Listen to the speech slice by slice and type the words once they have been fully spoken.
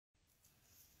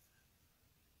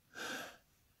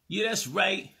Yeah, that's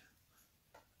right.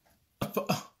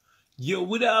 Yo,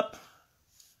 what up?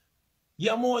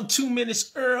 Yeah, I'm on 2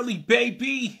 minutes early,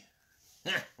 baby.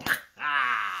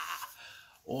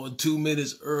 On 2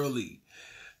 minutes early.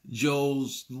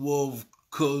 Joe's Wolf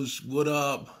Coach, what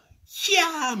up?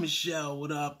 Yeah, Michelle,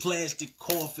 what up? Plastic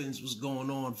Coffins, what's going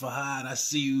on? Fahad, I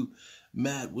see you.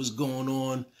 Matt, what's going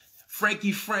on?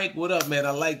 Frankie Frank, what up, man?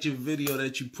 I liked your video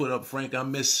that you put up, Frank. I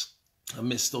miss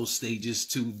those stages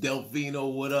too.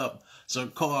 Delvino, what up? Sir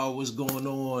Carl, what's going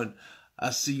on? I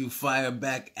see you fire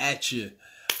back at you.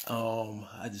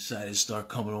 I decided to start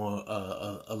coming on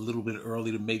a little bit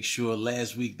early to make sure.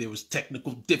 Last week there was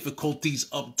technical difficulties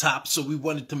up top, so we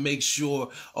wanted to make sure.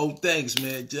 Oh, thanks,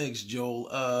 man. Thanks,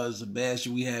 Joel.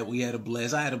 Sebastian, we had a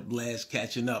blast. I had a blast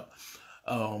catching up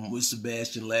with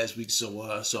Sebastian last week,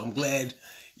 so I'm glad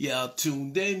y'all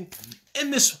tuned in.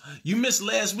 And you missed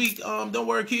last week. Don't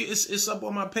worry, kid. It's up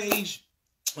on my page.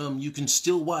 You can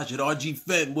still watch it. RG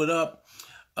Fent, what up?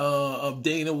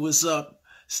 Dana, what's up?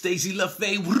 Stacy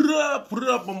LaFay, what up? What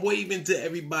up? I'm waving to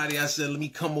everybody. I said, let me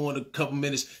come on a couple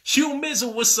minutes. Hugh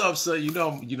Mizzle, what's up, sir? You know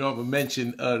I'm gonna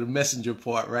mention the messenger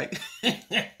part, right?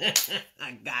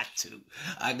 I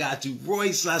got to.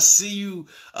 Royce, I see you.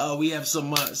 We have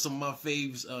some of my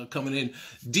faves coming in.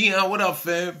 Dion, what up,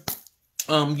 fam?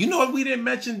 You know what we didn't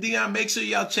mention, Dion? Make sure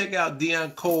y'all check out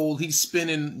Dion Cole. He's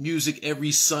spinning music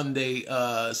every Sunday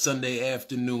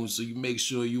afternoon. So you make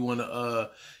sure you wanna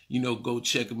go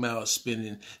check him out,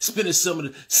 spinning some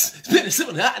of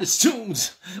the hottest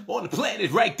tunes on the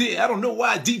planet right there. I don't know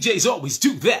why DJs always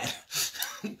do that.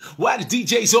 Why do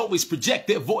DJs always project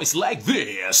their voice like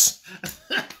this?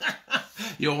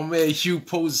 Yo, man, Hugh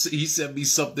posted, he sent me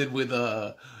something with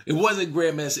it wasn't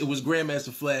Grandmaster, it was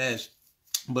Grandmaster Flash.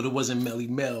 But it wasn't Melly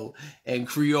Mel, and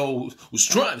Creole was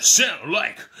trying to sound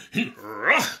like he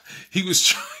was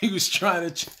trying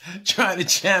to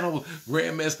channel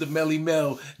Grandmaster Melly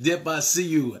Mel. Dip, I see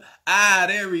you.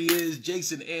 There he is,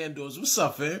 Jason Andors. What's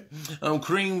up, fam?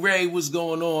 Cream Ray, what's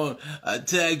going on? I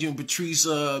tagged you and Patrice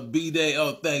B-Day.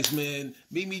 Oh, thanks, man.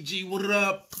 Mimi G, what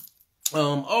up?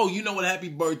 You know what? Happy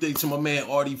birthday to my man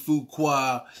Artie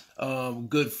Fuqua,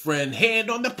 good friend. Hand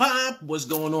on the pop. What's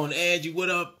going on, Angie? What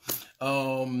up?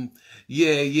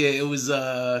 It was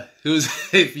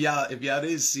if y'all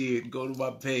didn't see it, go to my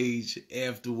page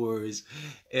afterwards.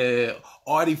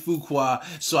 Artie Fuqua.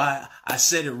 So I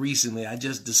said it recently. I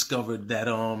just discovered that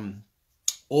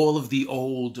all of the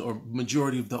old, or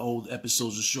majority of the old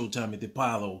episodes of Showtime at the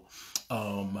Apollo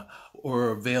are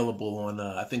available on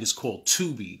I think it's called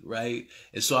Tubi, right?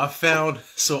 And so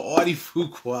Artie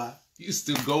Fuqua used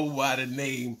to go by the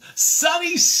name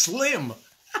Sonny Slim.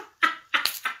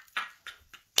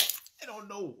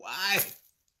 Know why.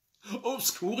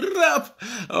 Oops, what up?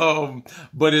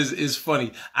 But it's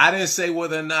funny. I didn't say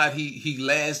whether or not he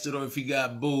lasted or if he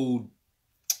got booed,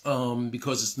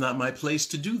 because it's not my place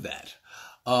to do that.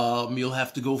 You'll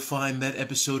have to go find that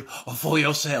episode for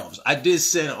yourselves. I did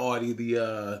send Artie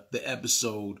the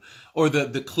episode, or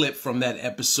the clip from that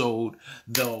episode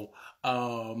though.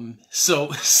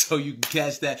 So you can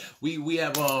catch that. We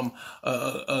have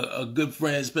a good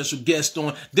friend, special guest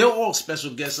on. They're all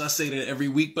special guests. I say that every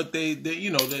week, but they're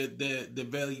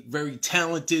very, very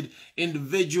talented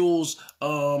individuals.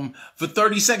 For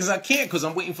 30 seconds I can't, because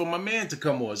I'm waiting for my man to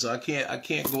come on. So I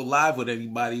can't go live with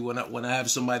anybody when I have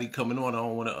somebody coming on. I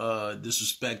don't want to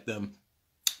disrespect them.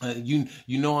 You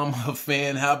know I'm a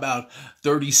fan. How about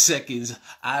 30 seconds?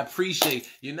 I appreciate.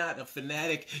 You're not a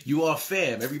fanatic. You are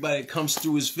fam. Everybody that comes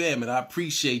through is fam, and I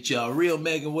appreciate y'all. Real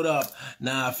Megan, what up?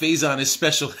 Nah, Faizon is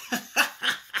special.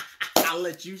 I'll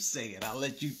let you say it. I'll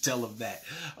let you tell him that.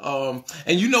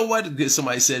 And you know what?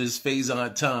 Somebody said it's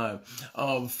Faizon time.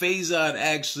 Faizon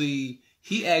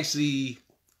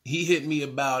he hit me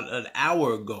about an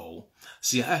hour ago.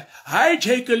 See, I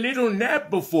take a little nap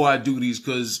before I do these,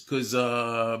 cause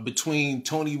between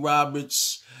Tony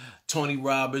Roberts,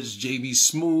 JB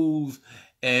Smooth,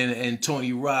 and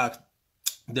Tony Rock,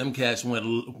 them cats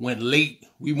went late.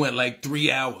 We went like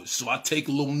 3 hours. So I take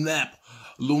a little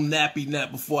nappy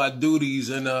nap before I do these,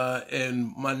 and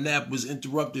my nap was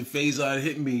interrupted. Faizon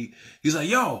hit me. He's like,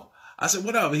 yo. I said,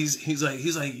 what up? He's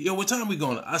like, yo, what time we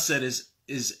going? I said, it's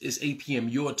 8 p.m.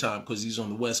 your time, because he's on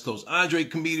the West Coast. Andre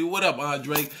Comedian, what up,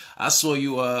 Andre? I saw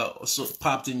you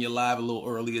popped in your live a little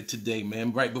earlier today,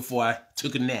 man, right before I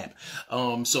took a nap.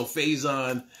 So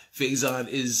Faizon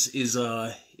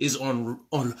is on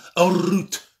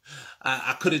route.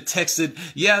 I could have texted.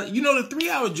 Yeah, the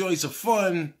 3-hour joints are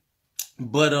fun,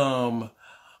 but a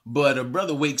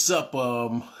brother wakes up.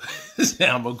 I'm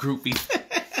a groupie.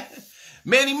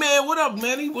 Manny man, what up,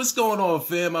 Manny? What's going on,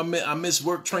 fam? I miss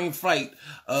work, train, fight.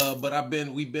 But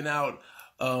we've been out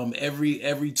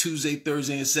every Tuesday,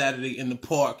 Thursday, and Saturday in the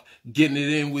park, getting it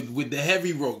in with the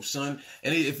heavy rope, son.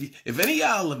 And if any of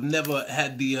y'all have never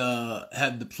had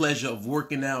the pleasure of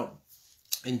working out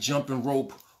and jumping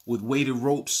rope with weighted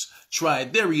ropes, try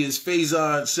it. There he is,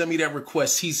 Faizon. Send me that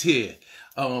request. He's here.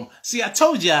 See, I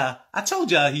told y'all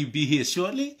he'd be here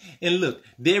shortly. And look,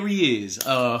 there he is.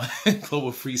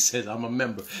 Global Free says I'm a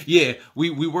member. Yeah,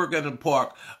 we work at the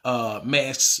park.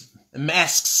 Masks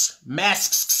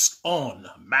on.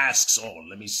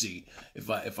 Let me see if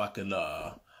I can.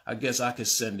 I guess I can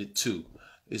send it too.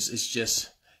 Let's just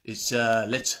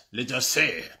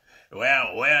say.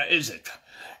 Well, where is it?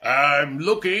 I'm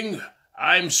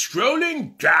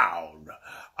scrolling down.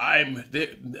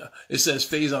 It says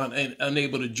Faizon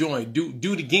unable to join. Do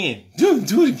it again. Do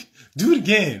it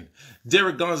again.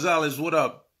 Derek Gonzalez, what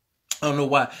up? I don't know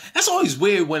why. That's always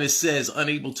weird when it says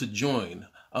unable to join.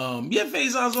 Yeah,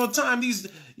 Faizon's on time.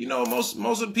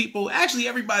 Most of the people, actually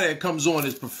everybody that comes on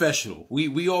is professional.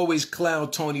 We always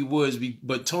clown Tony Woods,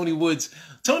 but Tony Woods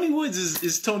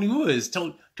is Tony Woods.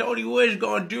 Tony Woods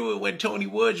gonna do it when Tony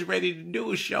Woods ready to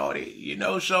do it, shorty.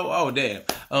 So oh damn.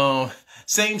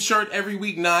 Same shirt every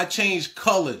week. Nah, I change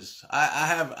colors.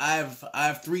 I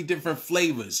have 3 different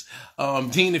flavors.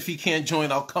 Dean, if he can't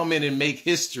join, I'll come in and make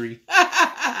history.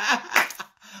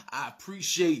 I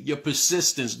appreciate your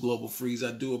persistence, Global Freeze.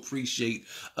 I do appreciate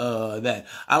that.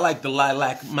 I like the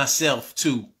lilac myself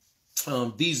too.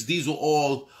 These were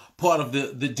all part of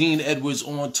the Dean Edwards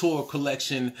on tour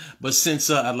collection. But since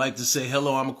I'd like to say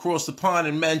hello, I'm across the pond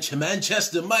in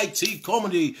Manchester. Mike T.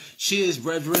 Comedy. Cheers,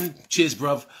 brethren. Cheers,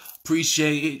 bruv.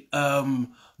 Appreciate it.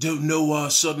 Don't know.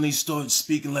 Suddenly started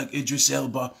speaking like Idris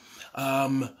Elba.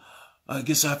 I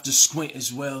guess I have to squint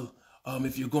as well.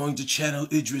 If you're going to channel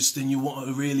Idris, then you want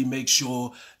to really make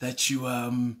sure that you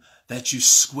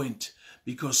squint,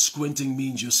 because squinting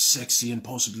means you're sexy and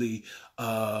possibly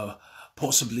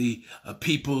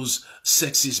people's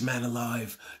sexiest man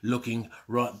alive, looking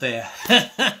right there.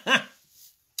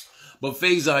 But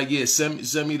Faizon, yeah,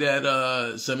 send me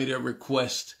that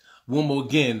request one more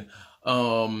again,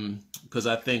 because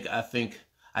I think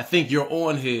you're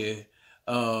on here.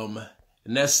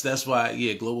 And that's why,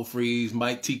 yeah, Global Freeze,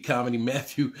 Mike T. Comedy,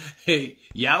 Matthew, hey,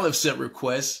 y'all have sent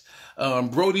requests.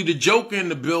 Brody the Joker in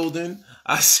the building.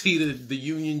 I see the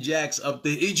Union Jacks up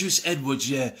there. Idris Edwards,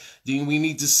 yeah. Dean, we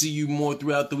need to see you more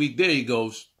throughout the week. There he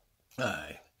goes. All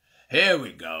right, here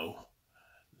we go.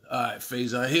 All right,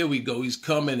 Faizon, here we go. He's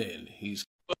coming in. He's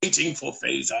waiting for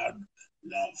Faizon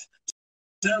Love.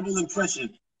 Terrible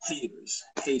impression. Haters.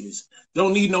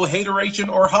 Don't need no hateration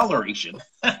or holleration.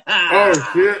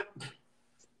 Oh, shit.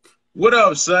 What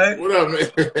up, son? What up,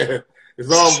 man?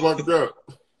 It's all fucked up.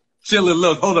 Chillin'.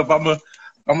 Look, hold up. I'm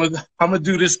gonna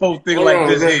do this whole thing like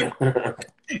this here.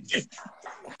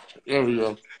 There we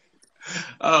go.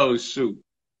 Oh shoot.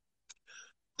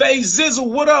 Faze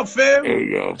Zizzle, what up, fam? There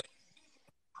you go.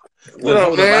 What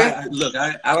up, man?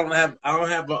 I don't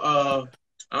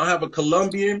have a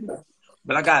Colombian,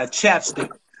 but I got a chapstick.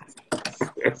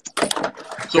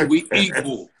 So we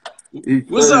equal.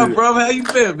 What's up, bro? How you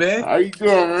been, man? How you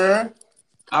doing, man?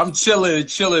 I'm chilling,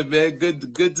 man.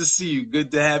 Good to see you.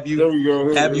 Good to have you. There we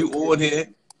go. Have you on here.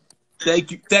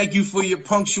 Thank you for your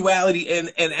punctuality and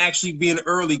actually being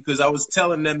early, because I was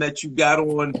telling them that you got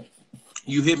on.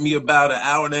 You hit me about an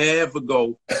hour and a half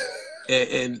ago,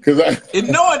 and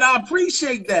I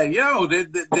appreciate that. Yo,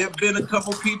 there've been a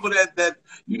couple people that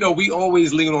we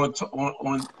always lean on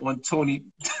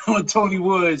Tony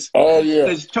Woods. Oh yeah,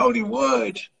 because Tony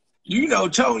Woods.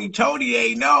 Tony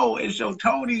ain't know, and so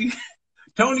Tony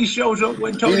shows up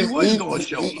when Tony Woods gonna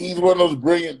show up. He's one of those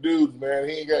brilliant dudes, man.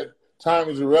 He ain't got time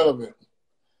is irrelevant.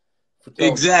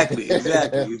 Exactly.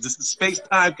 The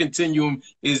space-time continuum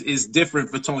is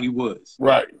different for Tony Woods.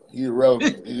 Right, he's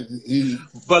irrelevant.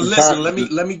 But listen, let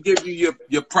me give you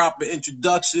your proper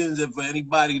introductions, and for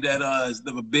anybody that has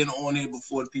never been on here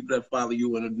before, the people that follow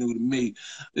you and are new to me,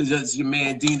 this is your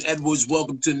man Dean Edwards.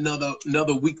 Welcome to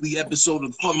another weekly episode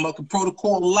of the Futhamuckin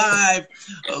Protocol Live,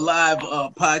 a live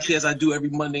podcast I do every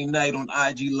Monday night on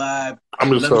IG Live. I'm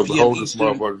just going to hold this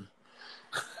motherfucker.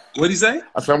 What'd he say?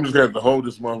 I said, I'm just going to have to hold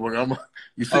this motherfucker.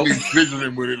 You see me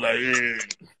fidgeting with it like,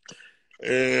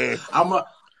 yeah. I'm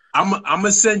going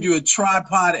to send you a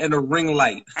tripod and a ring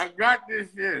light. I got this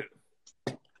shit.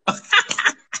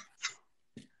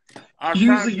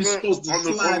 Usually you're supposed to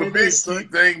slide on the big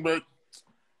thing, but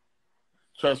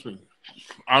trust me,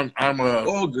 I'm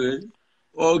all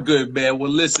good, man. Well,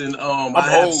 listen, I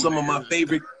have some of my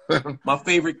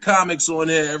favorite comics on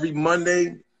here every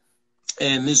Monday.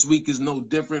 And this week is no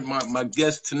different. My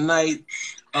guest tonight,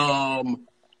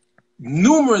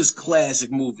 numerous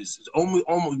classic movies,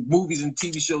 almost movies and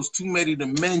TV shows too many to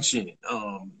mention.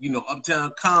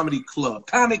 Uptown Comedy Club,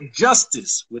 Comic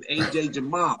Justice with AJ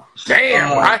Jamal.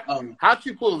 Damn, how'd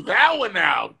you pull that one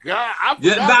out? God, I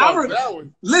forgot about that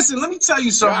one. Listen, let me tell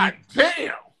you something. God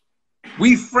damn.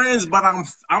 We friends, but I'm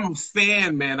a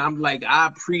fan, man. I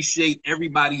appreciate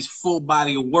everybody's full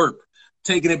body of work.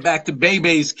 Taking it back to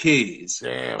BEBE'S Kids.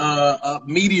 Damn.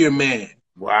 Meteor Man.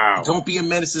 Wow. Don't Be a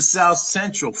Menace to South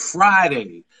Central.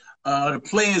 Friday. The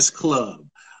Players Club.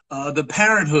 The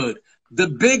Parenthood. The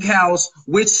Big House,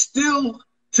 which still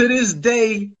to this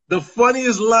day, the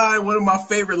funniest line, one of my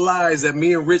favorite lines that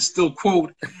me and Rich still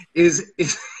quote is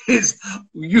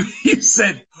you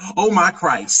said, "Oh my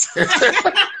Christ."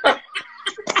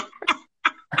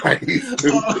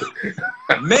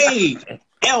 Made.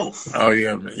 Elf. Oh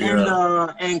yeah, man.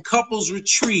 Yeah. And Couples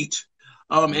Retreat,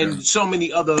 and so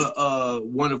many other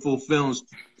wonderful films.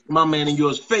 My man and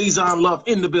yours, Faizon Love,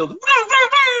 in the building.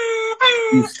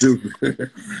 You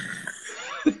stupid.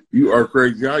 You are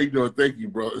crazy. How you doing? Thank you,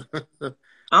 bro.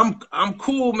 I'm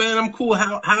cool, man. I'm cool.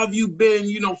 How have you been?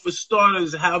 For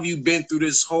starters, how have you been through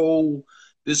this whole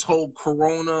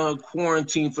Corona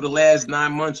quarantine for the last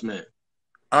 9 months, man?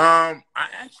 I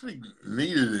actually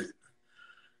needed it.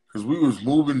 Because we was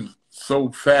moving so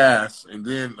fast, and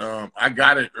then I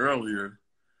got it earlier.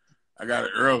 I got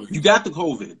it early. You got the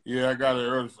COVID? Yeah, I got it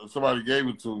early. So somebody gave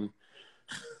it to me.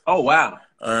 Oh, wow.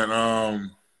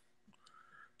 And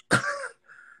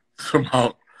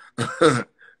somehow,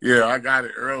 yeah, I got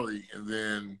it early, and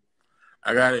then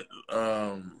I got it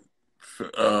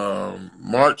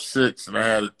March 6th, and I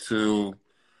had it till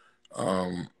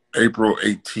April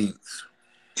 18th.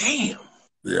 Damn.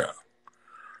 Yeah.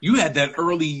 You had that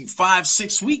early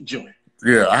 5-6 week joint.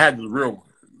 Yeah, I had the real one.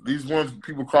 These ones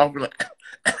people call me like,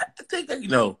 I think that, you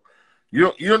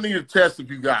don't need a test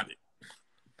if you got it.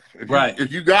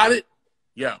 If you got it,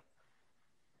 yeah.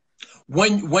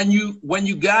 When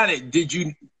you got it, did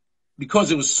you,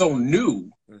 because it was so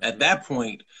new at that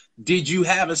point, did you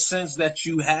have a sense that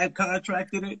you had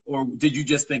contracted it, or did you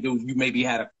just think you maybe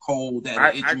had a cold that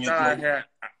an itch in your throat?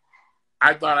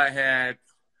 I thought I had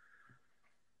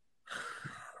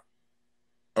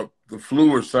the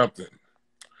flu or something.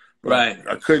 But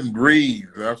I couldn't breathe.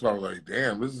 That's why I was like,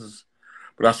 damn, this is...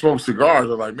 But I smoked cigars. I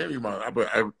was like, maybe I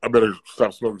better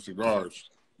stop smoking cigars.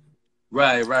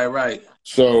 Right.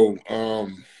 So,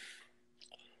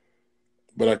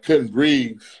 but I couldn't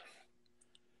breathe.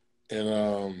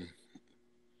 And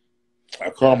I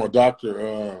called my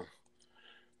doctor,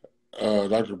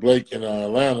 Dr. Blake in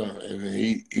Atlanta, and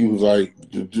he was like,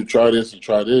 to try this and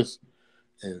try this.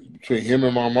 And between him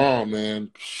and my mom,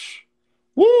 man,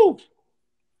 woo!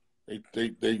 They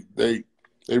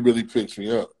really fixed me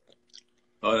up.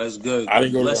 Oh, that's good. I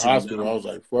didn't go to the hospital. I was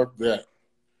like, fuck that.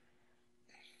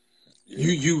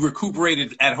 Yeah. You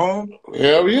recuperated at home?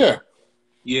 Hell yeah.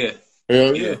 Yeah.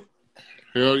 Hell yeah.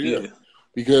 Hell yeah.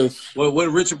 Because what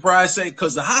did Richard Pryor say?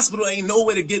 Because the hospital ain't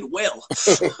nowhere to get well.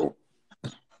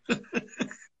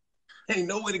 Ain't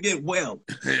nowhere to get well.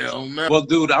 Hell no. Well,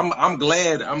 dude, I'm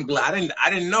glad. I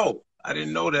didn't know. I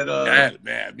didn't know that.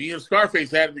 Man, me and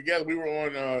Scarface had it together. We were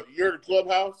on. You're the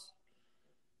Clubhouse.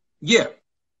 Yeah.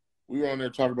 We were on there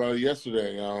talking about it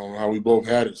yesterday. How we both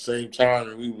had it at the same time,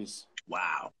 and we was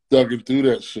thugging through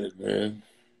that shit, man.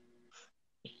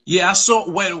 Yeah, I saw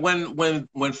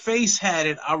when Face had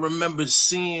it. I remember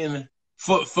seeing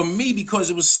for me, because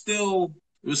it was still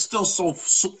so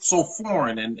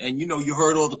foreign, and you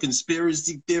heard all the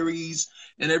conspiracy theories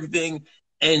and everything,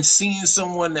 and seeing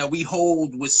someone that we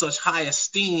hold with such high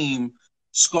esteem,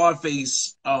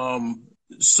 Scarface,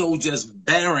 so just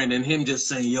barren, and him just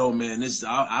saying, "Yo, man, this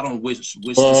I don't wish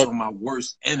this on my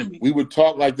worst enemy." We would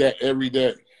talk like that every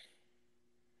day.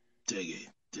 Dig it.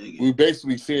 We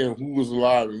basically saying who was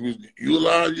alive, and you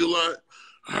alive,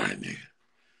 all right,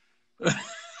 nigga.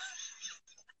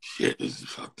 Shit, this is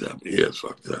fucked up. Yeah, it's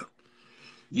fucked up.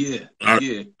 Yeah.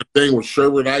 The thing was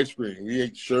sherbet ice cream. We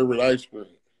ate sherbet ice cream.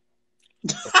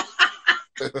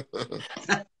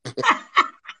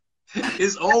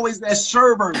 It's always that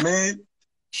sherbet, man.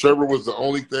 Sherbet was the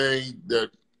only thing that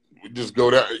would just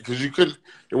go down, because you couldn't.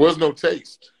 There was no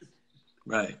taste.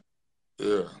 Right.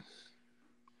 Yeah.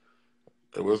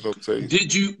 There was no taste.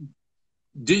 Did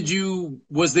you?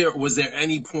 Was there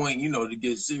any point? To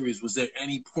get serious, was there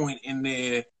any point in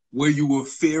there where you were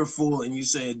fearful and you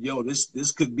said, "Yo,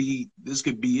 this could be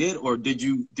it," or did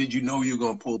you know you were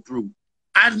gonna pull through?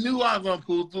 I knew I was gonna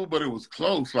pull through, but it was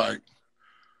close. Like,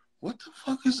 what the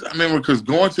fuck is? I remember because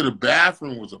going to the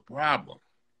bathroom was a problem.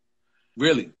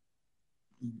 Really?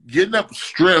 getting up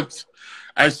strength.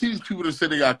 I see these people that say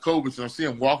they got COVID, and I see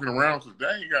them walking around. So they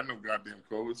ain't got no goddamn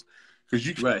COVID, because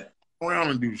you can't go around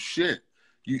and do shit.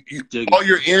 All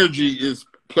your energy is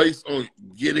placed on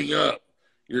getting up.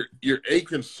 You're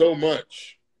aching so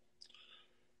much.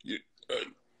 You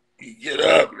get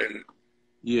up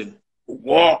and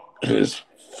walk. And it's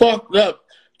fucked up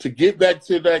to get back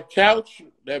to that couch,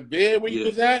 that bed where you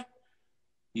was at.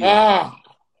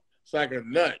 It's like a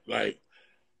nut. Like,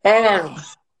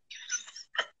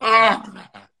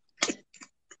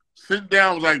 sitting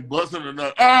down was like busting a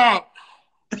nut.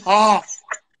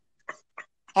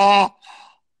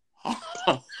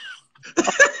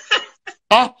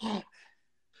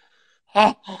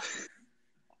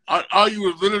 All you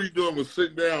were literally doing was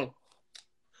sitting down.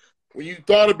 When you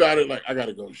thought about it, like, I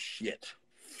gotta go. Shit,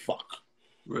 fuck.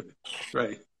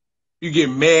 Right. You get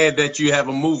mad that you have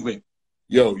a movement.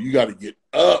 Yo, you gotta get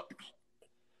up.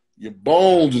 Your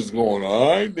bones is going,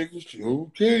 all right, niggas.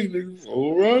 Okay, niggas.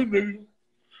 All right, niggas.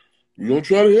 We're gonna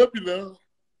try to help you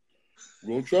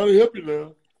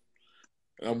now.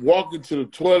 And I'm walking to the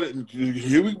toilet, and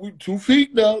here we 2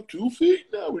 feet now. 2 feet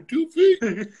now. We're 2 feet.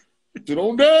 Sit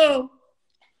on down.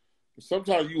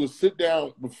 Sometimes you will sit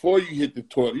down before you hit the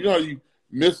toilet. You know how you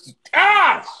miss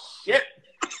shit.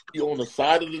 You on the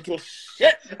side of the toilet.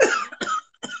 Shit.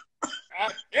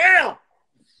 Damn.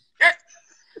 Shit.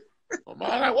 I'm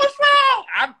like, what's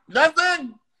wrong?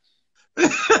 Nothing.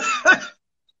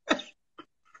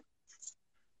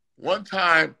 One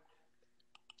time,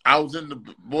 I was in the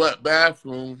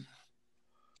bathroom,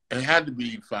 and it had to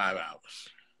be 5 hours.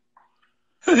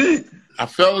 I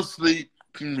fell asleep.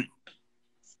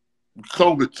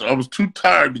 COVID, so I was too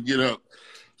tired to get up.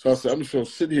 So I said, I'm just going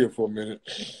to sit here for a minute.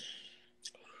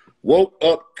 Woke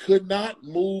up, could not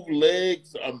move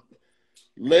legs.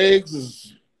 Legs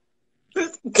is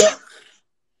stuck.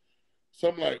 So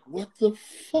I'm like, what the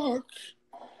fuck?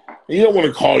 And you don't want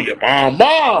to call your mom.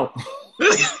 Mom!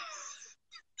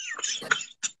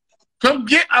 Come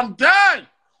I'm done.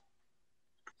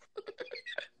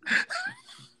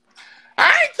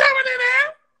 I ain't coming in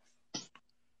there.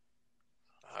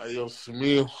 Adios,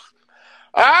 mío.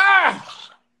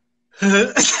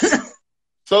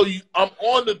 So I'm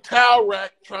on the towel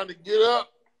rack trying to get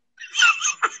up.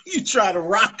 You try to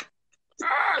rock.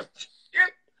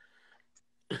 Shit.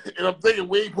 And I'm thinking,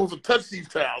 we ain't supposed to touch these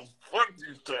towels. Fuck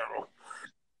these towels.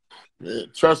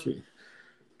 Man, trust me.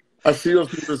 I see those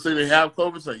people that say they have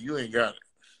COVID. It's like, you ain't got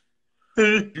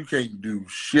it. You can't do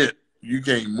shit. You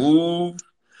can't move.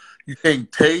 You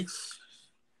can't taste.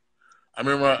 I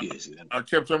remember I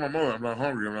kept telling my mother, I'm not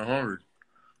hungry.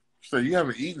 She said, you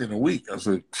haven't eaten in a week. I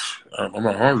said, I'm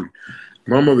not hungry.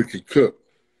 My mother can cook.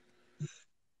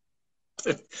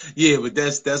 Yeah, but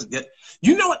that's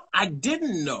you know what? I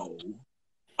didn't know.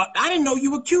 I didn't know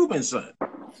you were Cuban, son.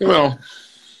 Well,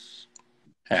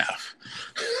 half.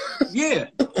 Yeah.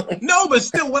 No, but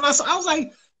still, when I was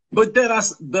like, but then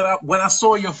when I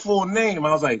saw your full name,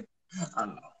 I was like,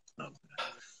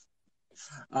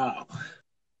 oh.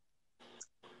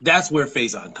 That's where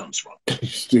Faizon comes from.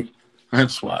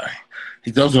 That's why. He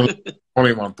doesn't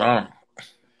only Montana.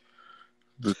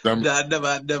 I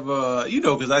never,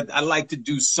 because I like to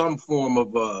do some form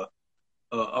of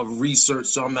research,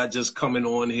 so I'm not just coming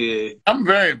on here. I'm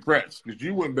very impressed because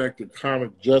you went back to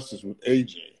comic justice with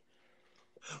AJ.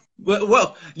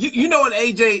 Well, you know what,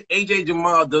 AJ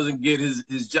Jamal doesn't get his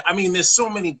I mean, there's so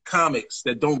many comics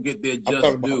that don't get their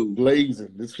just due.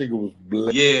 Blazing. This nigga was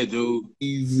blazing. Yeah, dude.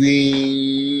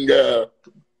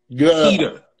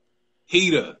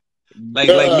 Heater. Like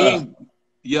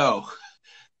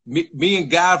me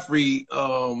and Godfrey,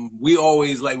 we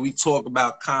always we talk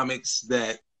about comics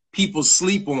that people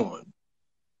sleep on.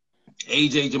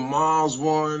 AJ Jamal's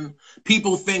one.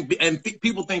 People think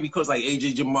because like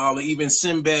AJ Jamal or even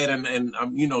Sinbad and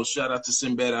shout out to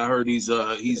Sinbad. I heard he's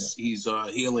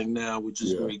healing now, which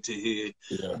is great to hear.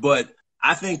 Yeah. But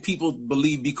I think people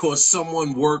believe because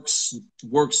someone works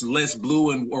less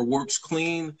blue or works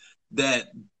clean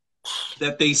that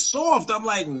they soft. I'm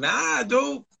like, nah,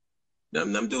 dude.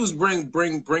 Them dudes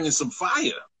bringing some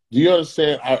fire. Do you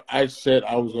understand? I said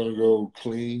I was gonna go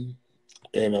clean,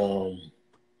 and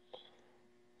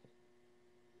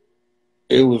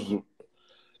it wasn't,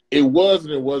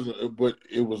 but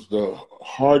it was the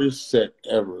hardest set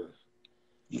ever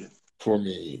for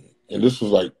me. And this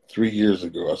was like 3 years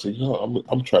ago. I said,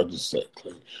 I'm trying to set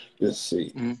clean. Let's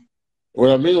see. Mm-hmm.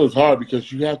 What I mean, it was hard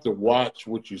because you have to watch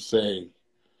what you say.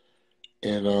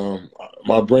 And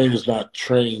my brain is not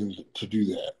trained to do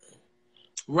that.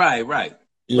 Right.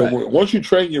 Once you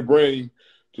train your brain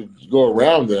to go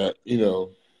around that,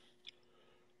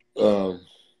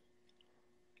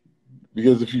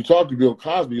 Because if you talk to Bill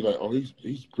Cosby, you're like, oh,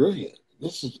 he's brilliant.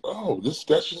 That's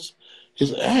just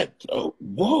his act. Oh,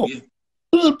 whoa. Yeah.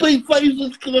 The big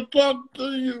faces gonna talk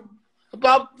to you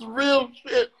about the real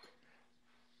shit.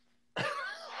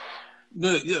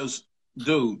 No, yes,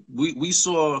 dude. We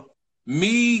saw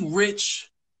me, Rich.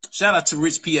 Shout out to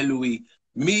Rich Pierre Louis.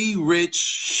 Me,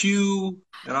 Rich, Hugh,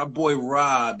 and our boy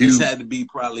Rob. This had to be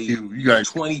probably You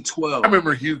guys, 2012. I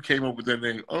remember Hugh came up with that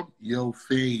name. Oh, yo,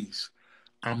 face.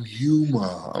 I'm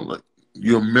Huma. I'm like,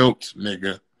 you're milked,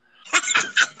 nigga.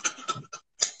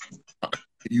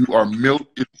 You are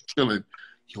milked and chilling.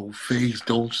 Yo, face,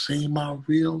 don't say my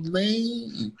real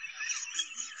name.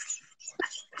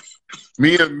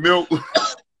 Me and Milk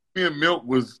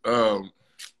was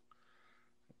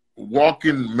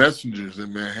walking messengers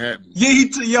in Manhattan. Yeah,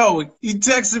 he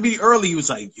texted me early. He was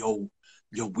like, yo,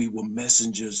 we were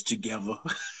messengers together.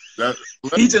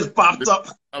 He just popped up.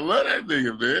 I love that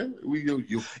nigga, man.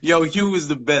 Yo, Hugh was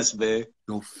the best, man.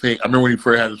 Yo, face. I remember when he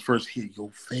first had his first hit. Yo,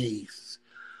 face,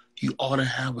 you ought to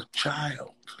have a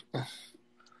child.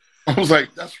 I was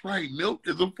like, that's right. Milk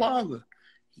is a father.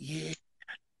 Yeah,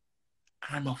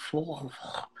 I'm a father.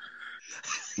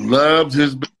 Loves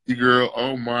his baby girl.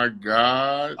 Oh my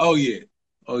God. Oh yeah.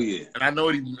 And I know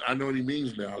what he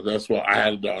means now. That's why I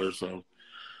had a daughter, so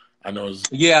I know.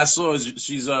 Yeah, I saw her.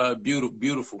 She's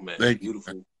beautiful, man. Thank you.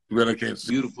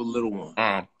 Beautiful little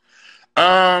one.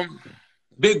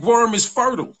 Big Worm is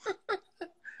fertile.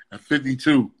 At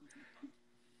 52.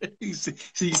 He's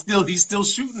still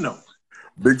shooting though.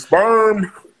 Big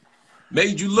sperm.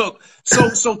 Made you look.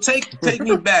 So take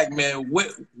me back, man. Where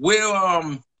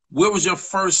was your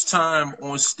first time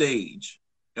on stage?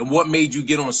 And what made you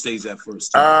get on stage that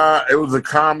first time? It was a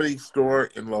comedy store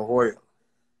in La Jolla.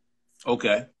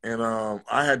 Okay. And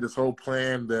I had this whole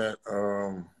plan that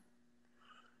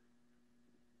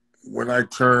when I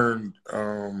turned,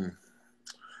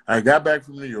 I got back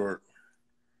from New York,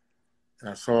 and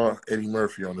I saw Eddie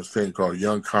Murphy on this thing called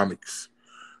Young Comics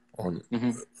on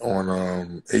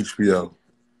HBO.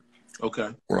 Okay.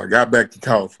 When I got back to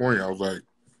California, I was like,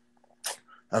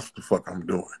 that's what the fuck I'm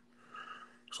doing.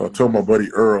 So I told my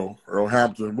buddy Earl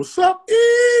Hampton, what's up,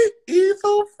 E? Ezo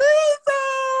Fizo.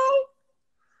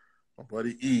 My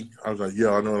buddy E, I was like,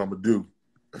 yeah, I know what I'm going to do.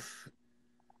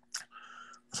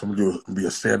 So I'm going to be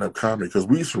a stand-up comic. Because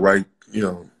we used to write,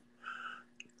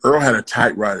 Earl had a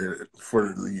typewriter for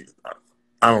the,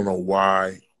 I don't know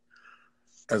why.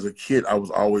 As a kid, I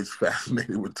was always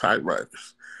fascinated with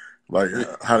typewriters. Like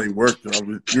how they worked. And I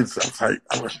was like,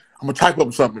 I'm going to type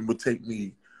up something. It would take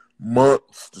me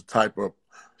months to type up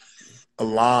a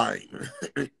line.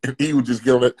 And he would just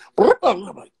get on it.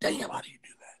 I'm like, damn, how do you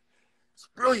do that? It's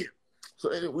brilliant. So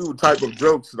anyway, we would type up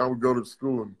jokes, and I would go to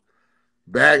school and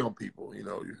bag on people.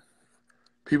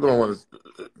 People don't want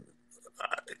to.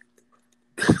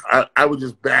 I would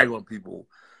just bag on people.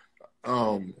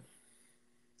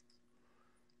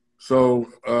 So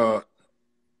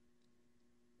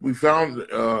we found,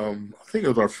 I think it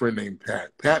was our friend named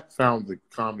Pat. Pat found the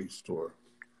Comedy Store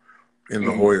in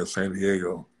La Jolla, San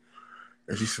Diego.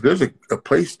 And she said, there's a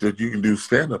place that you can do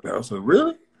stand-up at. I said,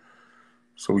 really?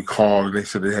 So we called, and they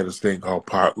said they had this thing called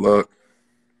Potluck.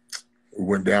 We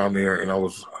went down there, and I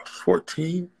was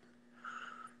 14.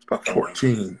 About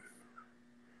 14.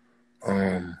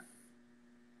 They're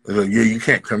like, yeah, you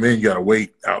can't come in. You got to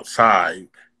wait outside,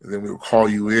 and then we'll call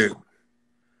you in.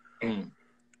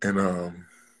 And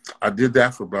I did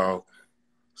that for about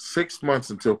 6 months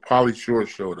until Pauly Shore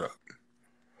showed up.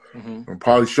 When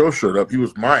Pauly Shore showed up, he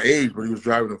was my age, but he was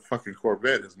driving a fucking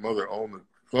Corvette. His mother owned the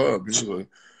club. He was like,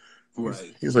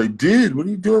 he's like, dude, what are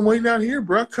you doing waiting out here,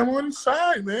 bro? Come on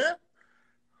inside, man.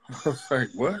 I was like,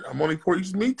 what? I'm only 14.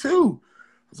 He's me too.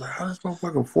 I was like, how this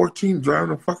motherfucker 14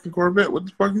 driving a fucking Corvette? What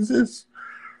the fuck is this?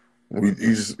 You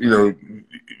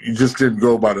just didn't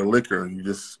go by the liquor. You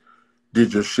just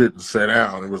did your shit and sat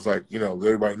down. It was like,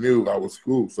 everybody knew I was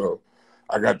cool. So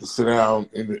I got to sit down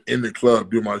in the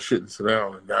club, do my shit and sit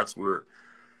down. And that's where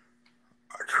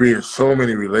I created so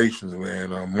many relations,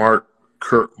 man. Mark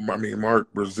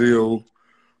Brazil,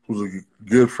 who's a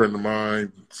good friend of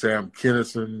mine, Sam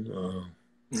Kinnison,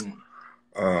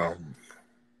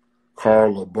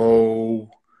 Carl LeBeau.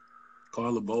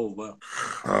 Carl LeBeau, wow.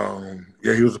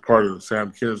 Yeah, he was a part of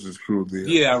Sam Kinnison's crew there.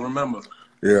 Yeah, I remember.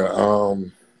 Yeah,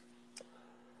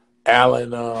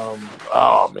 Alan, oh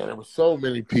man, there were so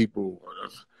many people.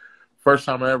 First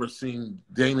time I ever seen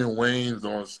Damon Wayans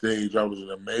on stage, I was in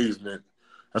amazement.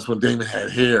 That's when Damon had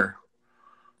hair.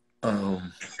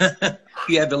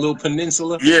 He had the little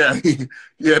peninsula. Yeah, he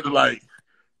had to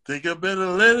think I better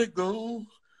let it go.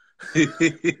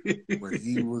 But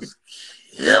he was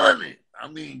killing it. I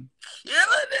mean,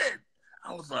 killing it.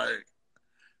 I was like,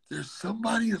 there's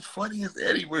somebody as funny as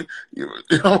Eddie. I was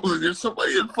like, there's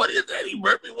somebody as funny as Eddie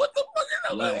Murphy. What the fuck is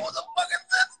that? Like, what the fuck is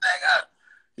this nigga?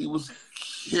 He was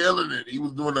killing it. He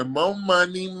was doing the more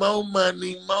money, more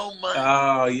money, more money.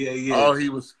 Oh, yeah, yeah. Oh, he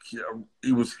was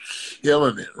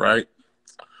killing it, right?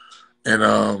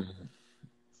 And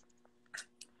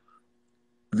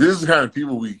this is the kind of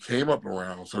people we came up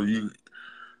around. So you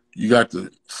got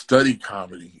to study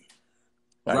comedy,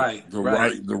 like the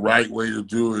right way to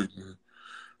do it. And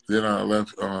then I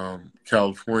left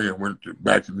California and went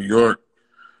back to New York,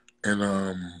 and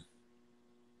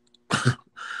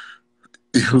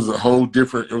it was a whole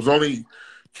different. It was only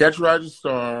Catch a Rising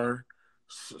Star,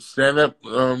 Stand Up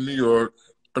New York.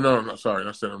 No, sorry,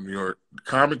 not Stand Up New York.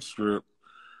 Comic Strip,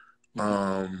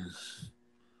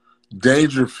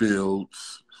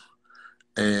 Dangerfields,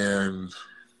 and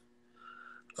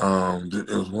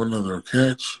there was one other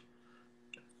catch.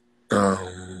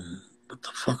 What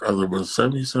the fuck other was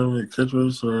 77 Catch a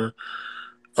Rising Star?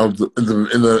 In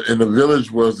the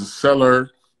Village was the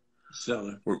Cellar.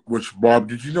 Which Barb?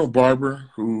 Did you know Barbara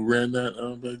who ran that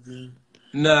back then?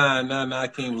 Nah. I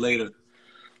came later.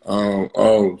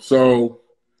 So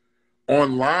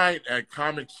online at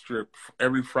Comic Strip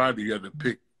every Friday you had to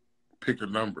pick a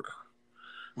number.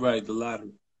 Right, the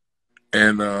lottery.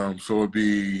 And so it'd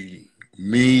be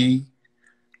me,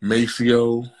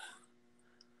 Maceo.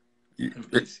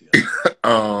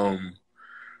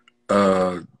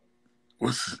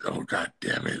 God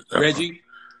damn it. Reggie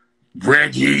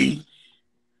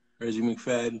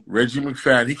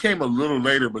McFadden. He came a little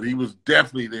later, but he was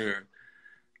definitely there.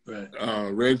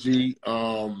 Right. Reggie,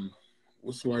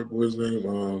 what's the white boy's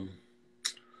name?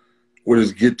 With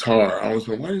his guitar. I was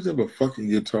like, why does he have a fucking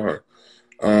guitar?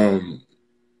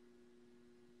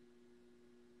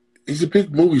 He's a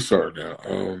big movie star now.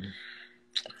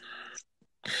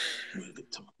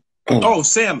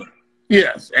 Sandler.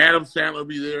 Yes, Adam Sandler will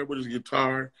be there with his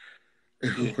guitar.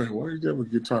 Yeah. Why do you have a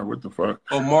guitar? What the fuck?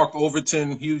 Oh, Mark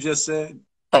Overton, you just said?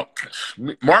 Oh,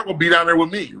 Mark will be down there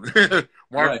with me.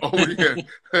 Mark Overton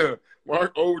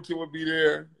will be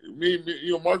there. Me,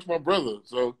 Mark's my brother.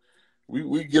 So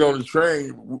we get on the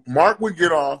train. Mark would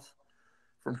get off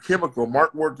from Chemical.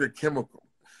 Mark worked at Chemical.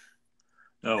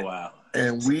 Oh, wow.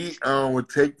 And we would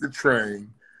take the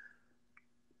train.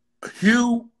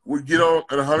 Hugh would get on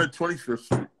at 125th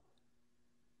Street.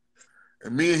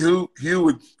 And me and Hugh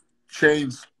would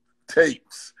change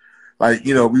tapes. Like,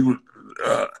 we would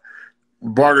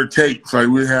barter tapes. Like,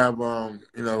 we'd have, I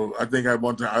think at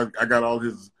one time I got all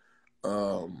his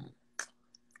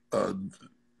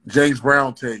James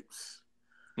Brown tapes.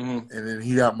 Mm-hmm. And then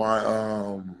he got my,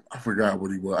 I forgot what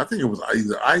he was. I think it was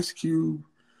either Ice Cube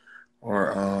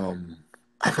or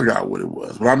I forgot what it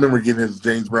was. But I remember getting his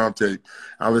James Brown tape.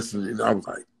 I listened and I was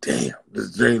like, damn,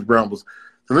 this James Brown was...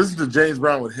 To listen to James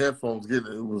Brown with headphones, it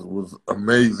was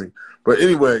amazing. But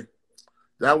anyway,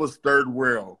 that was Third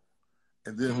Rail,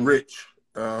 and then Rich.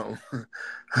 Who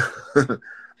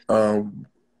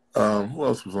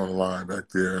else was on the line back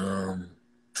there?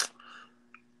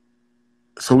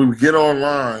 So we would get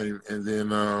online, and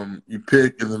then you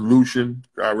pick, and then Lucian,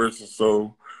 God rest his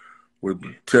soul, would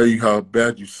tell you how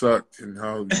bad you sucked and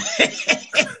how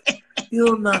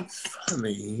you're not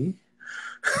funny.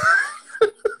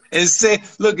 And say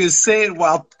it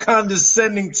while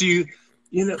condescending to you.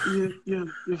 You're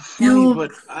funny,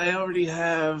 but I already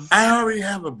have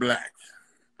a black.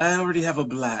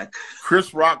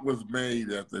 Chris Rock was made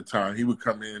at the time. He would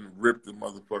come in and rip the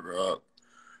motherfucker up.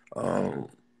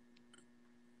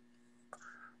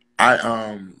 I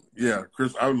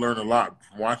learned a lot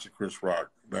from watching Chris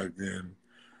Rock back then.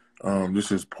 Just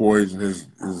his poise and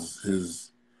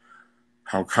his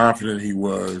how confident he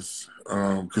was.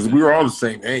 Because we were all the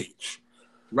same age.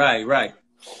 Right.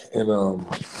 And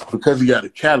because he got a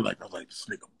Cadillac, I was like, this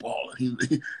nigga balling. He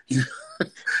was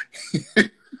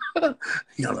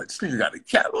like, this nigga got a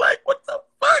Cadillac. What the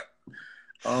fuck?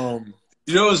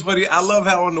 You know what's funny? I love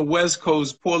how on the West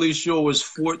Coast, Pauly Shore was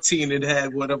 14 and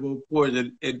had whatever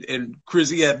Porsche, and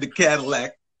Chrissy had the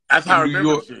Cadillac. That's how I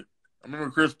remember shit. I remember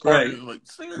Chris Party was like,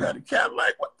 this nigga got a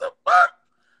Cadillac. What the fuck?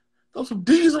 Throw some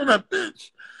D's on that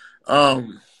bitch.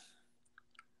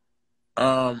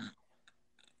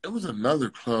 It was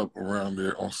another club around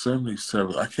there on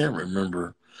 77. I can't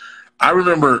remember. I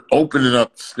remember opening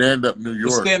up Stand Up New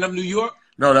York. Stand Up New York?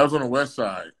 No, that was on the west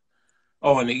side.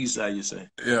 Oh, on the east side, you're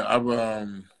saying? Yeah,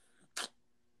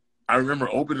 I remember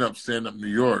opening up Stand Up New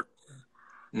York.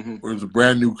 Mm-hmm. It was a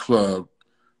brand new club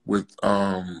with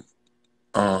Seinfeld.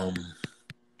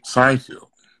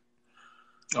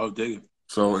 Oh, dig it.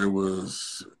 So it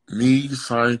was me,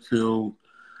 Seinfeld,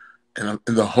 and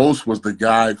the host was the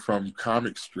guy from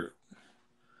Comic Strip.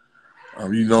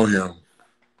 You know him,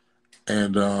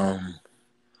 and the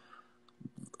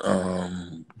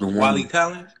one Wally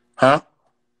Collins? Huh?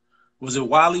 Was it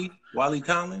Wally? Wally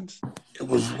Collins?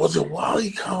 Was it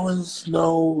Wally Collins?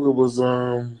 No, it was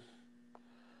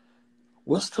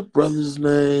what's the brother's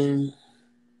name?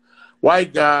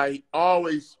 White guy,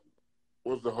 always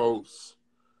was the host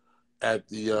at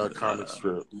the comic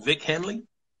strip. Vic Henley?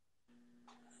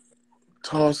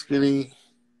 Tall, skinny.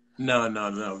 No.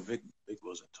 Vic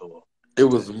wasn't tall. It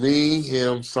was me,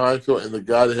 him, Seinfeld, and the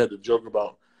guy that had the joke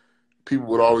about people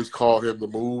would always call him the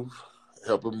move,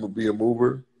 help him be a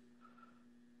mover.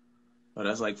 Oh,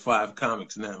 that's like 5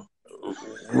 comics now.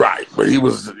 Right, but he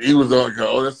was like,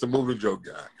 oh, that's the moving joke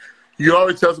guy. You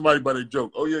always tell somebody about a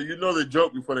joke. Oh yeah, you know the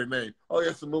joke before they name. Oh yeah,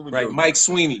 it's the moving joke. Right, Mike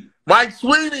Sweeney. Mike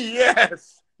Sweeney,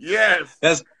 yes.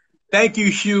 Thank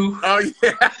you, Hugh. Oh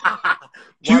yeah.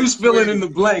 Hugh's filling in the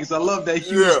blanks. I love that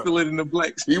Hugh's filling in the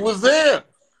blanks. He was there.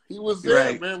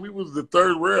 Right. Man. We was the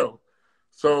third rail.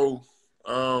 So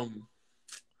I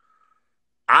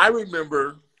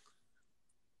remember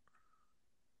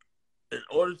in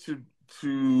order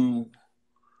to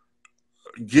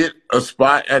get a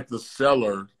spot at the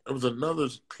Cellar, there was another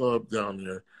club down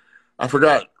there. I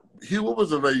forgot. Hugh, what was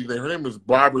the lady's name? Her name was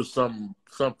Barbara something.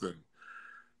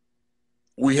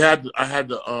 I had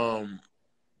to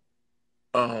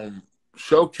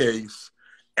showcase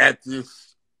at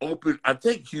this open. I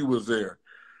think Hugh was there.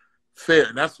 Fair,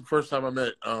 and that's the first time I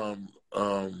met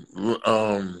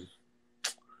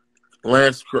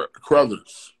Lance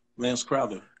Crothers. Lance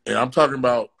Crowther. And I'm talking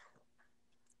about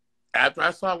after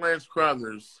I saw Lance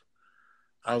Crothers,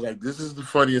 I was like, this is the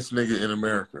funniest nigga in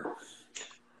America.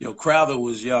 Yo, Crowther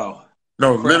was y'all.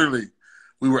 No, literally.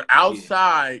 We were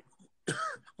outside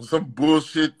some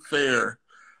bullshit fair.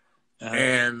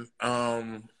 And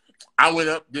I went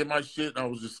up, did my shit, and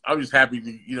I was happy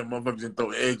to, motherfuckers didn't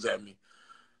throw eggs at me.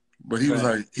 But he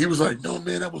was like, no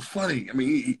man, that was funny. I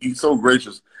mean, he's so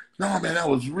gracious. No man, that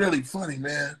was really funny,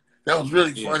 man. That was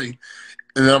really funny.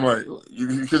 And I'm like,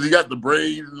 because he got the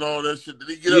braids and all that shit. Did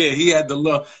he get up? Yeah, he had the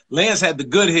love. Lance had the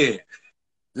good hair.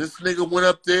 This nigga went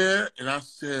up there, and I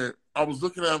was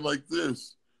looking at him like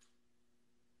this.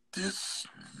 This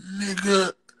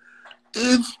nigga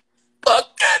is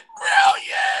fucking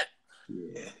brilliant.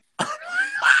 Yeah.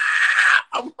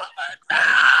 I'm like,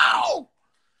 no.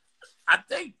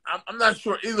 I'm not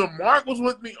sure. Either Mark was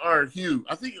with me or Hugh.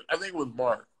 I think it was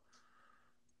Mark.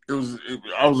 I was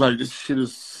like, this shit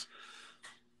is.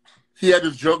 He had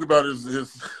this joke about his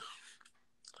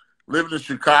living in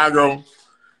Chicago,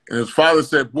 and his father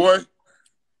said, "Boy, if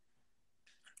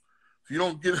you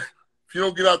don't get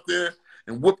out there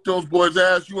and whoop those boys'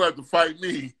 ass, you have to fight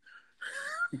me."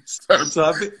 He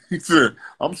said,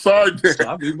 "I'm sorry, Dad." So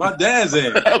I beat my dad's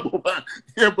ass.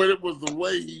 Yeah, but it was the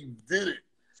way he did it.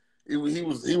 He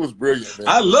was brilliant, man.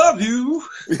 I love you.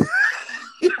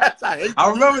 Yes, I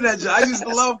remember that joke. I used to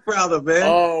love Crowther, man.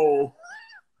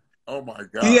 Oh my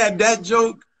God. He had that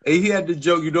joke. And he had the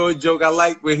joke. You know a joke I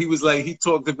like where he was like, he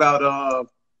talked about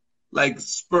like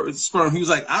sperm. He was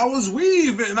like, I was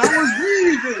weaving.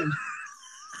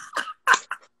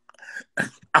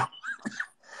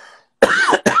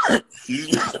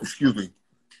 Excuse me.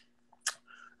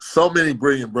 So many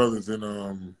brilliant brothers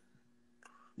and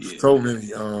so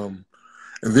many and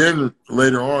then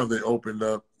later on they opened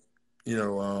up,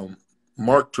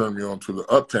 Mark turned me on to the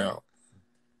Uptown.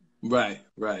 Right.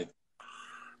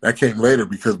 That came later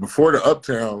because before the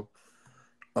Uptown,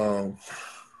 it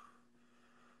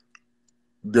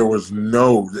was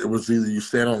either you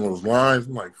stand on those lines.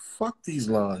 I'm like, fuck these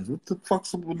lines. What the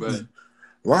fuck's up with these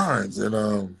lines?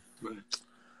 And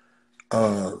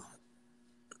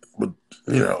but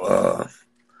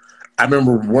I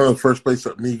remember one of the first places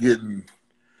of me getting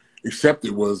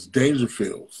accepted was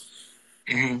Dangerfields.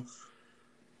 Mm-hmm.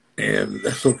 And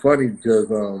that's so funny because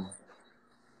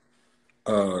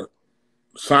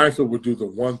Seinfeld would do the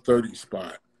 1:30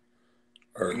 spot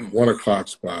or 1 o'clock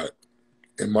spot,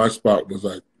 and my spot was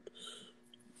like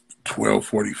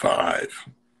 12:45.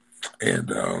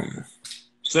 And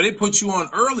so they put you on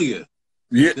earlier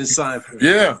than Seinfeld.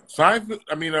 Yeah, Seinfeld.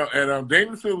 I mean, and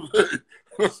Dangerfield.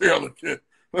 Let's see the kid.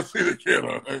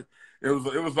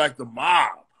 It was like the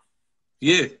mob.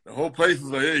 Yeah, the whole place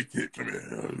was like, "Hey, kid, come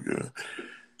here.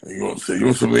 You want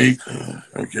some meat?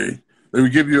 Okay." They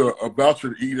would give you a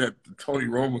voucher to eat at Tony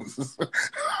Roma's.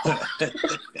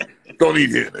 Don't eat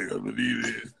here, nigga, but eat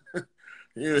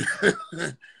here.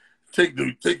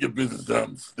 Take your business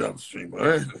downstream, all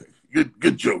right?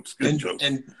 Good jokes. Good jokes.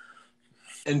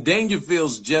 And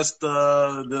Dangerfield's just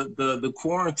the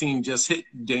quarantine just hit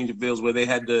Dangerfield's where they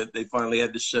finally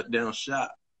had to shut down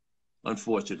shop,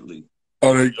 unfortunately.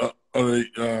 I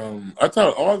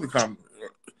thought all the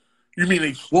you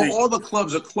mean all the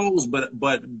clubs are closed, but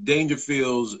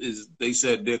Dangerfield's they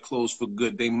said they're closed for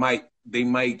good. They might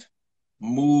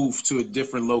move to a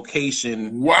different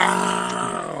location.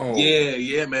 Wow.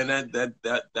 Yeah, man. That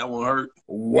won't hurt.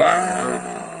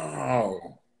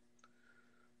 Wow.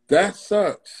 That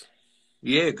sucks.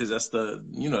 Yeah, because that's the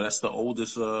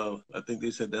oldest. I think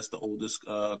they said that's the oldest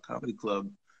comedy club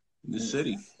in the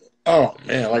city. Oh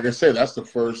man, like I said, that's the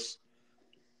first,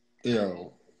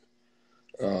 time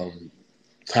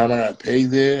I got paid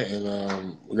there,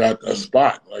 and we got a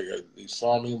spot. Like they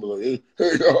saw me, and was like,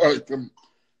 "Hey, all right,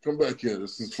 come back here.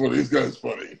 This is funny. This guy's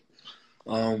funny."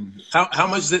 How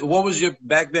much? What was your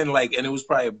back then like? And it was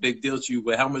probably a big deal to you.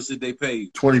 But how much did they pay?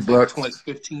 $20.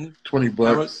 15?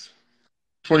 $20.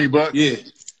 $20. Yeah.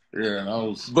 Yeah, I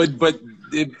was. But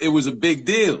it was a big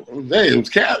deal. Hey, it was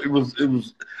cab. It was.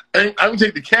 I didn't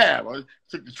take the cab. I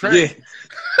took the train. Yeah.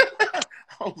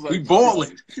 I was like, we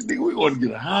balling. Nigga, we gonna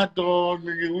get a hot dog.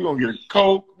 Nigga, we gonna get a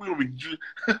Coke. We gonna be.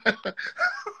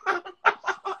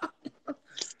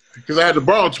 Because I had to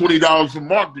borrow $20 from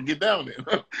Mark to get down there.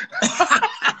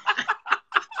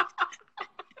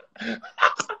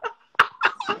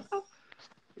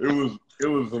 It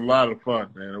was a lot of fun,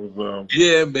 man. It was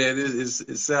yeah, man. It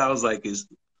sounds like it's.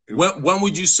 When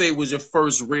would you say was your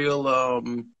first real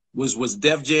was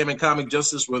Def Jam and Comic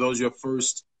Justice, were those your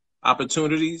first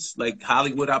opportunities, like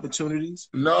Hollywood opportunities?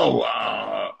 No,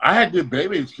 I had did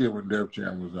BEBE'S Kid when Def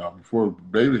Jam was out, before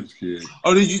BEBE'S Kid.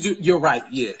 Oh, did you do? You're right.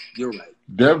 Yeah, you're right.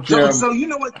 Def Jam. So you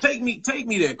know what? Take me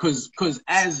there, because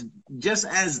as this,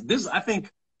 I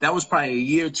think that was probably a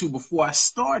year or two before I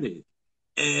started,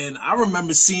 and I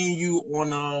remember seeing you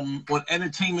on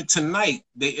Entertainment Tonight.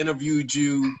 They interviewed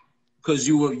you because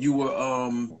you were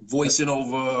voicing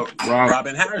over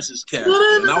Robin Harris's character,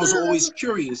 and I was always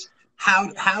curious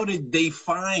how did they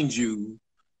find you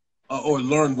or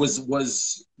learn?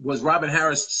 Was Robin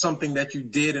Harris something that you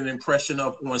did an impression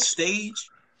of on stage?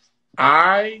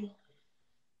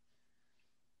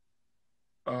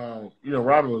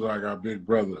 Robin was like our big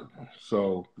brother,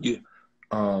 so yeah.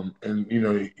 And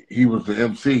he was the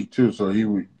MC too, so he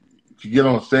would, to get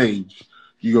on stage,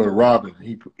 you go to Robin.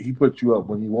 He put you up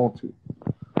when you want to.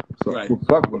 So right.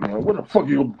 Fuck with him. What the fuck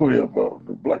you gonna put me up on,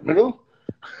 the black nigga?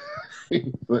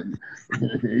 He said,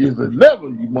 never,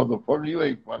 you motherfucker. You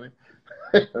ain't funny.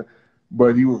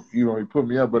 But he was, he put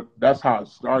me up. But that's how I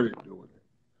started doing it.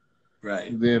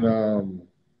 Right. And then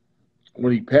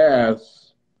when he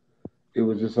passed, it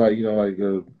was just like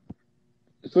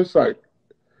it's just like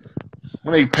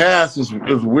when he passed, it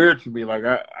was weird to me. Like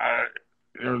I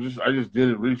just did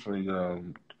it recently.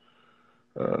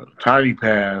 Tiny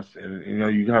passed,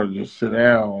 and you gotta just sit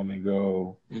down and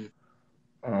go.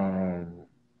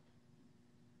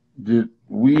 Did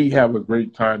we have a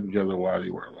great time together while they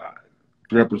were alive?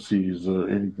 Leprosies or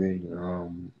anything,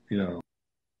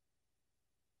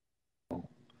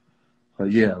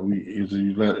 But yeah,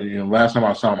 last time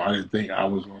I saw him, I didn't think I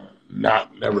was gonna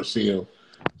never see him.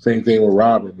 Same thing with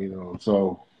Robin,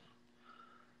 So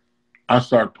I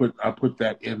put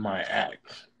that in my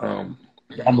act,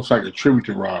 almost like a tribute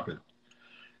to Robin.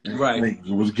 Right. It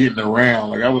was getting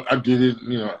around. Like I did it,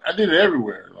 I did it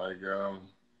everywhere. Like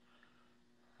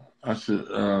I said,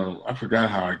 I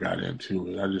forgot how I got into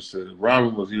it. I just said,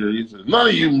 Robin was here. He said, none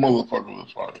of you motherfuckers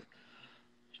was funny.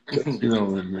 And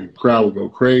the crowd would go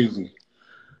crazy.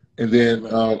 And then,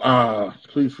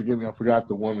 please forgive me, I forgot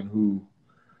the woman who,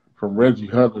 from Reggie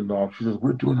Hudlin, she says,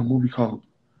 we're doing a movie called,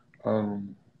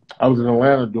 I was in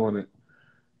Atlanta doing it.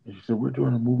 And she said, we're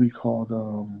doing a movie called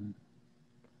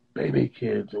BEBE'S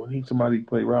Kids. And we need somebody to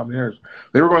play Robin Harris.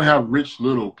 They were going to have Rich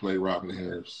Little play Robin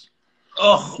Harris.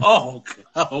 Oh.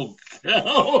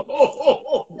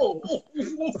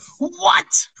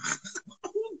 What?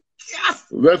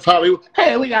 That's how he.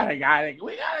 Hey, we got a guy.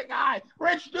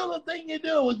 Rich, do the thing you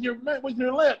do with your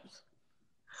lips.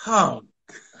 Oh.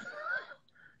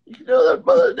 You do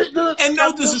that, and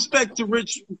no disrespect to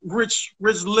Rich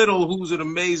Little, who's an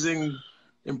amazing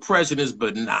impressionist,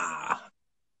 but nah,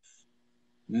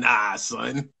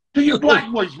 son. Do your black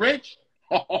voice, Rich.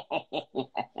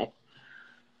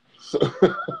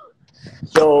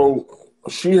 So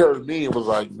she heard me and was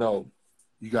like, "No,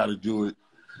 you got to do it,"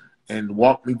 and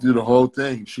walked me through the whole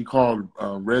thing. She called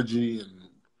Reggie and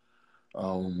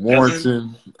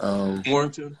Warrington,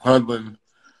 Hudlin.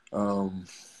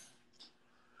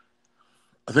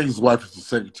 I think his wife is the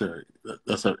secretary.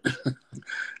 That's her.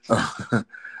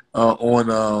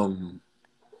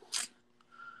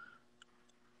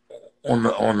 on the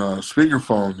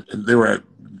speakerphone, and they were at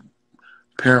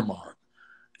Paramount,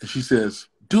 and she says,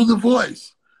 "Do the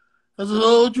voice." I said,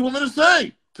 "Oh, what you want me to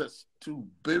say?" Test two,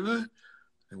 baby.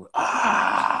 They went,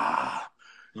 ah.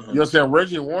 You understand?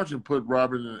 Reggie and Warrington put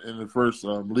Robin in the first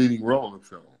leading role in the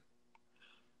film.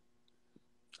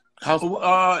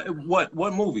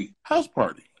 What movie? House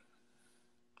Party.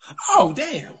 Oh,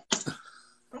 damn.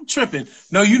 I'm tripping.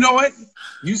 No, you know what?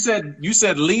 You said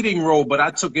leading role, but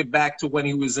I took it back to when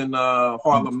he was in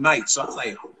Harlem Nights. So I was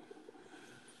like,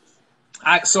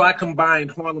 I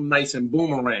combined Harlem Nights and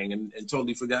Boomerang and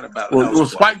totally forgot about it. Well,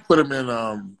 Spike put him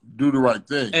in Do the Right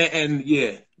Thing. And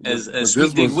yeah, as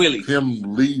Sweet Dick Willie. Him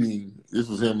leading. This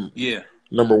was him. Yeah.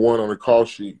 Number one on the call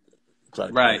sheet.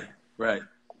 Right. Right.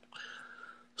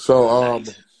 So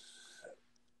Nice.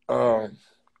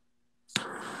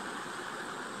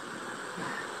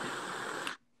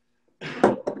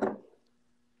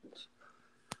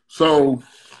 So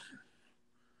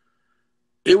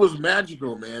it was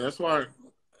magical, man. That's why,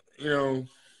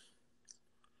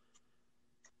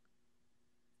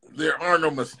 there are no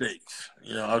mistakes.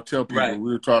 I'll tell people, Right.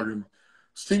 we were talking,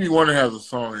 Stevie Wonder has a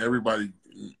song, everybody,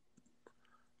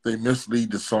 they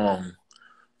mislead the song.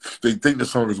 They think the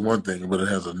song is one thing, but it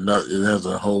has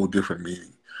a whole different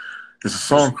meaning. It's a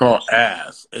song called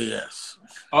As, A-S.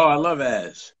 Oh, I love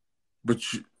As. But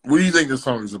what do you think the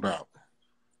song is about?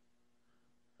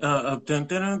 Look,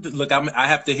 I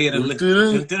have to hear the lick.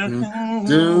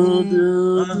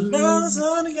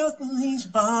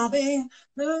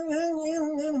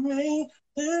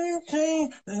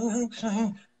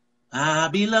 I'll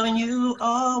be loving you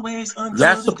always.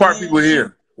 That's the part people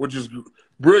hear, which is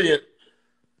brilliant.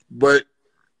 But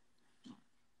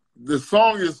the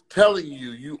song is telling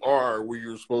you are where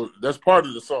you're supposed. That's part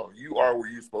of the song. You are where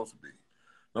you're supposed to be,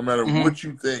 no matter what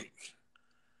you think,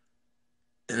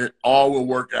 and it all will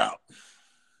work out.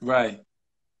 Right.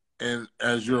 And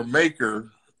as your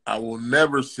maker, I will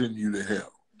never send you to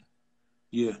hell.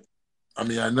 Yeah. I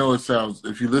mean, I know it sounds.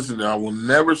 If you listen to it, I will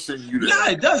never send you to hell.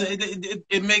 Yeah, it does.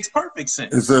 It makes perfect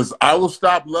sense. It says, "I will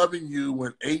stop loving you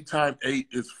when 8 times 8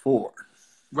 is 4."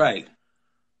 Right.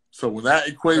 So when that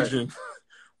equation,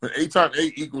 when 8 times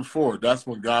 8 equals 4, that's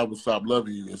when God will stop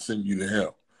loving you and send you to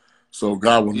hell. So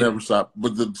God will never stop.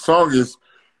 But the song is,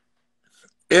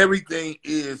 everything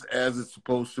is as it's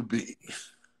supposed to be.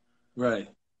 Right.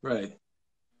 Right.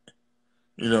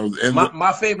 And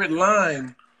my favorite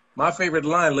line.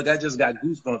 Look, I just got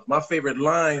goosebumps. My favorite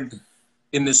line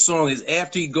in this song is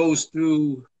after he goes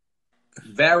through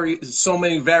so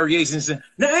many variations.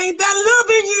 Now ain't that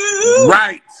loving you?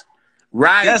 Right.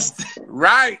 That's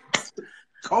right.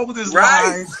 Coldest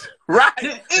Right. line. Right.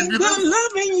 Ain't that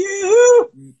loving you?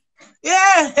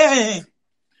 Yeah.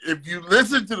 If you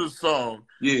listen to the song,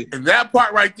 Yeah. and that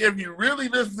part right there, if you really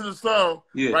listen to the song,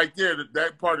 Yeah. right there,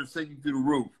 that part is singing through the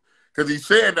roof. Because he's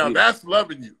saying now, that's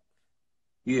loving you.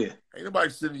 Yeah. Ain't nobody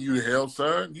sending you to hell,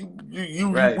 son. You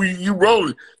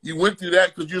rolling. You went through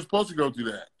that because you're supposed to go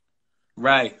through that.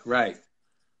 Right. Right.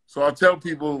 So I tell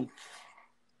people,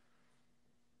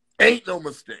 ain't no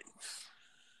mistakes.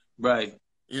 Right.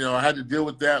 I had to deal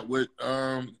with that with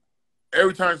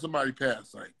every time somebody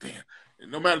passed. Like, damn.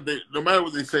 No matter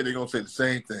what they say, they're gonna say the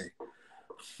same thing.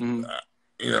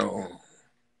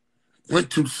 Went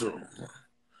too soon.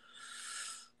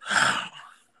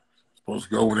 Supposed to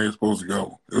go when they're supposed to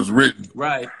go. It was written.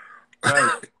 Right.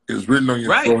 Right. It was written on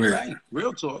your forehead. Right.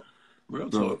 Real talk.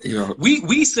 So,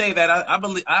 we say that.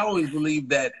 I always believe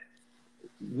that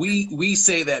we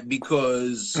say that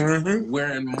because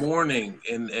we're in mourning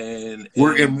and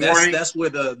we're in mourning. That's where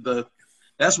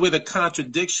the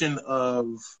contradiction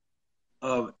of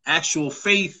actual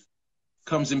faith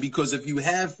comes in, because if you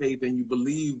have faith and you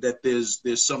believe that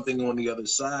there's something on the other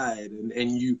side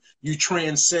and you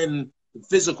transcend the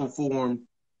physical form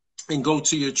and go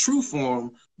to your true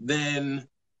form, then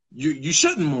you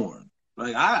shouldn't mourn.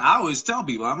 Like I always tell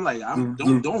people, I'm like,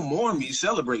 don't mourn me,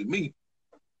 celebrate me.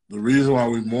 The reason why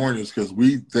we mourn is because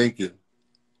we thinking,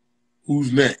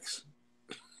 who's next?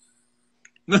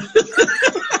 No,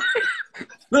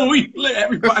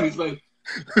 everybody's like,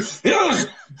 who's next,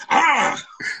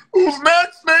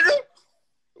 nigga?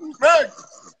 Who's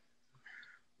next?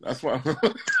 That's why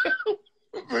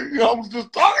I was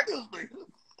just talking to this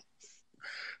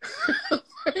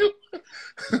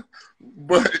nigga.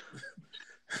 But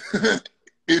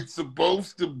it's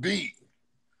supposed to be.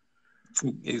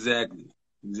 Exactly.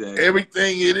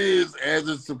 Everything it is as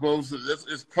it's supposed to.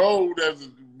 It's cold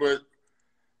but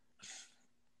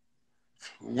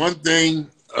one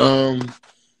thing.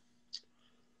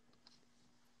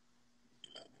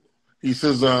 He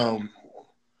says,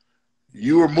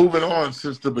 you were moving on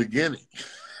since the beginning.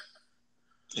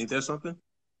 Ain't that something?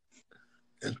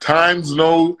 And times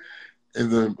know,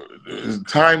 and the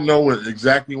time know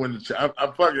exactly when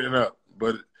I'm fucking it up,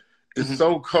 but it's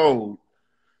so cold.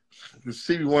 The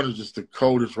Stevie Wonder is just the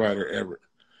coldest writer ever.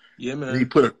 Yeah, man. And he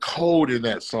put a code in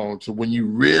that song, so when you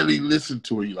really listen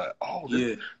to it, you're like, oh,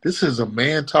 this is a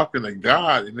man talking to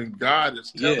God, and then God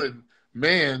is telling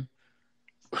man,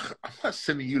 I'm not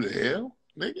sending you to hell,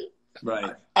 nigga.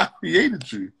 Right. I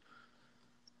created you.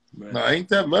 Right. Now, ain't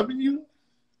that loving you?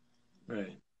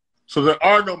 Right. So there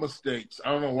are no mistakes.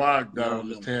 I don't know why I got on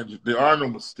this tangent. There are no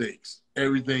mistakes.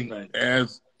 Everything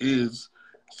as is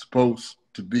supposed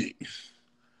to be.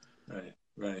 Right.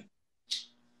 Right.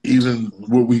 Even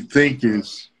what we think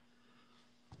it's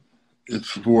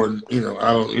for, I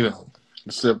don't,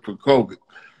 except for COVID.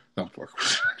 No,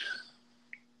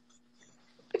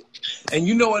 and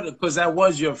you know what? Because that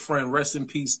was your friend. Rest in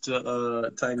peace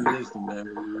to Tiny Liston,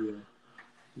 man.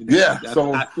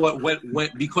 I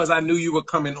thought because I knew you were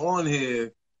coming on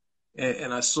here,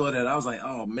 and I saw that, I was like,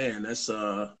 oh man, that's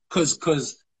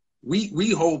because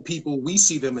we hold people, we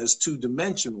see them as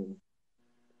two-dimensional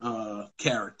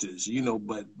characters,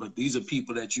 but these are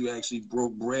people that you actually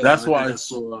broke bread. That's why I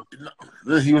saw.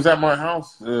 He was at my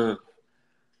house a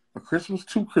Christmas,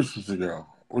 2 Christmas ago.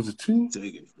 Was it 2?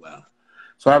 Wow.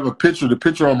 So I have a picture. The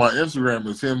picture on my Instagram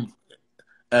is him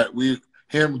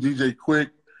DJ Quick,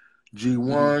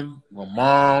 G1, my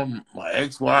mom, my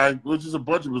ex-wife, which is a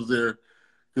bunch of us there,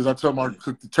 because I told them I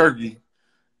cooked the turkey,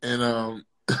 and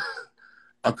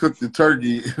I cooked the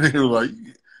turkey, and they were like,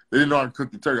 they didn't know I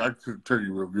cooked the turkey. I cooked the turkey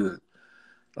real good.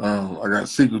 I got a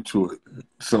secret to it.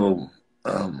 So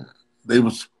they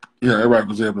was, everybody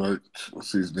was there, like,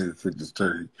 let's see this nigga cook this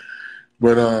turkey.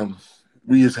 But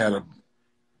we just had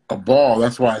a ball.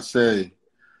 That's why I say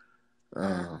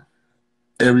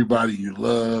everybody you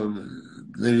love, and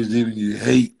niggas even you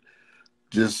hate,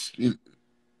 just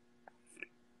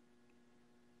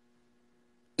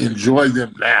enjoy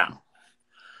them now.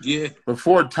 Yeah.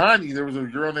 Before Tiny, there was a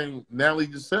girl named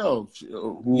Natalie Giselle.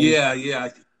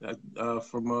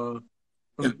 From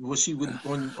was she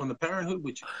on the Parenthood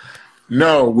with you?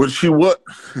 No, was she what?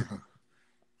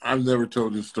 I've never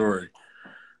told this story.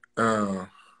 And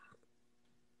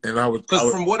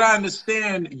because from what I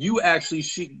understand, you actually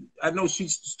I know she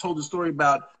told the story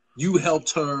about you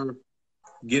helped her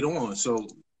get on. So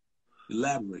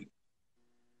elaborate.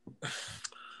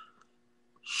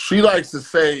 She likes to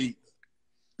say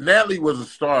Natalie was a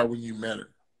star when you met her.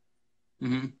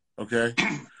 Mm-hmm. Okay.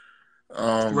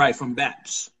 Right, from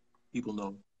BEBE'S. People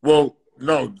know. Well,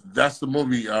 no, that's the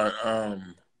movie.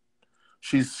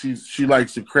 She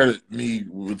likes to credit me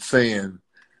with saying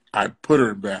I put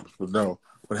her in BEBE'S, but no.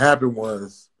 What happened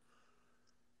was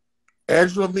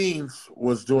Angela Means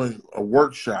was doing a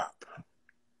workshop,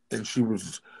 and she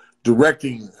was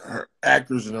directing her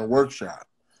actors in her workshop.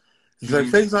 He's like,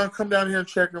 Faizon, come down here and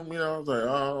check them. I was like,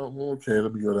 oh, okay,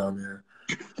 let me go down there.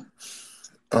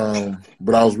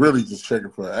 But I was really just checking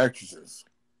for actresses.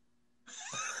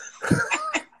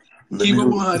 Keep it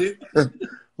 100.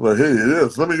 Well, here it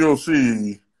is. Let me go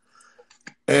see.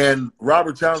 And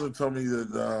Robert Townsend told me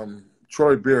that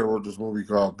Troy Bear wrote this movie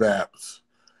called BEBE'S,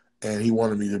 and he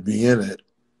wanted me to be in it.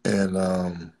 And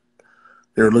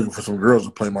they were looking for some girls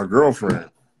to play my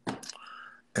girlfriend.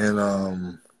 And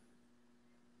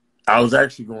I was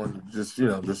actually going to just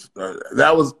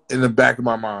that was in the back of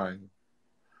my mind.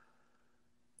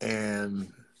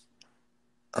 And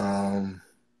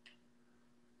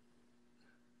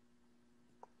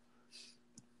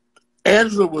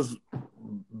Angela was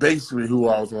basically who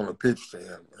I was going to pitch to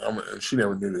him. And she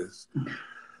never knew this.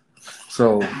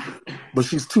 So, but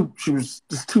she was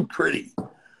just too pretty.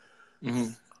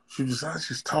 Mm-hmm.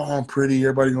 She's tall and pretty.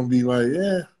 Everybody going to be like,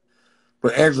 yeah.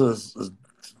 But Angela's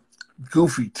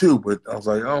goofy too, but I was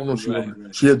like, I don't know if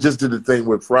she had just did the thing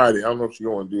with Friday. I don't know if she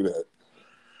going to do that.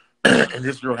 And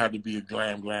this girl had to be a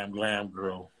glam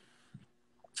girl.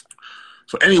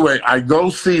 So anyway, I go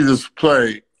see this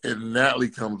play, and Natalie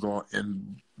comes on,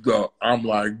 and I'm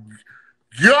like,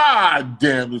 God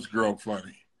damn, this girl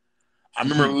funny. I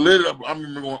remember lit up. I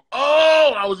remember going,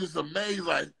 oh, I was just amazed,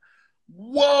 like,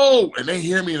 whoa. And they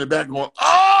hear me in the back going,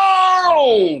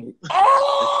 oh.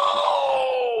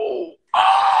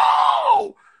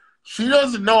 She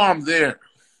doesn't know I'm there.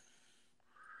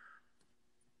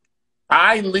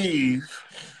 I leave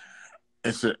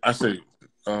and I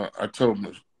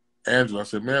told Angela, I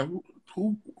said, man,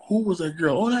 who was that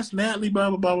girl? Oh, that's Natalie, blah,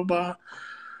 blah, blah, blah, blah.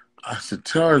 I said,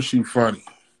 tell her she's funny.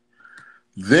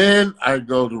 Then I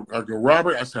go,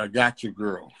 Robert, I said, I got your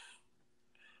girl.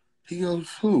 He goes,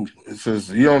 who? It says,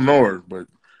 you don't know her, but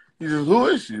he says, who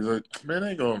is she? He's like, man, I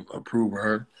ain't going to approve of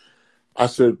her. I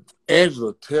said,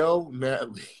 Angela, tell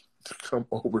Natalie to come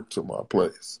over to my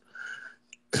place.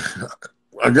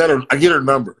 I get her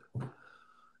number.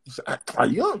 He said,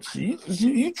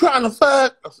 you trying to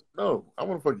fuck? I said, no, I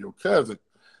want to fuck your cousin.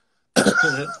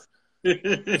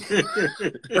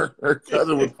 her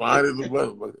cousin was fine as a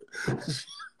motherfucker.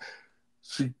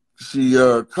 She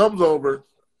comes over.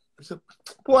 I said,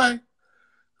 boy,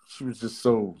 she was just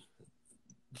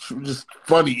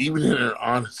funny, even in her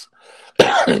honest.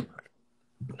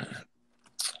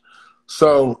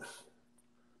 So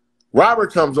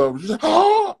Robert comes over. She's like,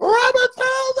 oh, Robert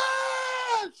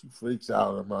Taylor! She freaks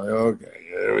out. I'm like, okay,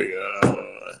 here we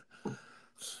go.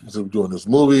 So we're doing this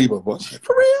movie, but she's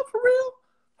for real, for real.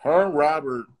 Her and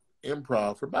Robert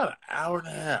improv for about an hour and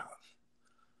a half.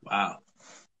 Wow.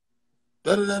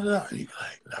 Da-da-da-da. He's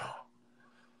like, no.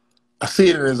 I see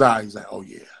it in his eye. He's like, oh,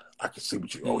 yeah. I can see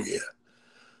what you, oh, yeah.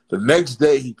 The next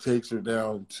day, he takes her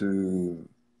down to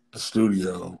the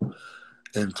studio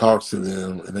and talks to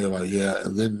them, and they're like, yeah,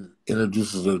 and then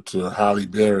introduces her to Halle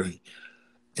Berry,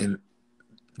 and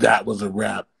that was a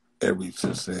wrap ever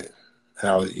since then.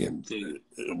 Halle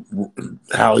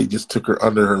just took her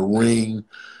under her wing,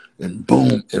 and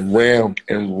boom, and ran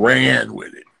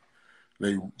with it.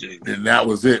 And that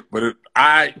was it. But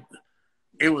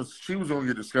she was going to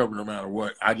get discovered no matter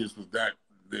what. I just was that,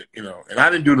 and I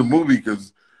didn't do the movie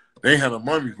because they had a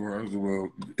money for her. I said,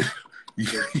 well,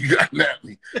 you got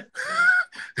Natalie.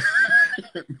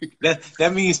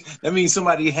 That means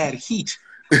somebody had heat.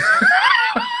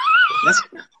 That's,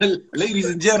 ladies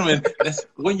and gentlemen, that's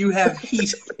when you have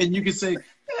heat and you can say,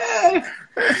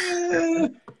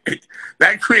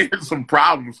 That created some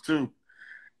problems too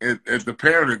at the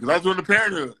Parenthood, because I was doing the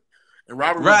Parenthood and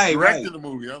Robert was directing the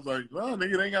movie. I was like, no,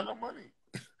 nigga, they ain't got no money.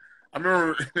 I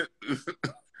remember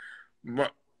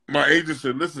my agent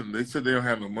said, listen, they said they don't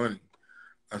have no money.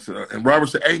 I said, and Robert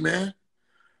said, hey man,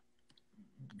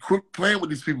 quit playing with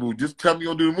these people. Just tell me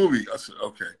you're gonna do the movie. I said,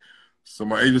 okay. So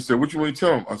my agent said, what you want to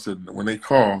tell them? I said, when they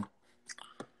call,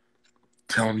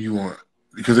 tell them you want,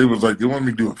 because they was like, they want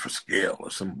me to do it for scale or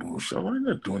some bullshit. I'm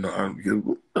not doing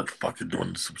I'm not fucking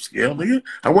doing some scale, nigga.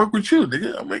 I work with you,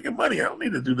 nigga. I'm making money. I don't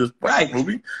need to do this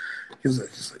movie. He's like,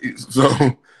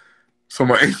 so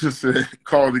my agent said,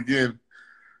 called again.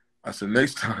 I said,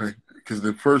 next time, because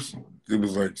the first, it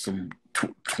was like some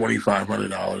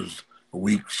 $2,500 a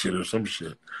week shit or some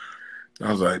shit. And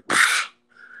I was like, pfft.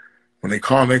 When they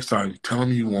call next time, tell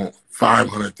them you want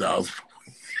 $500,000.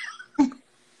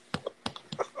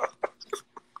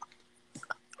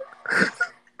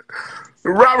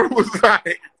 Robert was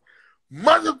like,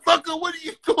 motherfucker, what are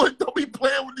you doing? Don't be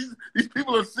playing with these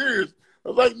people are serious. I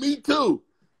was like, me too.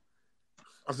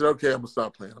 I said, okay, I'm going to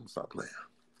stop playing.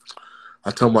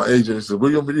 I told my agent, he said, what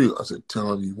are you going to do? I said,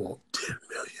 tell him you want $10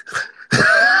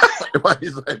 million.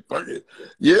 He's like, fuck it.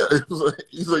 Yeah.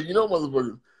 He's like, you know,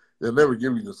 motherfuckers, they'll never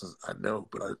give you this. I know,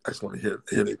 but I just want to hear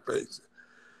their face.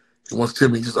 He wants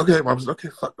Timmy. He says, okay. Robert says, okay,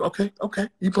 fuck, okay.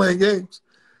 You playing games.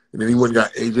 And then he went and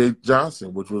got A.J.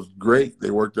 Johnson, which was great. They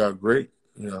worked out great,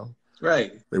 you know.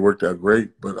 Right. They worked out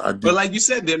great. But like you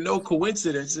said, there are no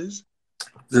coincidences.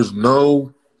 There's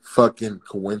no fucking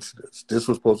coincidence. This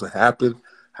was supposed to happen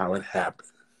how it happened.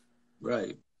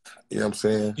 Right. You know what I'm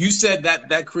saying? You said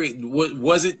that created,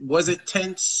 was it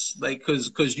tense? Like,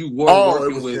 because you were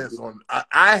working with. Tense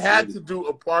I had to do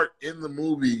a part in the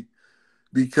movie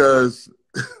because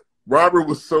Robert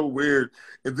was so weird.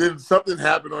 And then something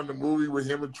happened on the movie with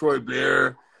him and Troy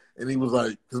Bear. And he was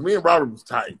like, because me and Robert was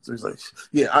tight. So he's like,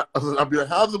 yeah, I'll be like,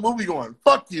 how's the movie going?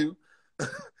 Fuck you.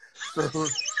 So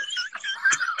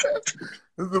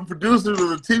the producers of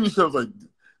the TV show was like,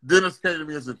 Dennis came to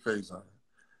me and said, Faizon,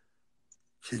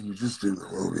 can you just do the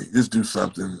movie? Just do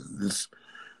something.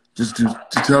 Just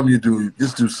tell me you do.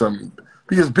 Just do something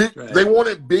because they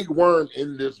wanted Big Worm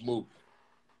in this movie.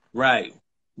 Right.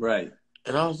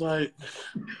 And I was like,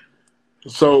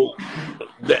 so,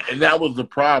 that was the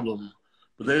problem.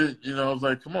 But they, I was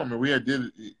like, come on, man, we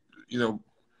did it.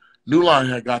 New Line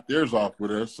had got theirs off with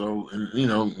us, so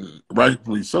and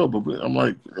rightfully so. But I'm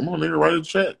like, come on, nigga, write a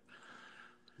check.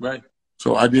 Right.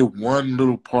 So I did one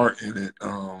little part in it,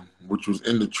 which was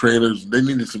in the trailers. They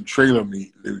needed some trailer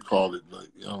meat. They called it. Like,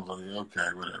 I was like,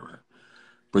 okay, whatever.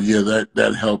 But yeah,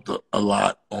 that helped a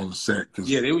lot on the set. Cause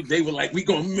they were like, we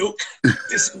gonna milk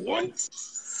this one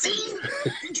scene.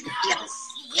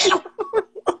 Yes.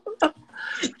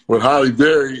 With Halle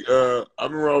Berry, I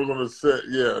remember I was on the set.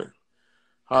 Yeah,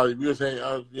 Halle, we was hanging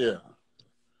out. Yeah,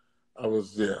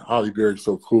 Halle Berry's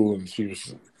so cool, and she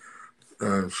was.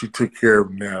 She took care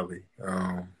of Natalie.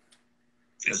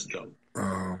 That's dope.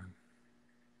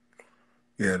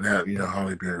 Yeah,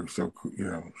 Halle Berry was so cool.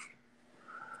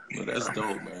 Well, that's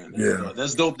dope, man. That's Yeah. dope.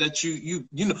 That's dope that you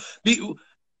know.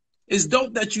 It's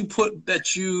dope that you put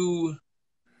that you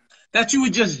were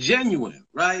just genuine,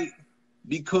 right?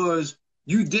 Because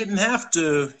you didn't have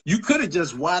to. You could have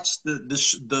just watched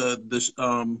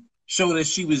the show that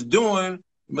she was doing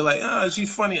and be like, oh,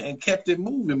 she's funny, and kept it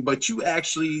moving. But you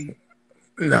actually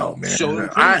No, man. showed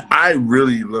it. I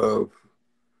really love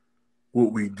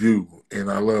what we do,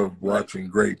 and I love watching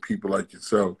great people like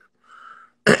yourself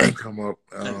come up.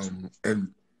 And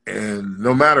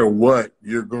no matter what,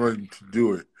 you're going to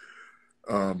do it.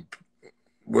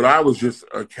 But I was just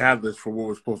a catalyst for what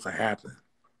was supposed to happen.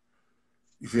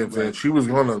 You see what I'm saying? She was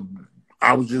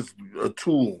I was just a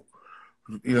tool.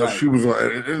 You know, she was,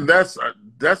 and that's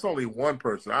only one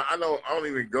person. I don't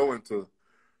even go into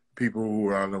people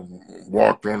who I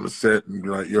walked on the set and be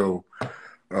like, yo,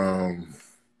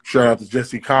 shout out to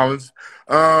Jesse Collins.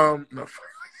 No.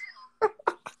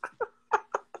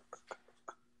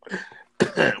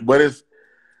 But it's,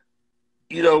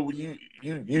 you know, when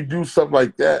you do something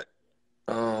like that,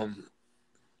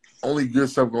 only good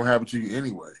stuff gonna happen to you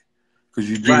anyway, because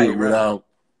you do it without,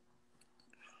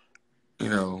 you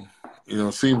know.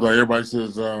 It seems like everybody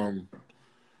says,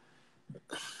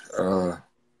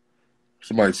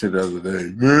 somebody said the other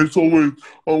day, man, it's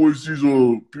always these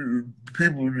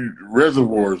people,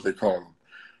 reservoirs, they call them.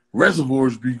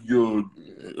 Reservoirs be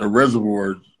a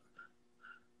reservoir,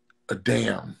 a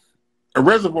dam. A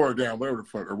reservoir, a dam, whatever the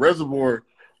fuck. A reservoir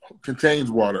contains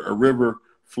water. A river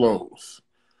flows.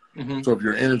 Mm-hmm. So if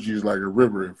your energy is like a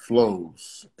river, it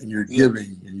flows, and you're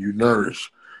giving and you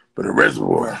nourish. But a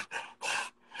reservoir,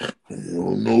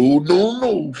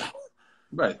 no.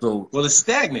 Right. So, well, it's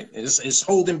stagnant. It's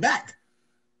holding back.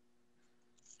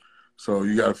 So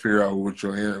you got to figure out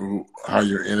how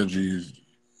your energy is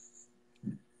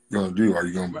gonna do. Are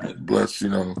you gonna bless? You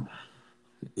know,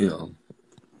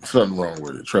 something wrong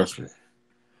with it. Trust me.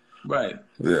 Right.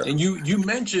 Yeah. And you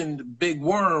mentioned Big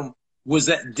Worm. Was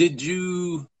that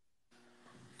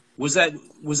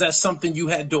something you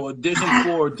had to audition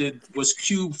for? Was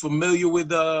Cube familiar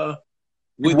with It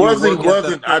wasn't.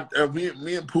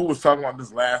 Me and Pooh was talking about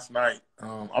this last night.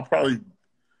 I'm probably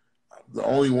the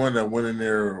only one that went in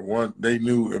there. They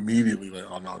knew immediately, like,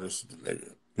 oh no, this is the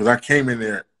nigga, because I came in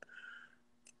there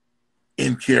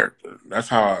in character. That's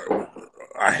how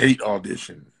I hate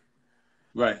audition.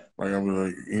 Right. Like, I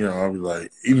was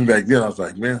like, even back then, I was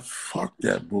like, man, fuck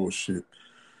that bullshit.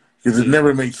 Because it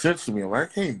never made sense to me. I'm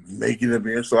like, I can't make it up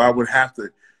here. So I would have to I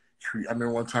remember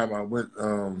one time I went,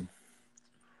 I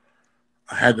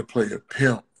had to play a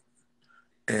pimp.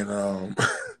 And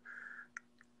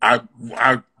I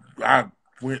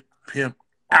went pimp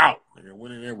out. And I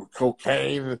went in there with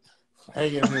cocaine,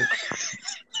 hanging in.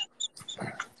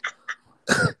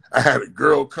 I had a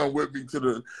girl come with me to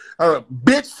the,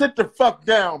 bitch, sit the fuck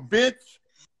down, bitch.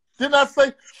 Didn't I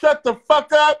say, shut the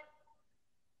fuck up?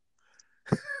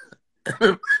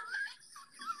 The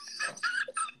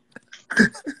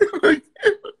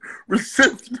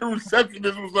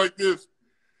receptionist was like this.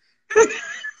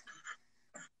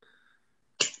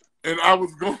 And I'm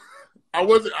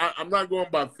not going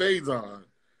by Faizon.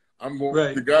 I'm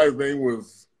going, the guy's name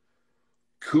was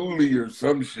Cooley or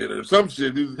some shit. Because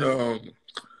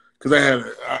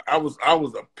I was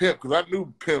a pimp, because I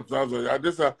knew pimps. I was like,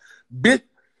 bitch,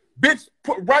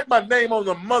 write my name on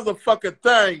the motherfucking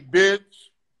thing, bitch.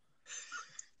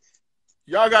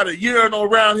 Y'all got a urinal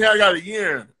around here. I got a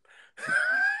urine.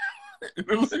 And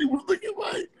the lady was looking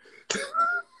like,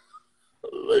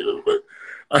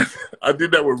 I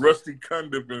did that with Rusty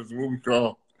Cundiff in his movie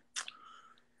called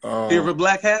Fear of a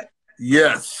Black Hat?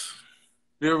 Yes.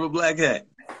 Fear of a Black Hat.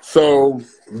 So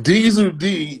Diesel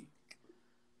D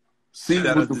see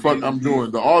what the fuck I'm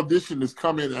doing. The audition is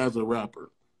come in as a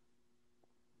rapper.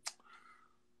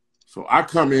 So I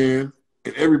come in,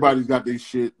 and everybody's got their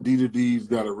shit. D2D's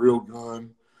got a real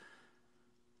gun.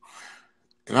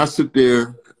 And I sit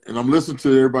there, and I'm listening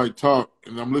to everybody talk,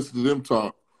 and I'm listening to them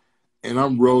talk, and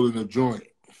I'm rolling a joint.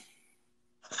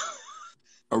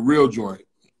 A real joint.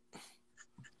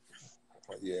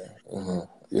 Yeah.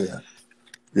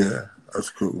 Yeah,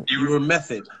 that's cool. You were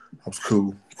method. That's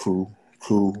cool.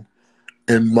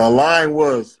 And my line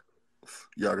was,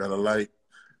 y'all got a light?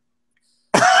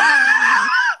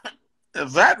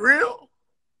 Is that real?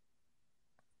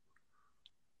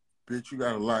 Bitch, you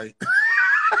got a light.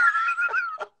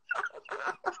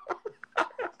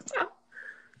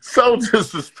 So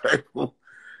disrespectful.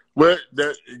 But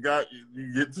you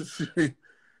get to see.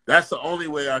 That's the only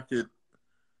way I could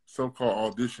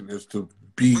so-called audition is to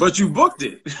be. But you booked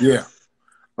it. Yeah.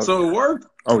 So it worked.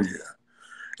 Oh yeah.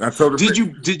 And I told her,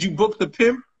 Did you book the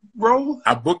pimp role?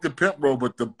 I booked the pimp role,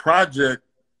 but the project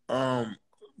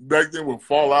back then would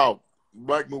fall out.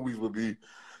 Black movies would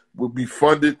be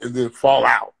funded and then fall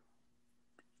out.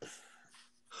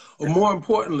 Or more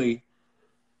importantly,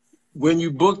 when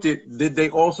you booked it, did they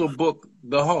also book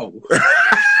the hoe?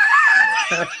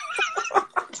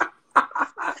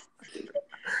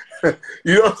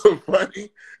 You know what's so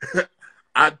funny?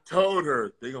 I told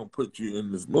her they gonna put you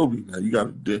in this movie. Now you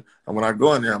gotta do. And when I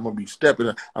go in there, I'm gonna be stepping.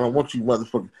 I don't want you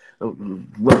motherfuckers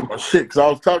running my shit. Cause I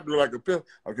was talking to her like a pimp.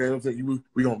 Okay, I'm saying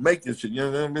we gonna make this shit. You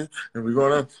know what I mean? And we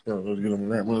going up. I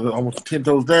want you 10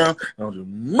 toes down. And I was just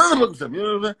motherfucking stuff. You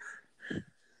know what I'm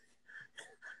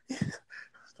saying?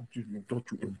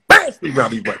 Don't you embarrass me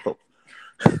around these white folks.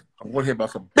 I want to hear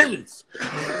about some business.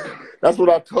 That's what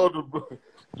I told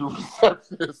the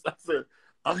receptionist. I said,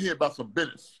 I'm here about some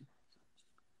business.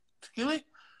 Excuse me?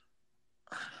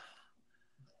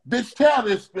 Bitch, tell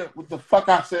this what the fuck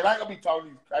I said. I ain't gonna be talking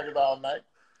to these crackers all night.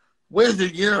 Where's your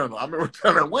urinal? I remember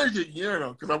telling her, where's your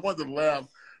urinal? Because I wanted to laugh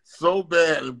so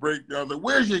bad and break down. I was like,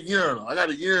 where's your urinal? I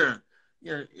got a urine.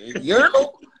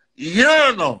 Urinal?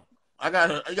 Urinal. I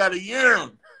got a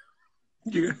urine.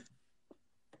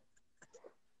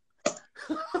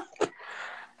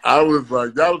 I was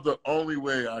like, that was the only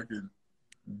way I could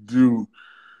do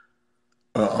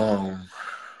a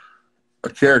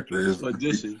character. Is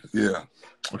audition. Yeah,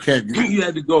 I can't. You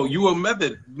had to go. You were a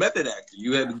method actor.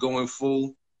 You had to go in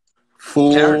full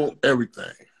character.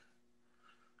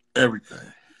 everything.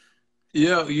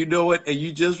 Yeah, you know what? And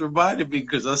you just reminded me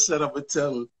because I said I'm gonna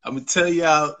tell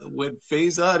y'all when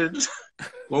Faizon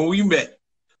when we met.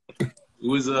 It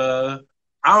was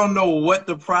I don't know what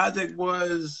the project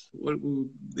was. What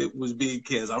it was being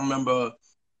cast. I remember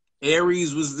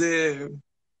Aries was there.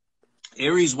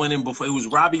 Aries went in before. It was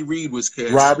Robbie Reed was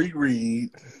cast. Robbie Reed.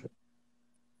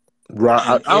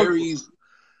 Aries.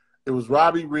 It was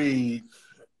Robbie Reed,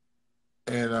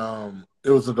 and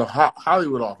it was at the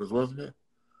Hollywood office, wasn't it?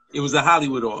 It was the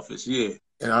Hollywood office, yeah.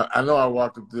 And I know I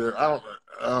walked up there.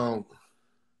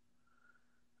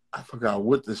 I forgot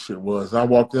what this shit was. I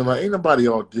walked in like, ain't nobody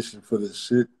auditioned for this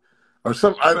shit or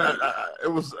something. It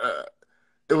was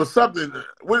something.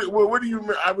 What do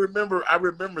you? I remember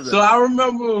that. So I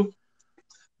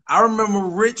remember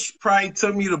Rich probably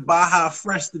took me to Baja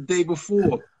Fresh the day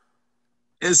before,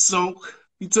 and so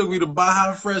he took me to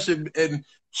Baja Fresh, and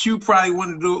Q probably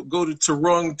wanted to go to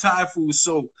Tarong Thai food,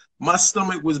 so my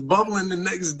stomach was bubbling the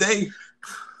next day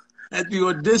at the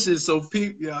audition. So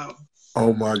y'all.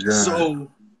 Oh my god.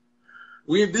 So.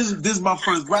 This is my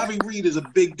first. Robbie Reed is a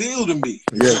big deal to me.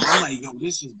 Yeah. I'm like, yo,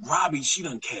 this is Robbie. She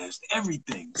done cast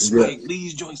everything. Spike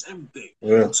Lee's joints, everything.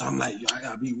 Yeah. So I'm like, yo, I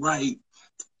gotta be right.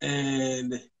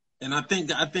 And I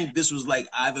think this was like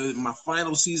either my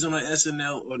final season on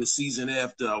SNL or the season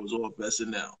after I was off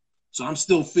SNL. So I'm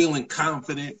still feeling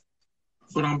confident,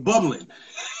 but I'm bubbling.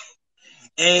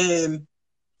 And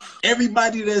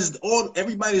everybody that's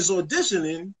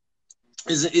auditioning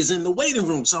is in the waiting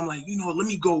room. So I'm like, let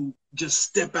me go just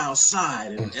step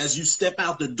outside. And as you step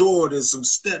out the door, there's some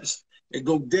steps that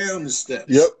go down the steps.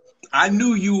 Yep. I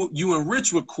knew you and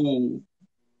Rich were cool.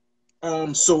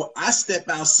 So I step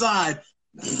outside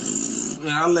and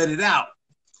I let it out.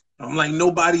 I'm like,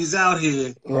 nobody's out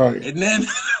here. Right. And then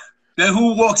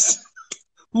who walks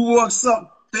up?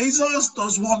 Faizon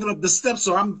starts walking up the steps.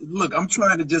 So I'm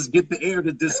trying to just get the air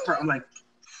to this. I'm like,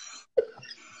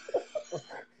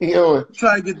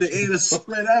 try to get the air to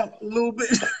spread out a little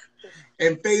bit.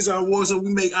 And Faizon walks up,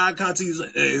 we make eye contact. He's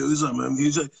like, hey, what's up, man?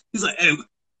 He's like, hey, nigga,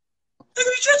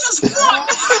 you just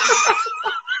fucked.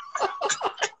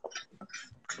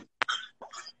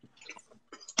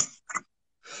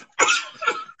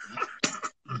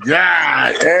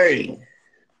 God, hey.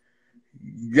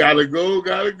 Gotta go.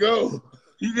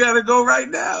 You gotta go right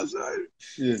now, son.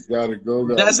 Shit, gotta go.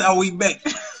 That's how we met.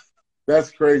 That's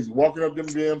crazy. Walking up them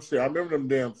damn stairs. I remember them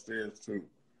damn stairs too.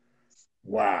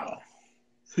 Wow.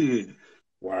 Yeah.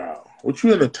 Wow. What,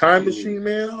 you in a time machine,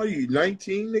 man? Are you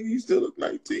 19, nigga? You still look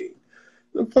 19.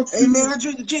 The fuck? Hey, man, I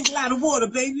drink a lot of water,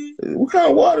 baby. What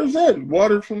kind of water is that?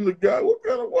 Water from the guy? What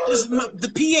kind of water? Just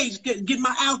the pH. Get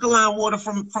my alkaline water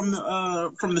from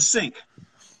the sink.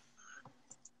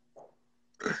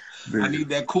 Dude. I need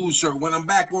that cool shirt. When I'm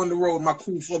back on the road, my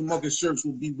cool Futhamuckin shirts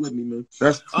will be with me, man.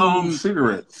 That's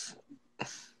cigarettes.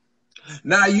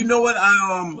 Now, you know what?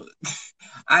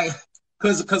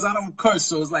 Cause I don't curse,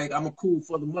 so it's like I'm a cool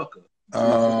Futhamucker.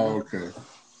 Oh, okay.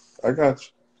 I got you.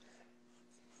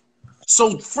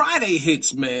 So Friday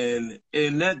hits, man,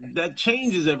 and that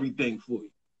changes everything for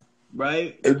you,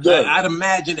 right? It does. I'd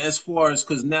imagine as far as,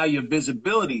 because now your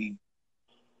visibility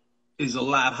is a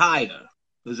lot higher.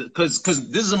 Because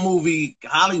this is a movie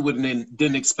Hollywood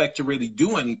didn't expect to really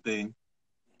do anything.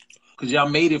 Because y'all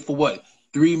made it for what?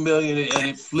 3 million, and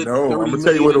it flipped No, 30 I'm gonna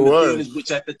tell you what million it in the was. theaters,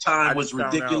 which at the time was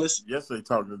ridiculous. Yesterday,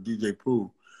 talking to DJ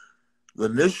Pooh, the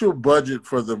initial budget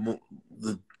for the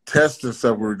tests and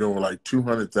stuff we were doing were like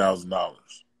 $200,000.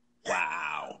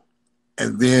 Wow.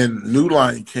 And then New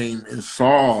Line came and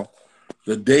saw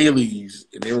the dailies,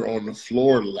 and they were on the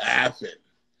floor laughing,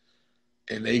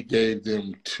 and they gave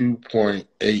them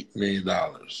 $2.8 million.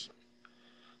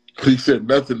 He said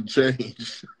nothing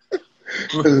changed.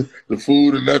 The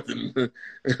food and nothing.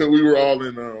 We were all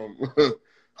in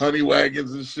honey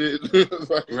wagons and shit.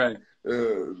 Like, right.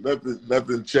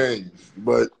 Nothing changed.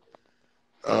 But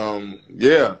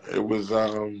yeah, it was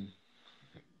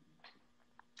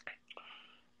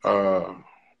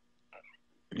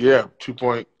yeah,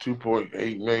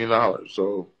 $2.8 million.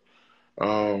 So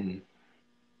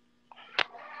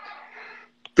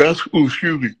that's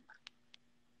excuse me.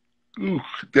 Ooh,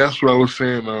 that's what I was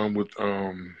saying with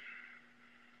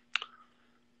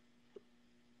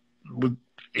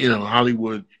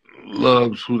Hollywood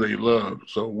loves who they love.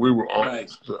 So we were all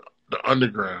right. the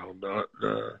underground,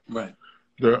 right.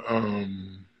 The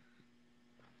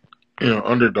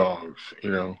underdogs,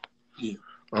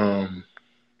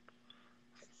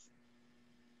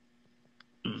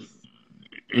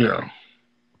 Yeah.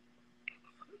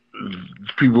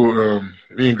 People,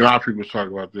 me and Godfrey was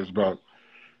talking about this, about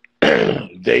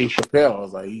Dave Chappelle. I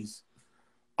was like, he's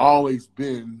always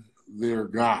been their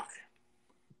guy.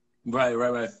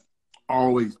 Right.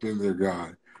 Always been their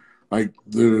guy. Like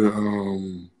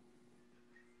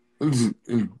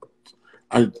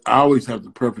I always have to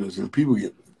preface this. People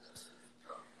get,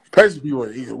 especially people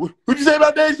in here, what'd you say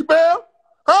about Dave Chappelle?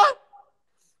 Huh?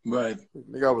 Right.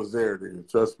 I think I was there, dude.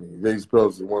 Trust me. Dave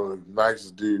Chappelle's one of the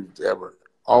nicest dudes ever.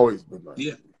 Always been nice.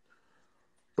 Yeah.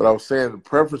 But I was saying the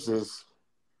preferences,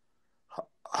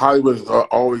 Hollywood is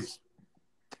always.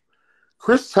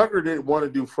 Chris Tucker didn't want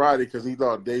to do Friday because he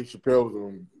thought Dave Chappelle was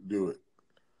going to do it.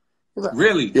 Like,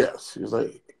 really? Yes. He was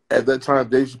like, at that time,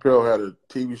 Dave Chappelle had a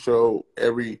TV show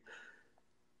every,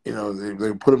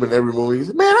 they put him in every movie. He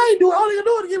said, man, I ain't doing all you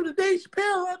do is give it to Dave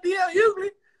Chappelle on DL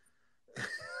Hughley.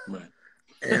 Right.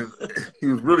 And he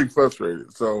was really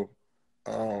frustrated. So,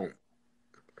 and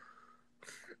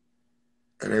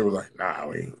they were like, nah,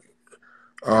 we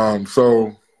ain't.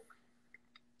 So,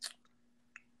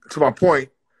 to my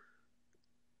point,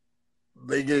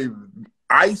 they gave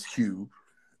Ice Cube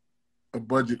a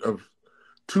budget of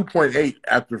 2.8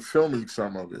 after filming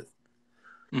some of it.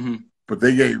 Mm-hmm. But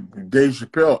they gave Dave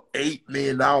Chappelle $8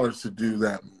 million to do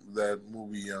that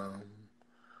movie.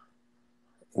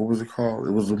 What was it called?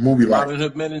 It was a movie like Robin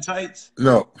Hood Men in Tights?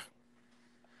 No.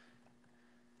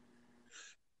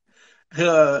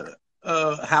 How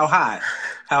High?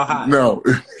 How High? No.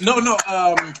 No.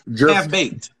 Half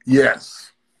Baked.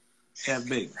 Yes. Half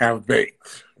Baked. Half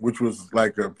Baked, which was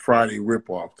like a Friday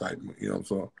ripoff type,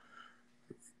 So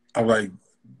I'm like,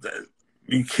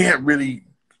 you can't really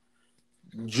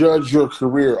judge your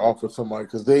career off of somebody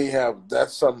because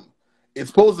it's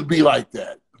supposed to be like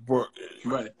that.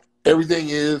 Right. Everything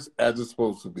is as it's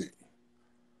supposed to be.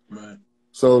 Right.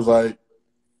 So it's like,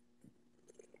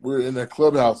 we're in that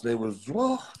clubhouse and they was,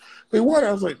 well, they won.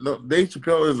 I was like, no, Dave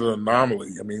Chappelle is an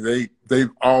anomaly. I mean,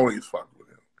 they've always fucked with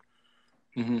him.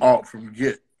 Mm-hmm. All from the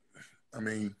get. I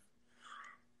mean,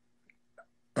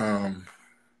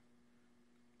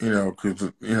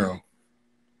 because, I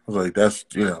was like, that's,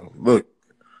 look,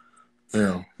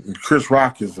 Chris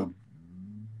Rock is a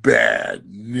bad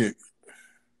nigga.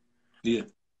 Yeah.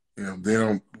 They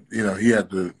don't, he had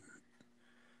to,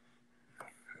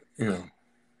 he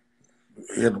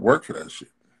had to work for that shit.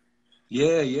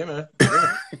 Yeah, man.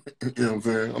 Yeah. You know what I'm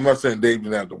saying? I'm not saying Dave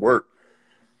didn't have to work,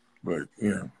 but,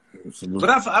 it's a little... But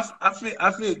I feel,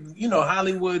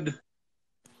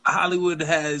 Hollywood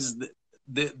has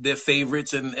their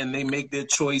favorites and they make their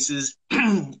choices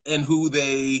and who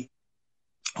the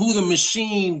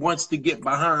machine wants to get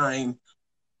behind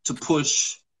to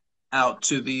push out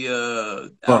to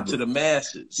the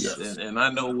masses. Yes. And I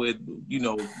know with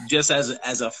just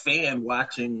as a fan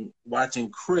watching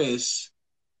Chris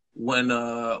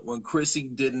when Chrissy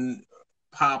didn't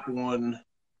pop on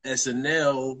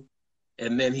SNL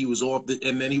and then he was off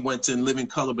and then he went to Living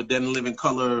Color, but then Living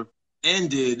Color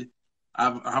ended.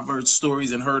 I've heard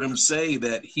stories and heard him say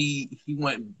that he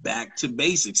went back to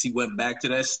basics. He went back to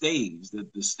that stage.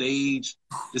 The stage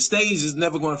is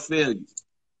never going to fail you.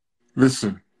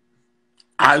 Listen,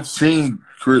 I've seen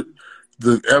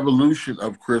the evolution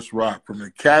of Chris Rock from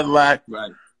the Cadillac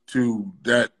to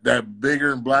that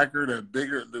bigger and blacker,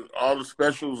 all the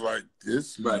specials. Like,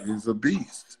 this is a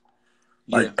beast.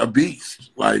 Like a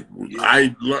beast. Like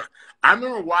I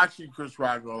remember watching Chris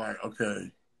Rock go like,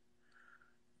 okay,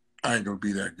 I ain't gonna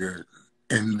be that good.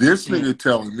 And this nigga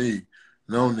telling me,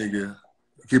 no, nigga,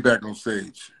 get back on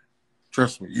stage.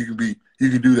 Trust me, you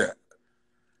can do that.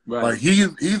 Right. Like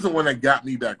he's the one that got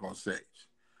me back on stage.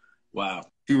 Wow.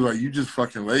 He was like, you just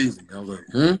fucking lazy. I was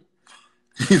like,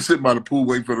 He's sitting by the pool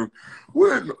waiting for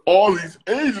when all these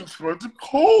agents want to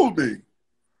call me.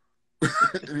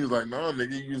 And he was like, no,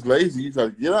 nigga, you just lazy. He's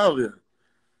like, get out of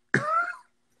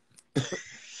there.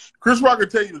 Chris Rock can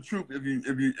tell you the truth if you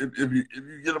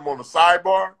get him on the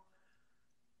sidebar.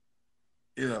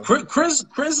 You know. Chris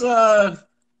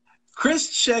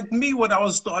checked me when I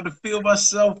was starting to feel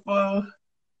myself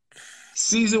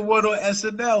season 1 on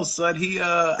SNL, son.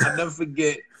 I never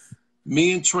forget.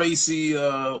 Me and Tracy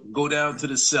go down to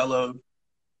the cellar.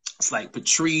 It's like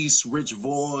Patrice, Rich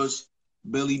Voss,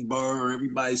 Billy Burr,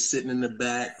 everybody's sitting in the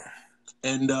back.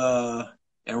 And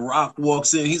Rock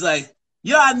walks in. He's like,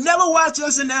 yo, I never watched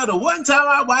SNL. The one time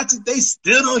I watched it, they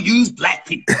still don't use black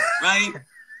people, right?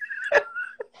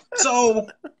 So,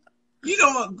 you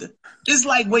know, it's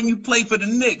like when you play for the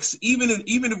Knicks. Even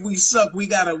if we suck, we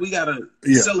gotta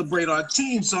celebrate our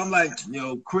team. So I'm like,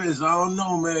 yo, Chris, I don't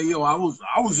know, man. Yo, I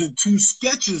was in 2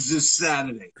 sketches this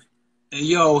Saturday, and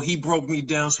yo, he broke me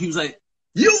down. So he was like,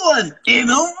 you weren't in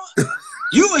them.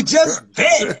 You were just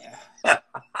there. That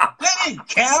didn't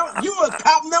count. You were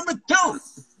cop number 2.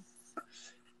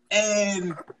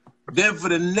 And then for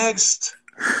the next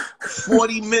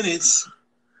 40 minutes.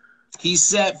 He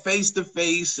sat face to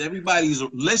face. Everybody's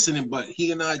listening, but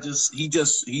he and I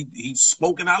he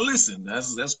spoke and I listened.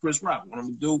 That's Chris Rock. What I'm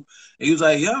gonna do? And he was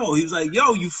like,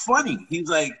 yo, you funny. He's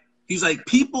like,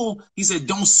 people. He said,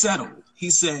 don't settle. He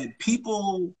said,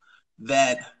 people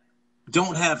that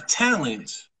don't have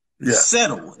talent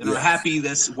settle and are happy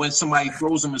that's when somebody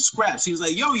throws them in scraps. He was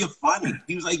like, yo, you're funny.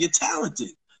 He was like, you're talented.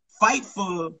 Fight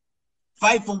for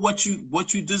what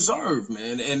you deserve,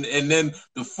 man. And then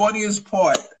the funniest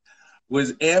part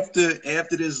was after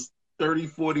this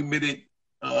 30-40 minute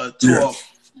talk,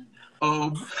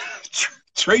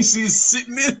 Tracy's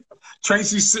sitting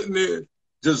there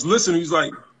just listening. He's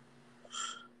like,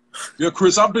 yeah,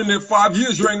 Chris, I've been there 5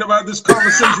 years. You ain't never had this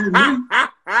conversation with me.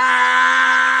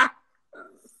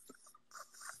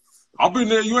 I've been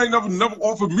there. You ain't never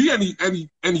offered me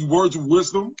any words of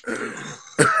wisdom.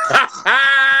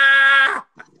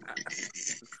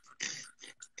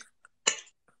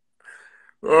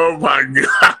 Oh my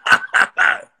God!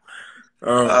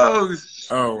 I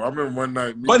remember one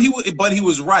night. But he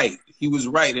was right. He was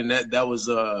right, and that was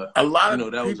a lot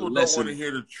of people don't want to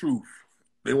hear the truth.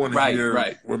 They want to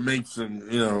hear what makes them,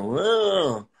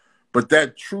 but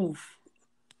that truth.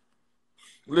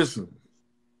 Listen,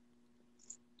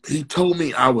 he told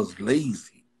me I was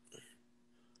lazy.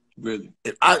 Really?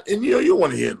 And you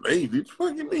want to hear lazy? It's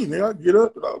fucking me, man. I get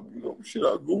up and I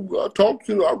Google, I talk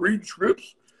to, I read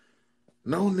scripts.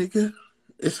 No, nigga,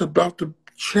 it's about to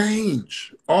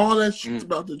change. All that shit's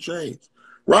about to change.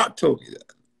 Rock told me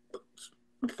that.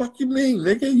 What the fuck you mean,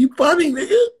 nigga? You funny,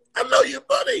 nigga. I know you're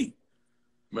funny.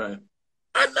 Right.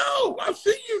 I know. I've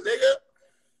seen you, nigga.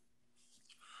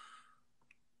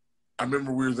 I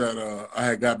remember we was at, I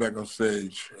had got back on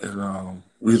stage, and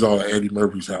we was all at Eddie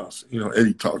Murphy's house. You know,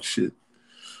 Eddie talks shit.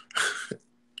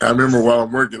 I remember while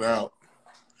I'm working out,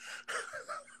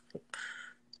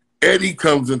 Eddie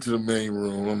comes into the main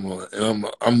room, and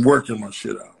I'm working my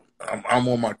shit out. I'm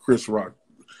on my Chris Rock,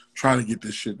 trying to get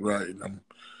this shit right, and I'm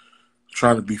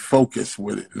trying to be focused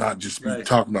with it, not just be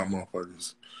talking about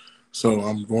motherfuckers. So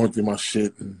I'm going through my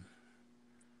shit, and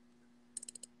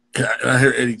I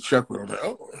hear Eddie chuckle. I'm like,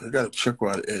 oh, I got to chuckle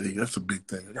out of Eddie. That's a big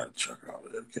thing. I got to chuckle out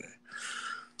of it. Okay.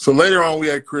 So later on, we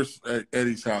had Chris at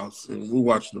Eddie's house, and we're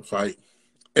watching the fight.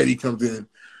 Eddie comes in.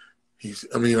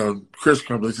 Chris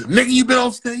comes in and says, nigga, you been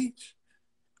on stage?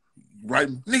 Right?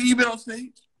 Nigga, you been on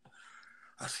stage?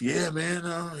 I said, yeah, man.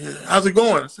 Yeah. How's it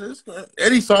going? I said, it's good.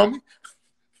 Eddie saw me.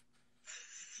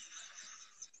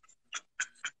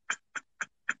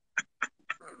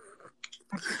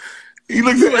 He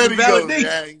looks at Eddie and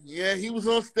goes, yeah, he was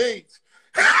on stage.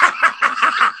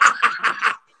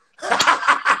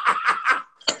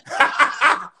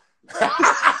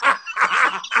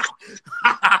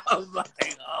 I was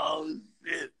like, oh,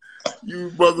 shit.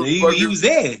 You motherfucker. He was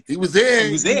there. He was there.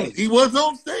 He was there. He was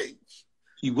on stage.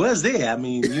 He was there. I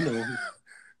mean,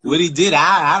 what he did,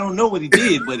 I don't know what he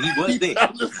did, but he was there.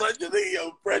 I'm just like,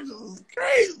 your precious is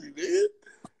crazy, man.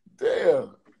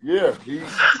 Damn. Yeah.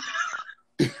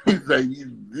 He's like,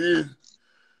 yeah.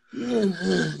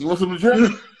 You want some to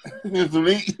drink? Some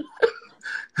meat?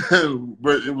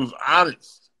 But it was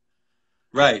honest.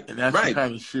 Right. And that's the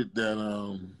kind of shit that,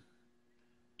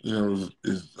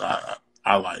 is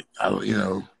I like.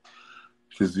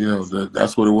 Because because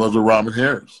that's what it was with Robin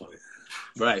Harris.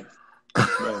 Right.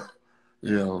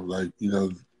 Right.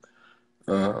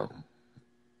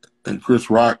 And Chris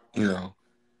Rock, like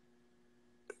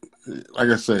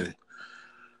I say,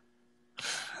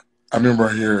 I remember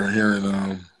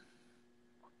hearing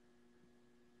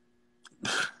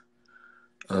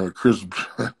Chris.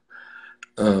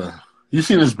 You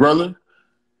seen his brother?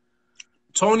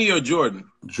 Tony or Jordan?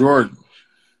 Jordan.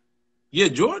 Yeah,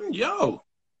 Jordan. Yo.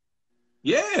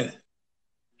 Yeah.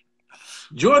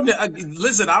 Jordan.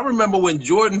 Listen, I remember when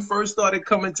Jordan first started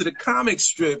coming to the comic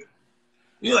strip.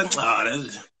 You're like, oh,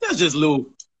 that's just little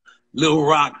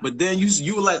Rock. But then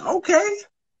you were like, okay.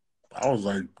 I was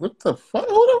like, what the fuck?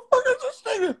 Who the fuck is this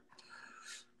nigga?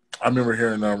 I remember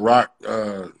hearing Rock,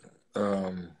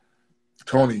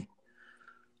 Tony.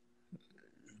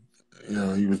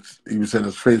 He was in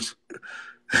his face.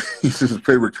 He said his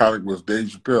favorite comic was Dave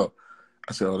Chappelle.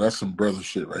 I said, oh, that's some brother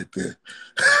shit right there.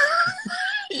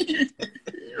 You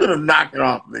gonna knock it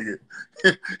off, nigga.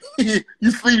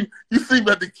 You sleep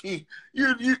at the King.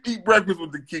 You eat breakfast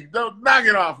with the King. Don't knock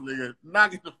it off, nigga.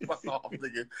 Knock it the fuck off,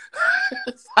 nigga.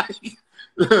 It's like,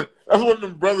 that's one of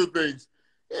them brother things.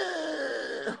 Yeah.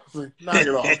 I was like, knock it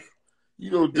off.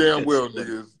 You know damn well,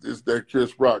 nigga, it's that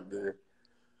Chris Rock there.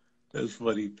 That's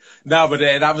funny. No, but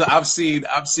then I've seen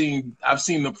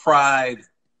the pride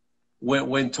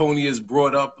when Tony is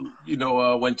brought up.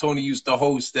 When Tony used to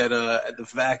host at the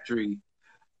factory,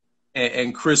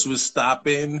 and Chris was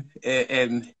stopping,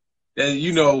 and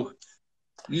you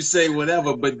say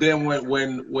whatever, but then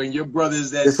when your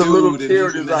brother's that it's dude a little and tear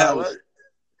he's in in the his eye, house,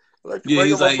 yeah,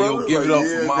 he's like, yo, give it up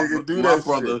for my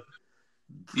brother.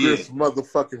 Chris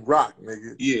motherfucking Rock,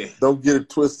 nigga. Yeah. Don't get it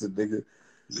twisted, nigga.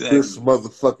 Exactly. Chris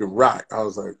motherfucking Rock. I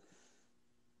was like,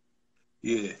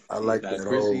 yeah, I like that.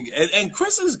 And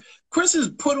Chris has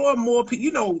put on more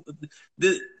people.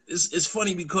 It's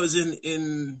funny because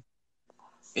in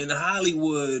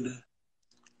Hollywood,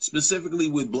 specifically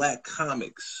with black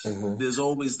comics, there's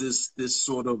always this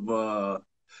sort of how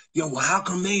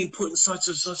come they ain't putting such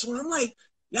and such? And I'm like,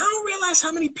 y'all don't realize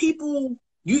how many people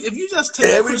if you just take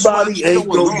everybody ain't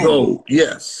gonna go.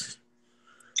 Yes.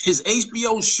 His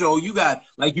HBO show, you got,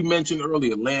 like you mentioned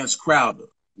earlier, Lance Crowder,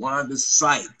 Wanda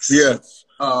Sykes, yes,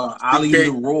 Ali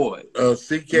Leroy, Louis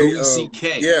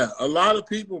C.K. Yeah, a lot of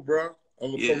people, bro,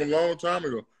 from a long time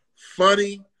ago.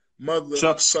 Funny mother.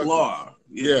 Chuck Sklar.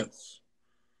 Yes.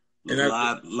 And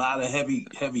a lot of heavy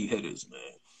hitters, man.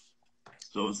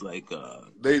 So it's like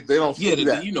they don't see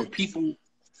that. People.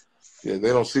 Yeah, they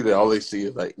don't see that. All they see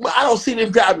is like, well, I don't see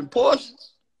them driving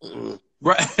Porsches.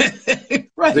 Right.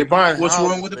 Right. They buying What's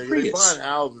houses, wrong with the Prius? They buying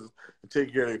houses to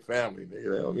take care of their family,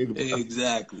 nigga. They don't need to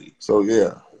exactly. So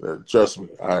yeah, trust me.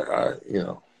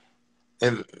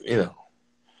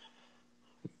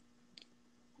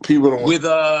 People don't. With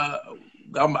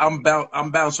I'm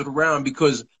bouncing around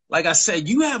because, like I said,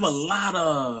 you got a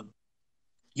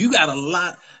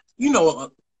lot.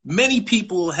 Many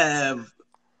people have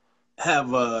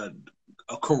a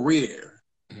career,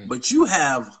 but you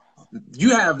have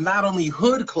not only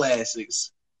hood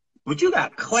classics, but you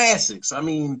got classics. I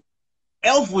mean,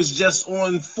 Elf was just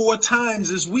on 4 times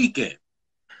this weekend.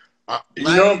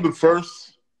 I'm the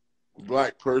first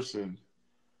black person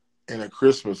in a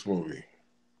Christmas movie.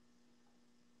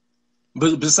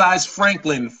 But besides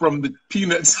Franklin from the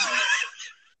Peanuts.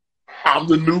 I'm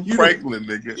the new Franklin,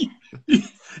 nigga.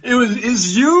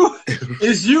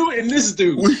 It's you and this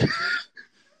dude.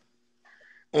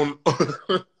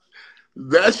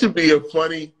 That should be a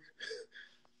funny.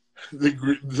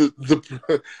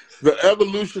 The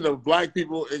evolution of black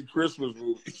people in Christmas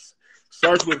movies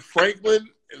starts with Franklin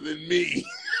and then me.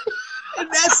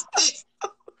 And that's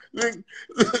it.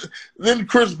 Then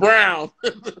Chris Brown.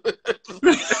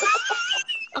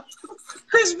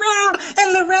 Chris Brown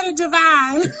and Loretta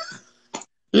Devine.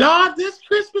 Lord, this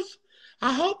Christmas,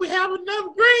 I hope we have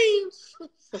enough greens.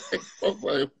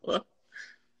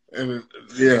 And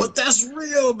yeah, but that's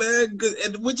real, man,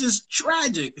 which is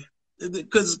tragic,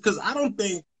 because I don't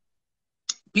think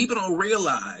people don't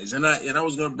realize, and I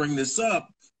was gonna bring this up,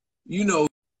 the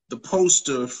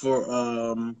poster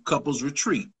for Couples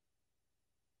Retreat.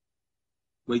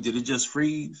 Wait, did it just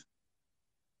freeze?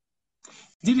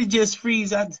 Did it just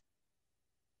freeze? I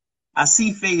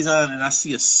see Faizon and I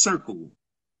see a circle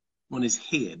on his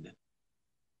head.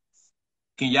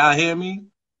 Can y'all hear me?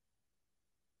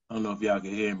 I don't know if y'all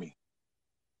can hear me.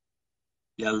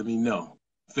 Y'all let me know.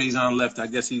 Faizon left. I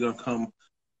guess he's going to come.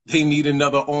 They need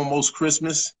another almost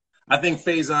Christmas. I think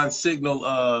Faizon's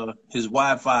signal, his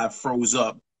Wi-Fi froze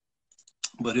up,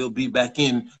 but he'll be back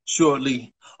in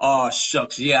shortly. Oh,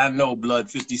 shucks. Yeah, I know, Blood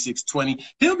 5620.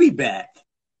 He'll be back.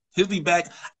 He'll be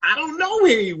back. I don't know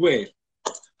where he went.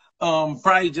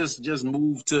 Probably just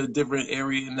moved to a different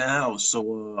area in the house.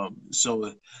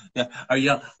 So yeah. Are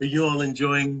you all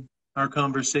enjoying our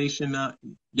conversation?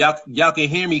 Y'all can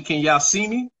hear me. Can y'all see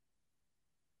me?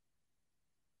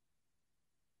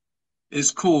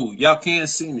 It's cool. Y'all can't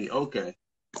see me. Okay.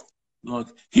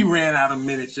 Look, he ran out of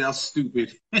minutes. Y'all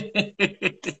stupid.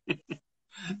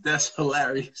 That's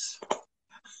hilarious.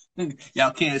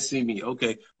 Y'all can't see me.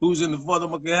 Okay. Who's in the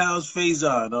Futhamuckin house?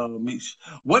 Faizon.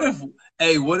 What if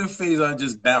Faizon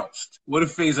just bounced? What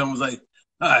if Faizon was like,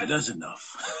 all right, that's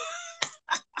enough.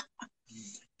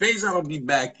 Faizon will be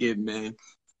back in, man.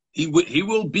 He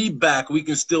will be back. We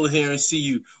can still hear and see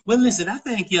you. Well, listen, I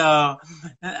thank y'all.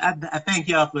 I thank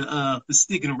y'all for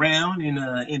sticking around and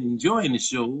enjoying the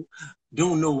show.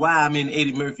 Don't know why I'm in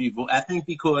Eddie Murphy voice. I think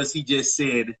because he just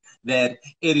said that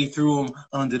Eddie threw him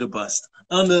under the bus,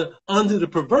 under the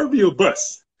proverbial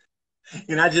bus,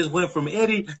 and I just went from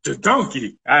Eddie to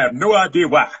Donkey. I have no idea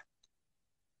why.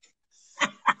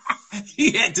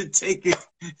 He had to take it,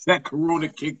 that Corona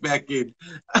kick back in.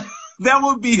 That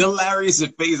would be hilarious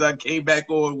if Faizon came back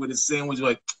on with a sandwich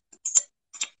like,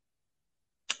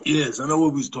 yes, I know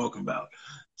what we was talking about.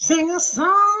 Sing a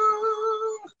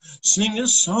song, sing a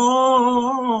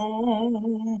song.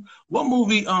 What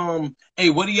movie, hey,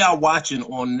 what are y'all watching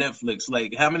on Netflix?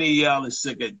 Like, how many of y'all are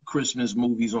sick at Christmas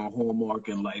movies on Hallmark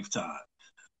and Lifetime?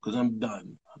 Because I'm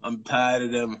done. I'm tired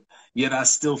of them, yet I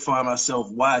still find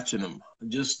myself watching them. I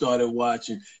just started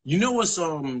watching. You know what's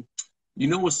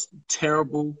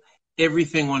terrible?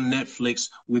 Everything on Netflix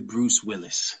with Bruce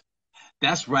Willis.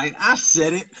 That's right. I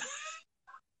said it.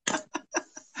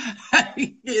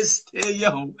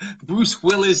 Yo, Bruce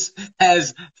Willis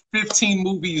has 15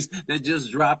 movies that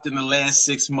just dropped in the last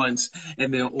 6 months,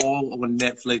 and they're all on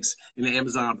Netflix and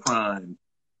Amazon Prime.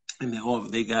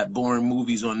 And they got boring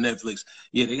movies on Netflix.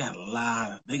 Yeah, they got a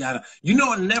lot. You know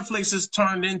what Netflix has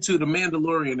turned into? The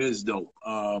Mandalorian is dope.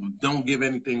 Don't give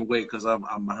anything away because I'm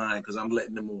behind, because I'm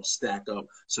letting them all stack up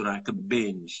so that I could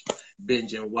binge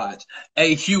and watch.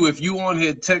 Hey, Hugh, if you on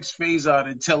here, text Faizon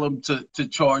and tell him to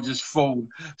charge his phone.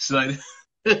 So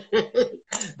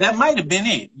that might have been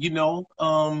it. You know,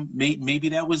 maybe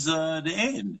that was the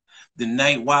end. The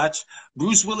Night Watch.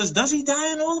 Bruce Willis, does he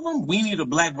die in all of them? We need a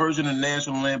black version of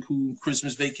National Lampoon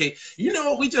Christmas Vacation. You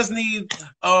know, we just need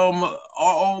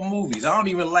all movies. I'm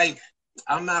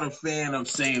not a fan of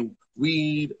saying we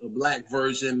need a black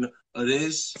version of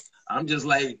this. I'm just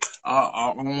like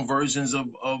our own versions of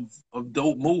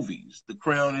dope movies. The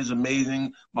Crown is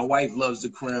amazing. My wife loves The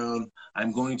Crown.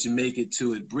 I'm going to make it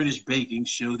to a British baking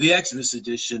show, the Xmas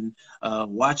edition,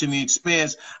 watching The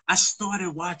Expanse. I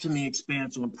started watching The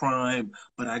Expanse on Prime,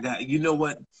 but you know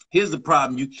what? Here's the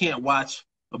problem. You can't watch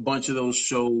a bunch of those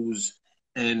shows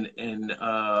and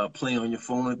play on your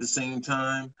phone at the same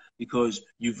time because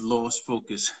you've lost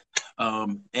focus.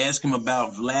 Ask him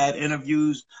about Vlad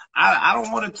interviews. I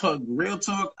don't want to talk real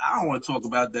talk. I don't want to talk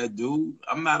about that dude.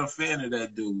 I'm not a fan of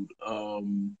that dude.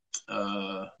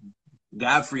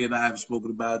 Godfrey and I have spoken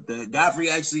about that. Godfrey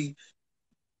actually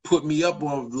put me up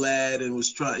on Vlad and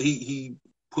was trying. He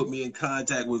put me in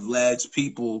contact with Vlad's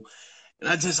people, and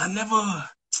I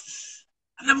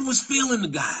never was feeling the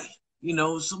guy. You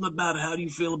know, something about it. How do you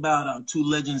feel about our two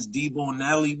legends, Debo and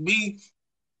Natalie? Me,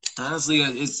 honestly,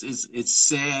 it's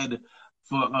sad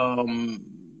for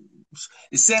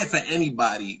it's sad for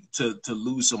anybody to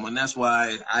lose someone. That's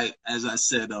why as I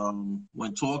said,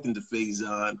 when talking to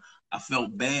Faizon, I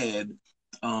felt bad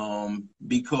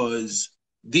because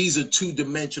these are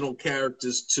two-dimensional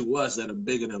characters to us that are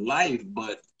bigger than life,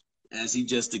 but as he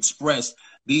just expressed,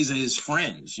 these are his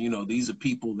friends. You know, these are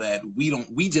people that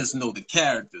we just know the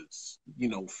characters. You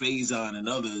know, Faizon and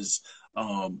others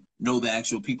know the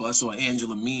actual people. I saw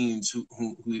Angela Means,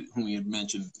 who he had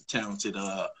mentioned, talented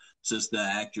sister,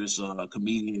 actress,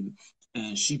 comedian,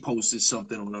 and she posted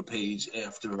something on her page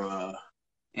after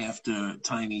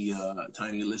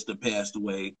Tiny Lister passed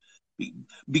away,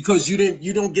 because you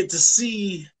don't get to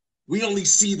see. We only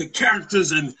see the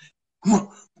characters and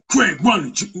Craig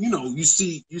Running. You know, you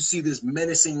see this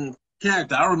menacing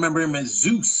character. I remember him as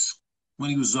Zeus when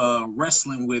he was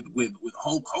wrestling with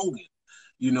Hulk Hogan.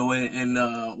 You know, and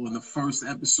on the first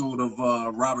episode of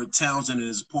Robert Townsend and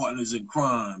his partners in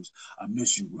crimes. I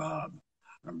miss you, Rob.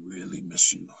 I really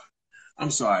miss you. I'm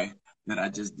sorry that I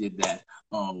just did that.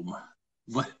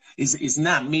 But it's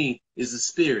not me. It's the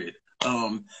spirit.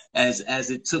 As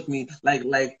it took me,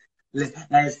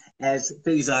 as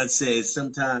Faizon says,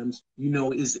 sometimes, you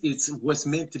know, it's what's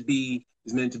meant to be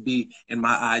is meant to be, and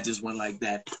my eye just went like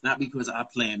that. Not because I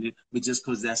planned it, but just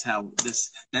because that's how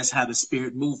the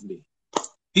spirit moved me.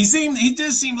 He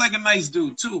did seem like a nice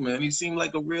dude too, man. He seemed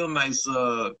like a real nice.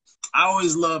 I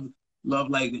always love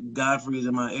like Godfrey's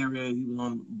in my area. He was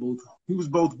on both. He was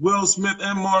both Will Smith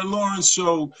and Martin Lawrence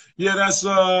show. Yeah, that's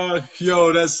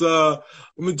that's I'm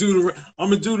gonna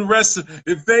do the rest.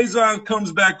 If Faizon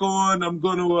comes back on, I'm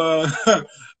gonna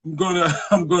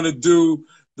I'm gonna do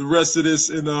the rest of this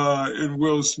in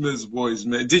Will Smith's voice,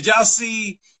 man. Did y'all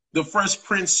see the Fresh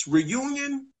Prince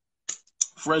reunion?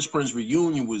 Fresh Prince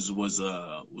reunion was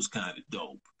kind of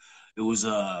dope. It was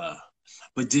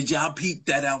but did y'all peep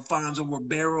that Alfonso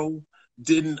Ribeiro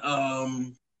didn't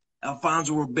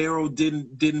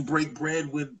break bread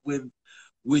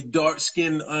with dark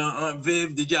skinned Aunt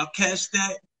Viv? Did y'all catch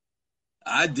that?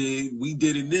 I did. We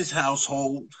did in this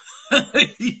household.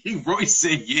 Roy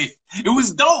said, yeah. It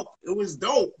was dope. It was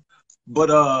dope. But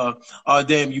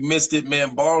damn, you missed it,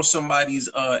 man. Borrow somebody's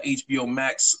HBO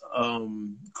Max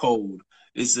code.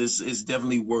 It's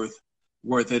definitely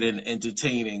worth it and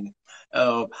entertaining.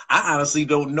 I honestly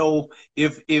don't know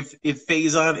if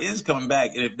Faizon is coming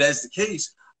back, and if that's the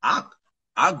case,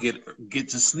 I'll get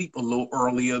to sleep a little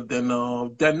earlier than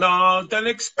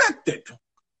expected.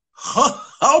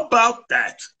 How about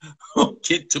that?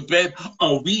 Get to bed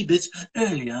a wee bit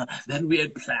earlier than we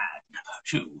had planned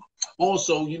to.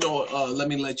 Also, let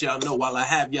me let y'all know while I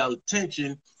have y'all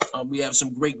attention, we have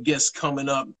some great guests coming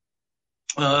up.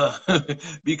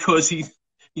 Because he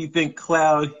think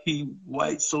Cloud he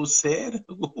white so sad.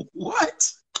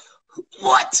 What?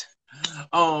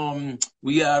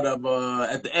 We out of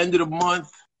at the end of the month.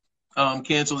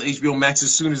 Canceled HBO Max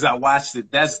as soon as I watched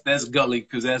it. That's gully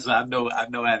because that's I know how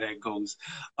that goes.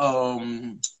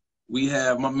 We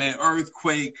have my man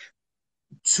Earthquake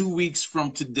 2 weeks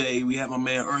from today. We have my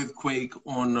man Earthquake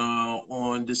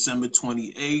on December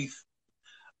 28th.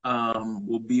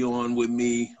 Will be on with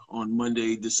me on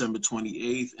Monday, December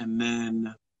 28th, and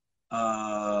then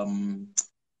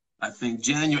I think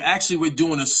January. Actually, we're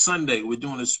doing a Sunday. We're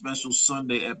doing a special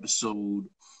Sunday episode.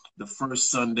 The first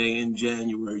Sunday in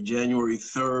January, January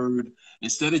 3rd,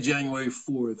 instead of January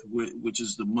 4th, which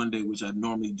is the Monday, which I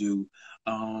normally do.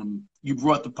 You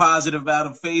brought the positive out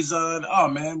of Faizon. Oh,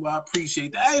 man, well, I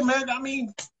appreciate that. Hey, man, I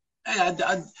mean, hey,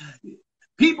 I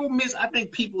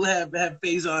think people have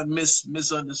Faizon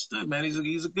misunderstood, man.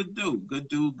 He's a good dude,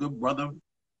 good brother,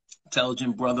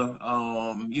 intelligent brother.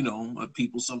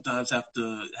 People sometimes have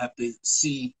to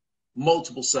see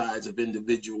multiple sides of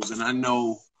individuals, and I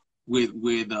know with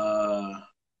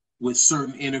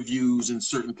certain interviews and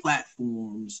certain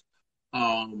platforms,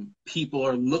 people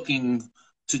are looking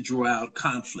to draw out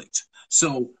conflict.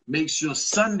 So make sure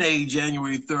Sunday,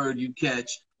 January 3rd, you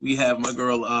catch. We have my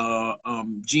girl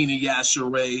Gina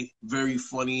Yashere, very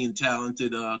funny and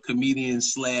talented comedian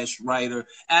 / writer.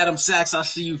 Adam Sachs, I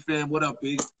see you, fam. What up,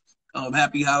 big?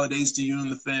 Happy holidays to you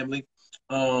and the family.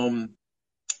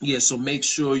 Yeah, so make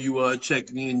sure you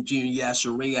check me and Gina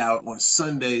Yashere out on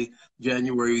Sunday,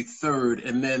 January 3rd.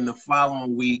 And then the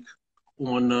following week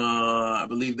on, I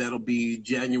believe that'll be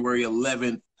January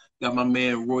 11th, got my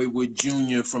man Roy Wood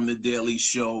Jr. from The Daily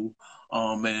Show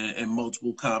and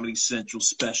multiple Comedy Central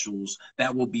specials.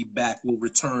 That will be back. We'll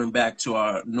return back to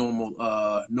our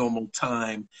normal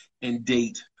time and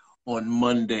date on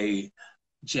Monday,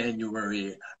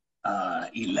 January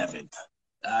 11th.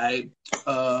 All right.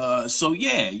 So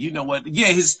yeah, you know what? Yeah,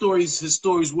 his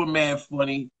stories were mad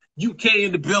funny. UK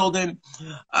in the building.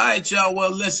 All right, y'all.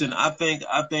 Well, listen, I think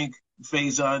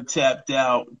Faizon tapped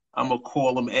out. I'm gonna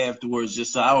call him afterwards.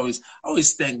 Just so I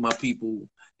always thank my people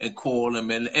and call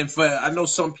them. And for I know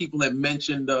some people have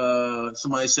mentioned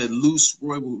somebody said loose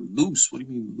Roy Wood. Loose. What do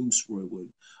you mean loose Roy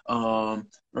Wood?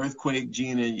 Earthquake,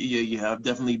 Gina, yeah, I've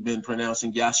definitely been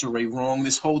pronouncing Yashere wrong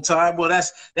this whole time. Well,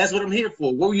 that's what I'm here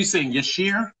for. What were you saying,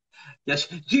 Yashir? Yes,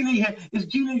 Gina, is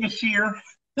Gina Yashir?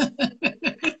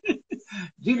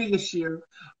 Gina Yashir,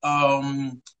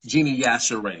 Gina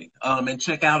Yashere, and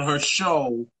check out her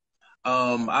show.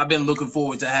 I've been looking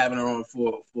forward to having her on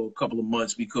for a couple of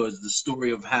months because the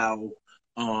story of how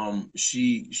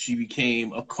she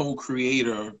became a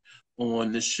co-creator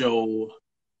on the show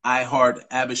I Heart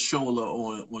Abishola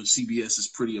on CBS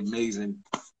is pretty amazing.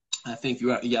 I think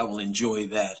y'all will enjoy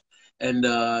that. And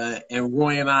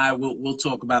Roy and I will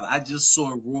talk about it. I just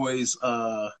saw Roy's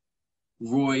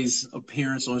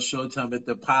appearance on Showtime at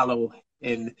the Apollo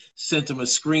and sent him a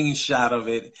screenshot of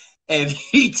it. And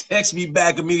he texted me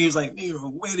back immediately. He was like, Nero,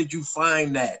 where did you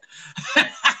find that?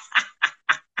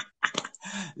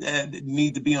 That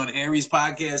need to be on Aries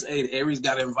podcast. Hey, Aries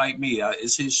got to invite me.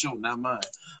 It's his show, not mine.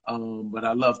 But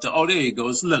I love to. Oh, there he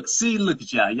goes. Look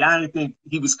at y'all. Y'all didn't think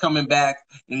he was coming back,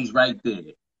 and he's right there.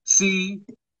 See,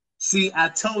 I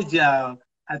told y'all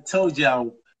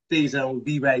Faizon will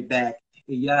be right back,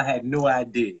 and y'all had no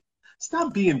idea.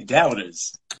 Stop being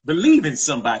doubters. Believe in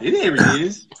somebody. There he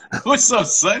is. What's up,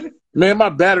 son? Man, my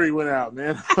battery went out,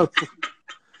 man. I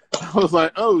was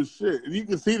like, oh, shit. And you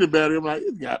can see the battery. I'm like,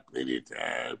 it's got plenty of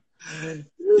time.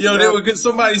 Yo, they were good.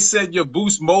 Somebody said your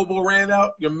Boost Mobile ran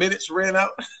out. Your minutes ran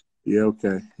out. Yeah,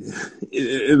 okay.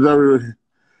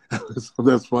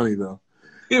 That's funny, though.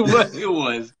 It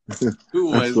was.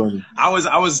 That's funny. I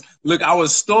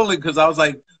was stalling because I was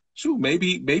like, shoot,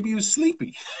 maybe he was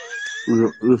sleepy.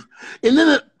 And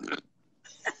then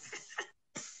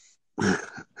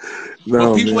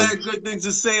but people had good things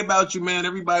to say about you, man.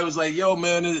 Everybody was like, yo,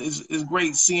 man, it's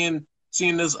great seeing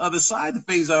this other side of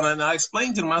Faizon. And I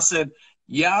explained to them, I said,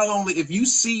 if you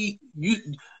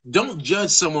don't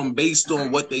judge someone based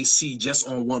on what they see just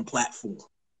on one platform.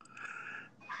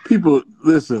 People,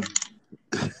 listen,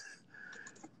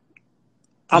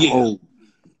 I'm old.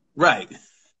 Right.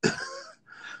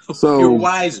 So you're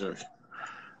wiser.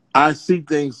 I see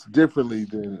things differently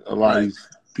than a lot of these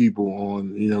people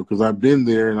on, because I've been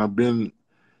there and I've been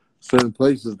certain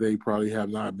places they probably have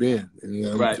not been. And,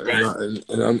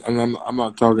 I'm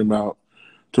not talking about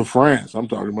to France. I'm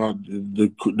talking about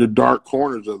the dark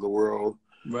corners of the world.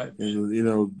 Right.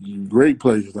 And, great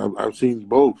places. I've seen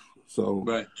both. So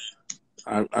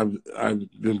I've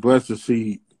been blessed to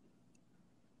see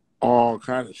all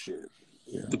kind of shit.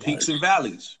 The peaks and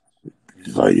valleys.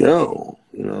 It's like, yo,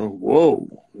 whoa,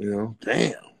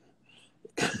 damn.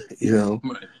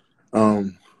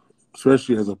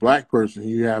 Especially as a black person,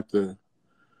 you have to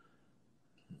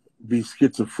be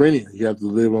schizophrenic. You have to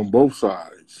live on both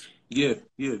sides. Yeah.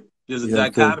 There's a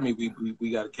dichotomy we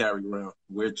got to carry around.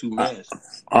 Wear two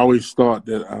masks. I always thought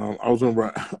that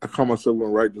I called myself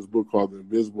going to write this book called The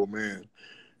Invisible Man.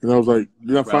 And I was like,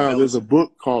 then I found out there's a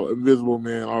book called Invisible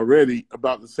Man already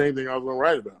about the same thing I was going to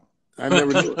write about. I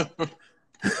never knew it.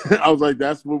 I was like,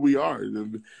 that's what we are.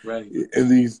 Right. In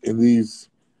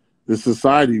the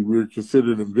society, we're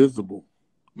considered invisible.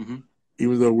 Mm-hmm.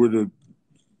 Even though we're the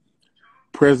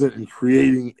present and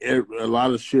creating a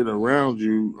lot of shit around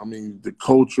you. I mean, the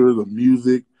culture, the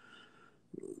music,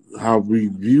 how we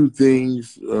view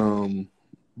things,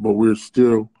 but we're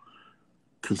still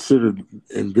considered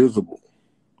invisible.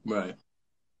 Right.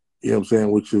 You know what I'm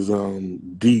saying? Which is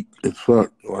deep as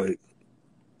fuck. Like,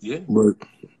 yeah. But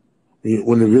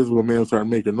when the Invisible Man started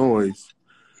making noise,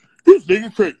 this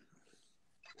nigga crazy.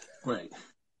 Right.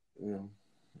 Yeah.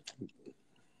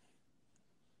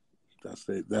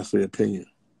 That's their opinion.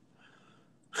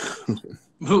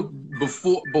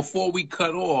 Before we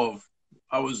cut off,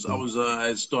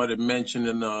 I started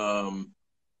mentioning the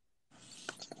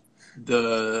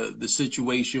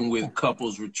situation with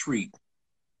couples retreat,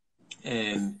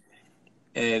 and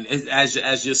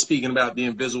as you're speaking about the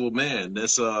Invisible Man,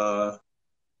 that's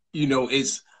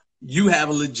it's you have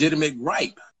a legitimate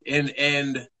gripe,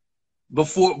 and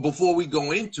before we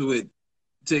go into it,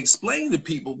 to explain to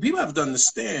people have to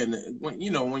understand when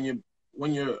you're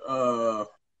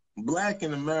black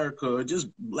in America or just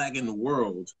black in the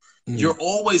world, you're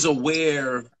always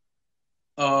aware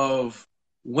of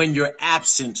when you're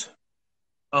absent,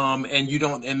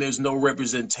 and there's no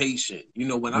representation.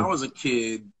 When I was a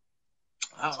kid,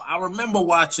 I remember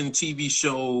watching TV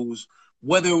shows,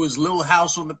 whether it was Little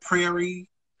House on the Prairie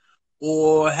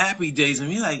or Happy Days,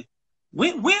 and you're like,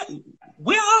 where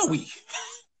are we?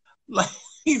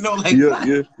 We don't live in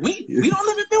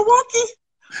Milwaukee.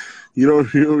 You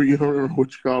don't remember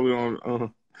what you call it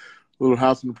on Little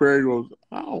House on the Prairie? Goes,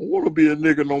 I don't want to be a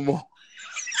nigga no more.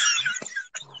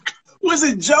 Was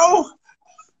it Joe?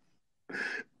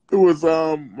 It was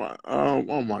oh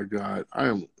my God,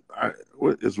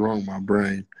 what is wrong with my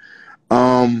brain?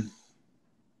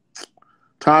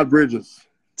 Todd Bridges.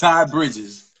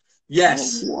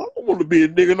 Yes. I don't want to be a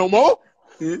nigga no more.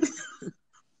 I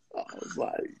was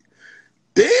like,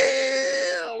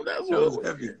 damn, that's what was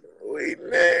heavy.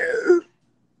 Man.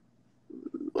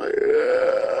 Like,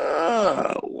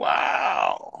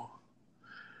 wow.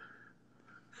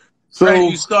 So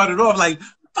you started off like,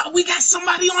 we got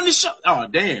somebody on the show. Oh,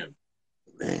 damn.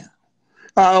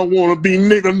 I don't want to be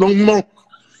nigga no more.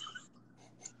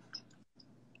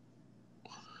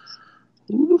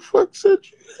 Who the fuck said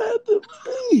you had to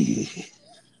be?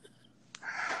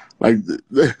 Like,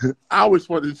 I always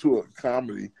wanted to do a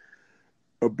comedy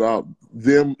about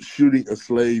them shooting a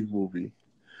slave movie,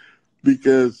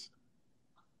 because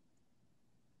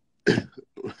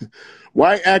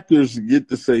white actors get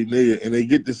to say nigga, and they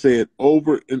get to say it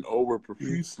over and over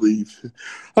profusely.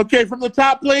 Okay, from the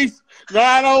top, please. No,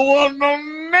 I don't want no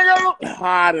nigga.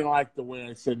 I didn't like the way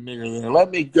I said nigga there.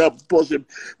 Let me go push it.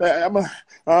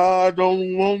 I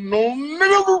don't want no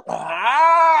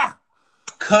nigga.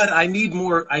 Cut. I need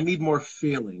more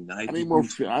feeling. I need more.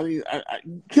 Can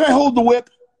I hold the whip?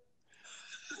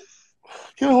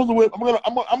 Can I hold the whip? I'm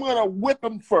gonna whip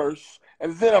him first,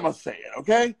 and then I'm gonna say it.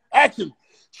 Okay? Action.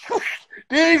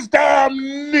 These damn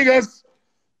niggas.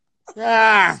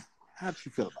 How'd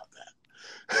you feel about that?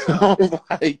 I was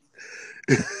like,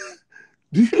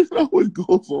 do you know what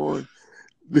goes on?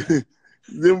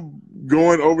 Them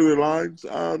going over their lines.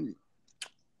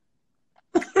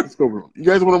 Let's go. You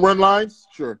guys want to run lines?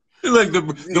 Sure. Like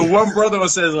the one brother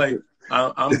says, like,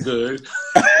 I'm good.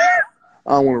 I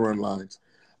don't want to run lines.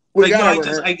 Like, no,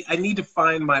 I need to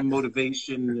find my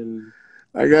motivation, and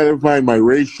I gotta find my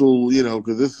racial,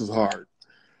 because this is hard.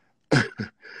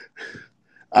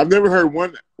 I've never heard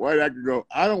one white actor go,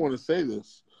 I don't want to say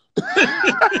this.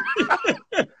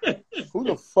 Who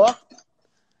the fuck?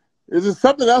 Is there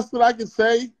something else that I can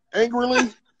say angrily?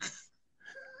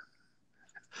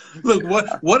 Look,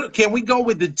 what can we go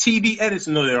with the TV edits?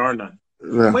 No, there are none.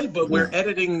 No, wait, but we're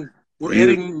editing. We're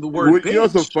editing the word. You know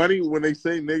what's so funny? When they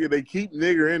say nigger, they keep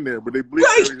nigger in there, but they bleep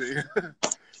everything.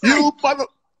 You mother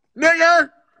nigger.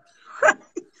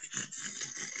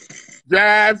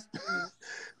 Jazz.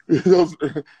 those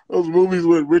movies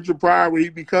with Richard Pryor where he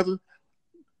be cussing.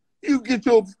 You get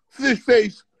your fish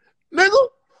face, nigga.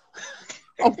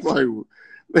 I'm like,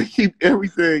 they keep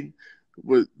everything,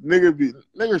 but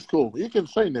nigger's cool. You can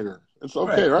say nigger. It's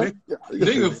okay, right?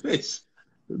 Nigger face.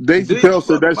 Dave Chappelle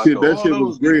said that shit. That shit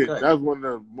was brilliant. That was one of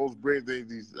the most brilliant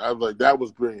things. I was like, that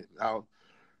was brilliant.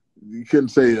 You couldn't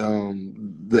say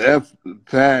the F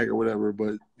tag or whatever,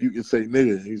 but you can say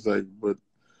nigga. He's like, but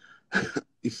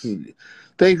he said,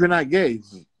 thanks for not gay.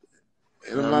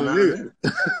 And I'm not a nigga.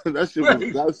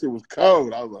 that shit was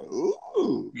cold. I was like,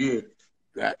 ooh, yeah,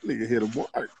 that nigga hit a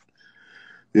mark.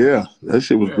 Yeah, that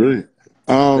shit was brilliant.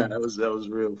 That was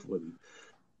real funny.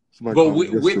 But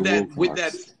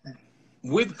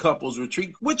with Couples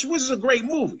Retreat, which was a great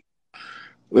movie.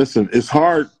 Listen, it's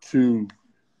hard to.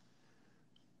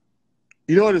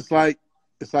 You know what it's like?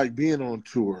 It's like being on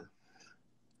tour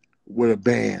with a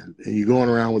band, and you're going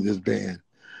around with this band,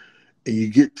 and you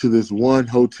get to this one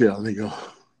hotel, and they go,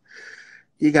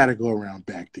 "You got to go around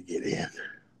back to get in."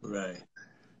 Right.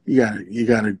 You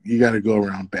gotta go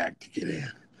around back to get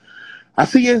in. I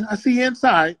see you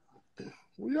inside.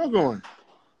 Where y'all going?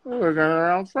 We're going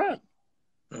around front.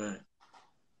 Right.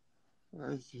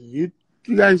 You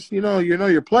guys, you know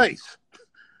your place.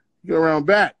 You go around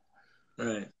back.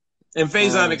 Right. And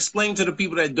Faizon, explain to the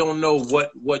people that don't know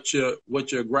what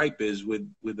your gripe is with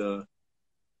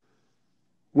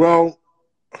Well,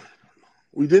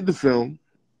 we did the film,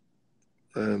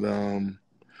 and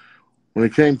when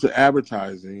it came to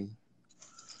advertising,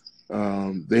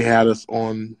 they had us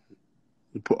on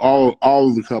all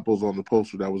of the couples on the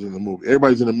poster that was in the movie.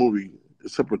 Everybody's in the movie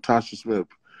except for Tasha Smith,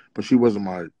 but she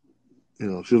wasn't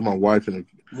she was my wife and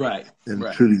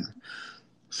Trudy.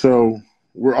 So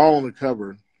we're all on the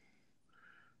cover.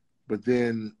 But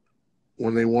then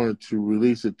when they wanted to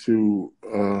release it to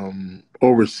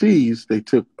overseas, they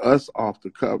took us off the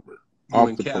cover,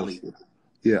 off the poster.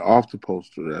 Yeah, off the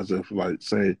poster, as if like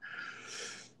say,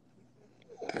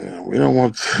 we don't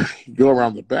want to go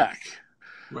around the back.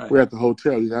 Right. We're at the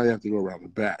hotel. Now you have to go around the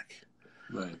back.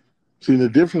 Right. See, the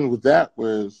difference with that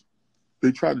was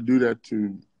they tried to do that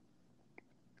to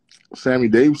Sammy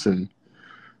Davidson,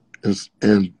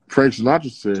 and Frank Sinatra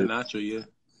said,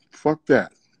 fuck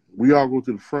that. We all go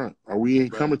to the front, or we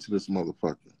ain't coming to this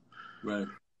motherfucker. Right.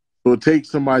 So it takes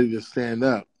somebody to stand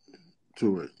up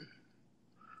to it.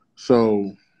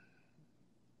 So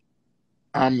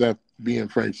I'm that being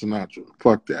Frank Sinatra.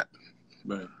 Fuck that.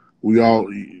 Right. We all,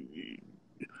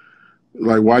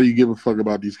 like, why do you give a fuck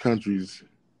about these countries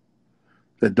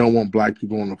that don't want black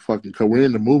people on the fucking cover? We're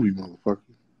in the movie, motherfucker.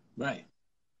 Right.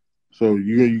 So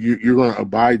you're going to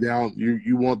abide down.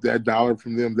 You want that dollar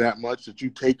from them that much that you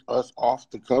take us off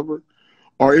the cover?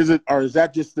 Or is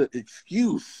that just the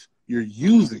excuse you're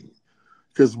using?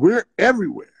 Because we're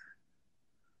everywhere.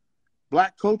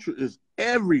 Black culture is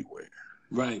everywhere.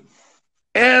 Right.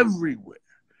 Everywhere.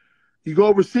 You go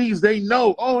overseas, they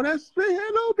know. Oh, that's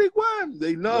hello, Big One.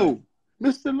 They know.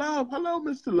 Right. Mr. Love. Hello,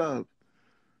 Mr. Love.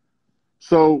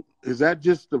 So is that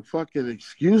just the fucking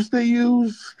excuse they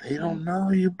use? They don't know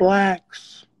you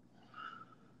blacks.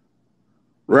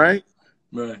 Right?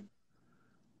 Right.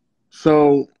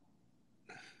 So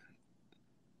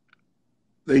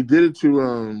They did it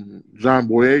to John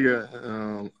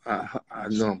Boyega. I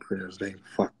know I'm saying his name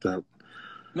fucked up.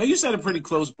 No, you said it pretty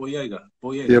close, Boyega.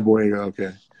 Yeah, Boyega.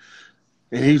 Okay.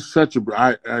 And he's such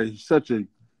a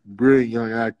brilliant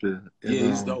young actor. And, yeah,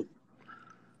 he's dope.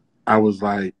 I was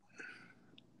like,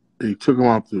 he took him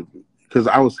off because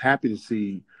I was happy to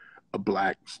see a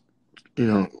black,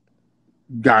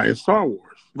 guy in Star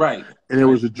Wars. Right. And there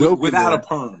was a joke without a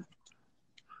perm.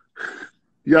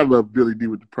 You gotta love Billy D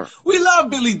with the perm. We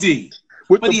love Billy D.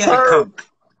 With but the he perm.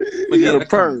 He had a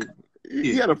perm. Yeah.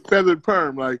 He had a feathered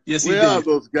perm. Like, yes, where are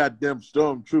those goddamn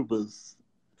stormtroopers?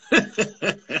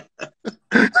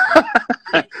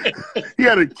 He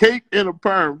had a cape and a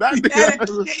perm.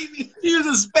 He was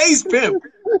a space pimp.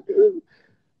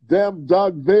 Damn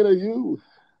Darth Vader, you.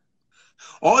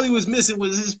 All he was missing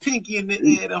was his pinky in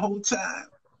the air the whole time.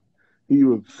 He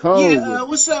was cold. Yeah,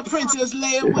 what's up, Princess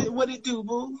Leia? What it do,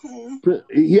 boo?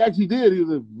 He actually did. He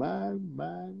was like,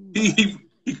 mine. He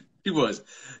was.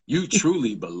 You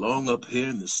truly belong up here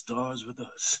in the stars with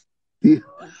us. Yeah.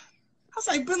 I was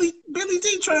like, Billy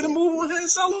D trying to move on Han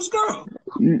Solo's girl.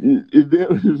 It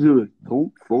was like,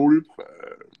 Colt 45.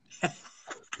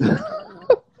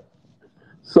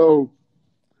 So,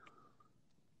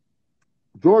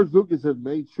 George Lucas has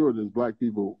made sure there's black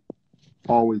people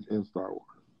always in Star Wars.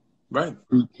 Right.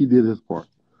 He did his part.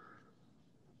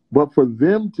 But for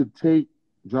them to take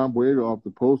John Boyega off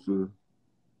the poster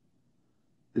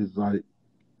is like,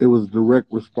 it was a direct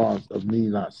response of me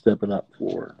not stepping up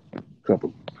for a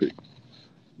couple of people.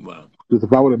 Wow. Because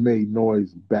if I would have made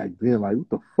noise back then, like, what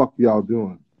the fuck y'all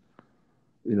doing?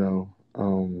 It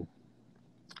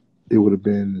would have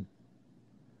been,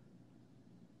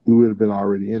 we would have been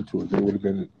already into it. They would have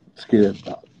been scared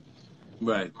about it.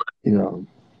 Right.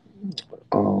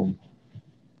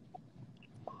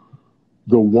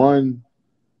 The one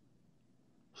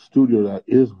studio that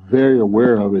is very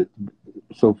aware of it,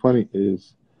 so funny,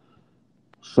 is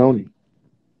Sony.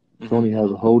 Mm-hmm. Sony has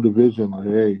a whole division like,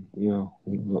 hey,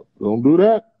 don't do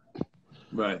that.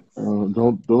 Right.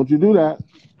 Don't you do that.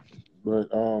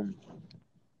 But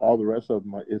all the rest of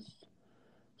them, like, it's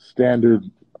standard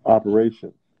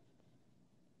operation.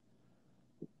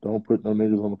 Don't put no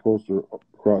niggas on the poster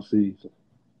across seas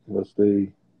unless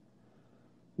they,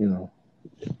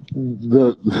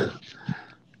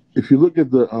 if you look at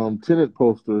the Tenet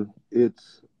poster,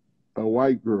 it's a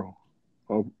white girl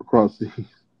across seas.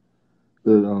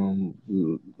 John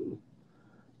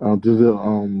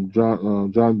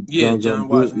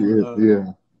Washington.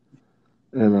 Yeah.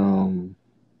 And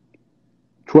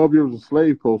 12 Years a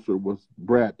Slave poster was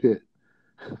Brad Pitt.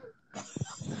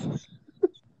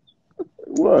 It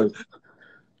was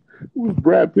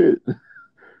Brad Pitt.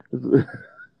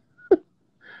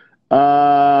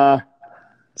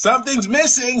 Something's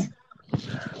missing.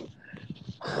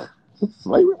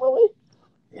 Slavery movie?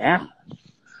 Yeah.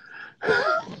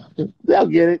 They'll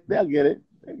get it.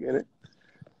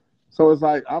 So it's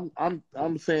like,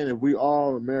 I'm saying, if we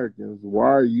all Americans, why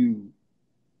are you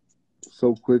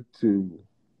so quick to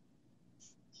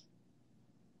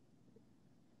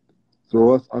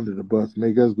throw us under the bus,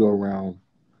 make us go around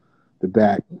the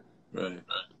back, right,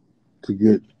 to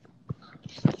get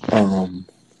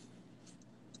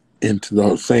into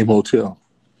the same hotel,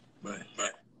 right.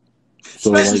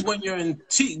 So, especially when you're an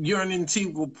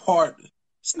integral part.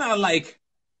 It's not like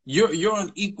you're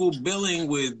on equal billing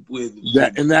with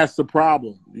that, and that's the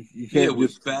problem. You can't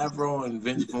with Favreau and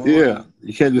Vince Vaughn. Yeah,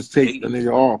 you can't just take the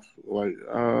nigga off. Like,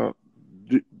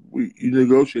 you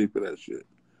negotiate for that shit,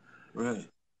 right?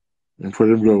 And for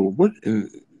them to go, what in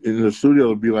the studio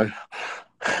would be like,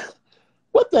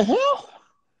 what the hell?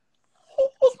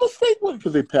 Whose mistake was it?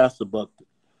 Because they passed the buck.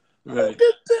 Right.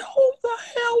 Who the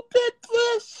hell did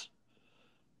this?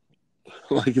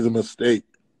 Like, it's a mistake.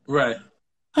 Right.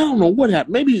 I don't know what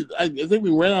happened. Maybe I think we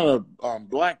ran out of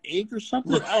black ink or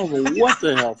something. I don't know what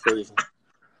the hell, Faizon.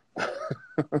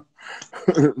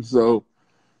 So,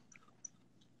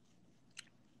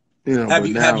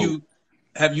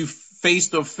 have you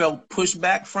faced or felt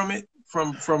pushback from it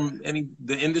from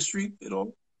the industry at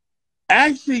all?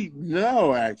 Actually,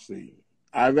 no. Actually,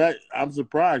 I'm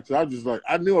surprised. I was just like,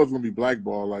 I knew I was gonna be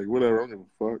blackballed. Like, whatever, I don't give a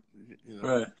fuck.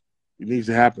 Right. It needs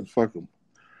to happen. Fuck them.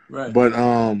 Right. But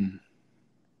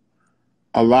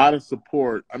a lot of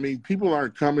support. I mean, people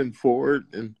aren't coming forward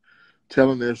and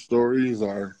telling their stories,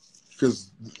 or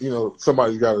because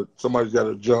somebody's got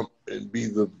to jump and be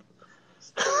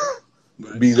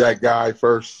be that guy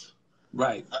first.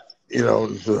 Right.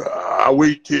 I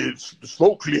wait till the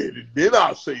smoke cleared and then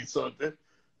I'll say something.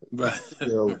 Right.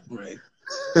 Right.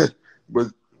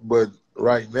 but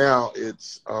right now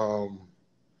it's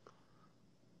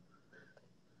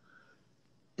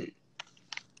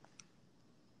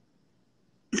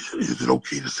is it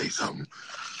okay to say something?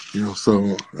 You know,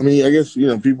 so I mean, I guess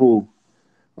people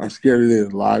are scared of their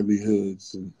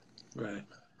livelihoods, and right.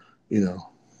 You know,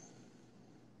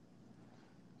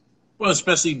 well,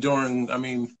 especially during, I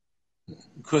mean,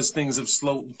 because things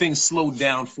slowed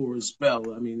down for a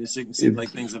spell. I mean, it seems like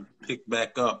things have picked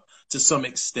back up to some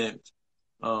extent.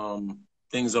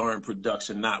 Things are in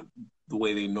production, not the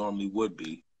way they normally would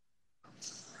be.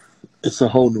 It's a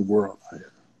whole new world.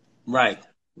 Right.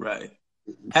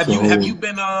 Have you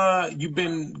been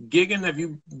gigging? Have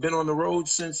you been on the road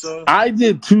since? I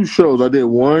did 2 shows. I did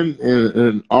one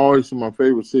in always in my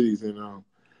favorite cities in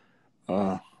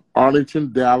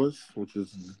Arlington, Dallas, which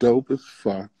is dope as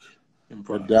fuck.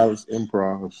 Or Dallas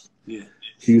Improv. Yeah.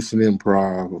 Houston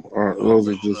Improv. Or those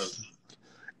are just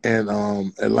and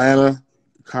Atlanta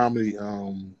Comedy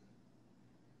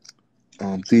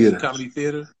Theater. Comedy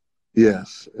Theater?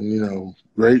 Yes. And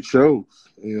great shows.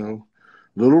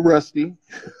 Little rusty.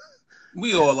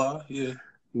 We all are, yeah. A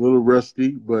little rusty,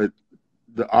 but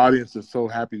the audience is so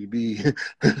happy to be.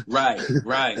 Right. Say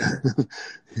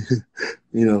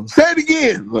it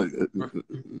again. Like,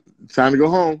 time to go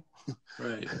home.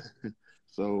 Right.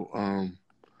 So,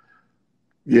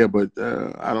 yeah, but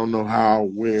I don't know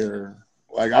where.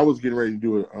 Like, I was getting ready to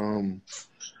do it.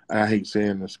 I hate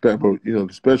saying the special, but the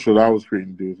special that I was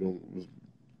creating to do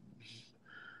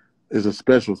is a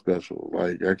special.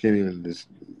 Like, I can't even just.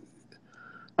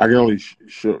 I can only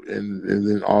show, and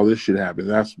then all this shit happened.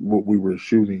 That's what we were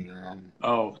shooting.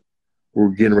 We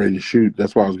were getting ready to shoot.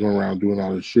 That's why I was going around doing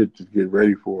all this shit to get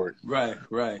ready for it. Right.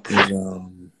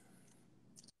 And,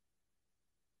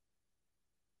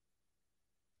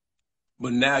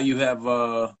 but now you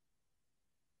have.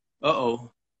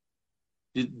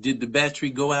 Did the battery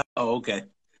go out? Oh, okay.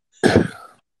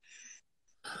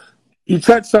 You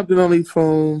touch something on these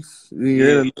phones.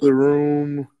 You're in another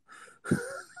room.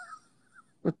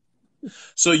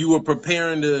 So you were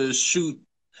preparing to shoot,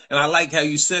 and I like how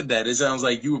you said that. It sounds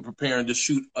like you were preparing to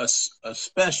shoot a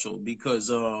special because,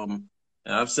 and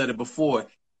I've said it before,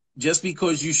 just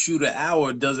because you shoot an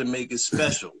hour doesn't make it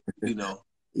special,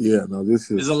 Yeah, no,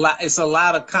 this is... It's a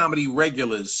lot of comedy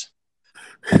regulars.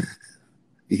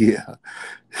 Yeah.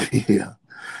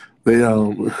 They,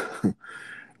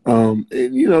 and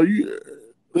you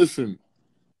listen,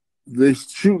 they're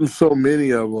shooting so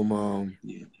many of them,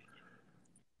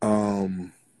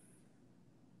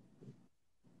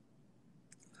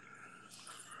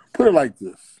 put it like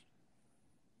this.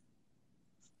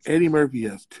 Eddie Murphy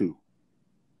has 2.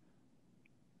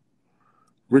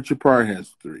 Richard Pryor has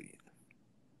 3.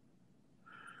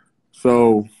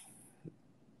 So,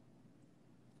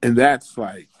 and that's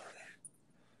like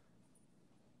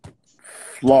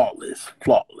flawless.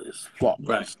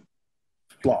 Right.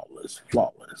 Flawless.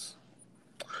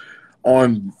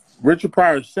 On Richard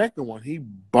Pryor's second one, he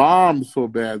bombed so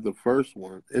bad the first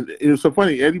one. And it was so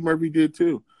funny, Eddie Murphy did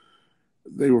too.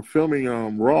 They were filming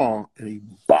Raw, and he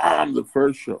bombed the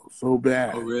first show so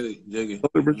bad. Oh, really? So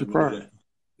did Richard Pryor.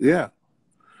 Yeah.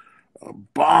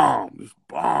 Just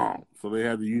bomb. So they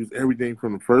had to use everything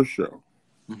from the first show.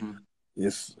 Mm-hmm.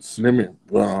 Yes, snimming.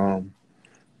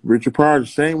 Richard Pryor the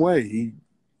same way. He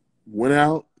went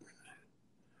out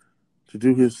to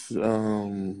do his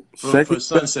second for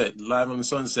Sunset, Live on the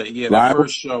Sunset. Yeah, that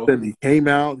first show. And he came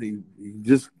out. He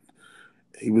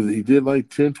did like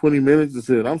 10, 20 minutes and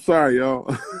said, "I'm sorry,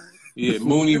 y'all." Yeah,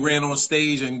 Mooney ran on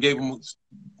stage and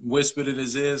whispered in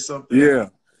his ear something. Yeah,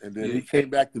 and then he came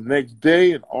back the next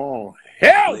day and all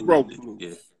hell broke loose.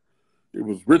 Yeah. It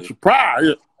was Richard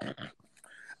Pryor.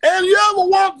 And you ever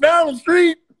walk down the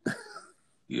street?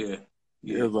 Yeah.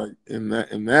 It was like in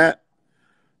that,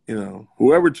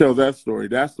 whoever tells that story,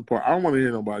 that's the part. I don't want to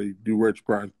hear nobody do Richard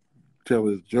Pryor tell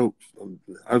his jokes.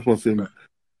 I just want to see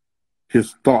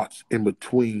his thoughts in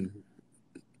between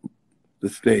the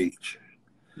stage.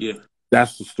 Yeah.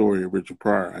 That's the story of Richard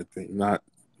Pryor, I think, not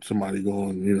somebody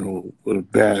going, with a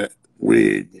bad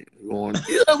wig going,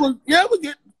 you ever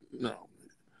get... No.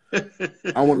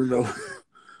 I want to know.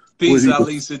 Peace,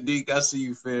 Ali Sadiq. I see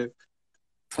you, fam.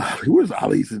 Where's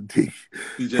Ali Sadiq?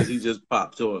 He just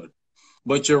popped on.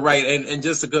 But you're right, and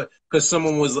just because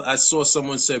I saw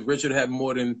someone said Richard had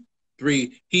more than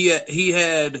 3. He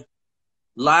had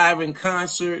live in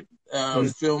concert,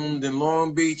 filmed in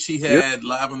Long Beach. He had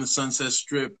live on the Sunset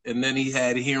Strip, and then he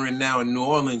had Here and Now in New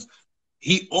Orleans.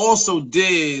 He also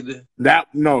did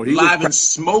live in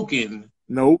Smoking.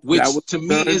 Nope, which to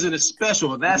me isn't a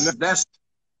special. That's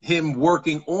him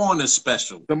working on a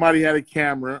special. Somebody had a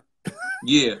camera.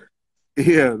 Yeah.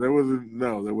 Yeah, there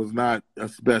was not a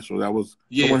special. That was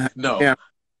someone had a camera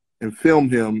and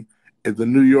filmed him at the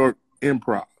New York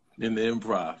Improv. In the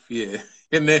improv, yeah.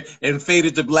 And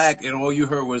faded to black, and all you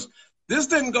heard was, "This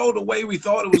didn't go the way we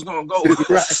thought it was gonna go."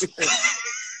 Right.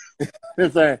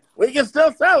 It's like, we can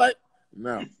still sell it.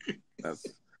 No,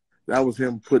 that was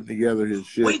him putting together his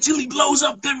shit. Wait till he blows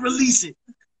up, then release it.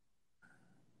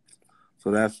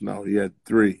 So he had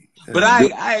 3. But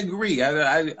I agree.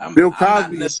 I'm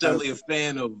not necessarily a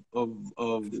fan of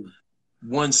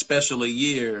one special a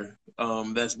year.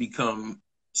 That's become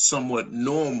somewhat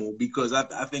normal, because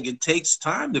I think it takes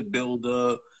time to build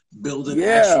an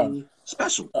actual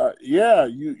special.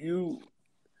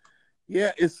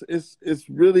 It's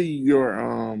really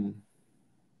your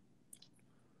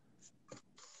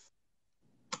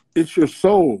it's your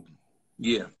soul.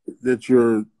 Yeah. That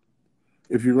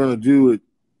if you're gonna do it,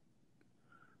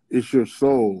 it's your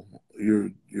soul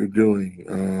you're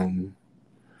doing.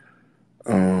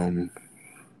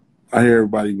 I hear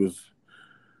everybody was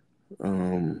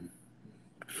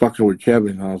fucking with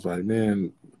Kevin. I was like,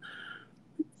 man,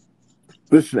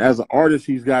 listen, as an artist,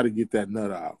 he's got to get that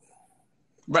nut out.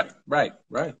 Right.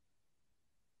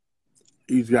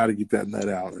 He's got to get that nut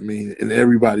out. I mean, and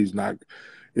everybody's not.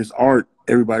 It's art.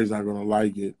 Everybody's not going to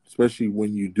like it, especially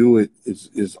when you do it.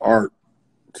 It's art,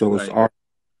 so it's art.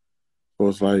 So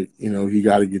it's like, he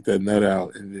got to get that nut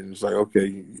out, and then it's like,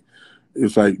 okay,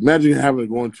 it's like, imagine having to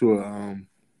go into an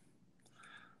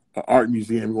art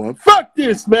museum going, fuck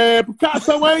this, man,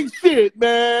 Picasso ain't shit,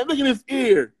 man. Look at his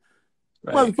ear,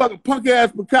 motherfucking punk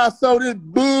ass Picasso, this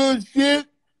bullshit.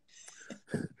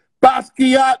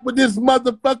 Basquiat with this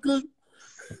motherfucker.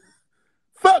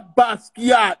 Fuck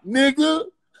Basquiat, nigga.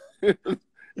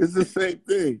 It's the same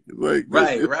thing. Like,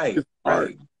 right. It's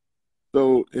art.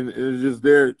 So, and it's just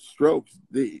their strokes.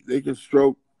 They can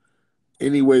stroke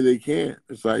any way they can.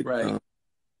 It's like, right.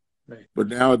 But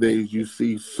nowadays you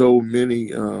see so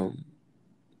many. I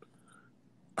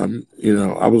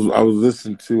was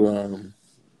listening to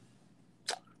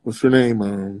what's her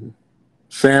name?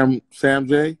 Sam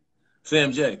J.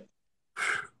 Sam J.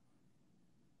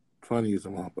 Funny as a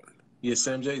motherfucker. Yeah,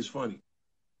 Sam J is funny.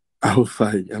 I was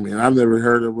like, I mean, I've never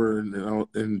heard of her,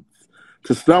 and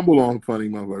to stumble on funny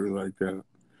motherfuckers like that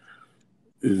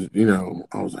is,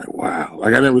 I was like, wow.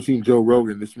 Like, I never seen Joe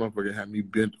Rogan. This motherfucker had me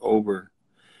bent over.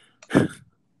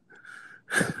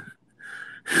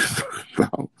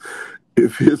 About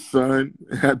if his son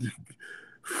had to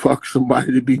fuck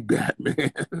somebody to be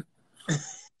Batman.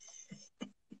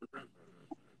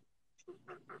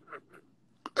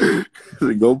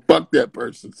 Go fuck that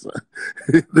person, son.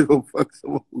 Go fuck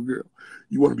some old girl.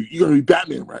 You gonna be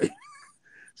Batman, right?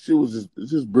 It's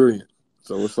just brilliant.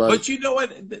 So it's like, but you know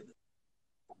what?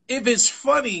 If it's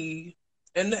funny,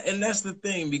 and that's the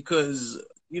thing, because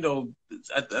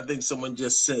I think someone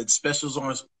just said specials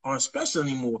aren't special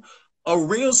anymore. A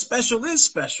real special is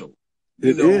special.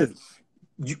 It is.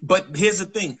 But here's the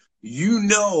thing: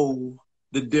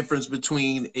 the difference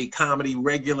between a comedy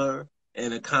regular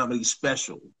and a comedy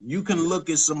special. You can look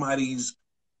at someone's,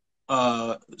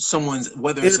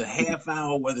 whether it's a half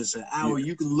hour, whether it's an hour,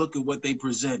 you can look at what they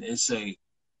present and say,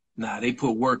 nah, they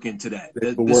put work into that.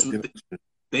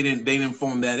 They didn't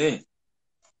form that in.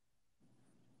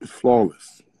 It's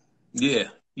flawless. Yeah.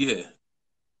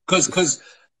 Cause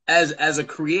as a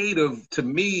creative, to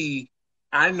me,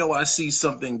 I know I see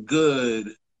something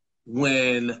good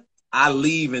when I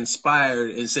leave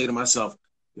inspired and say to myself,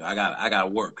 I gotta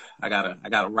work. I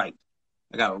gotta write.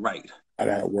 I gotta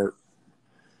work.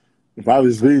 If I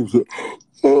just leave,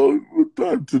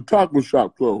 the taco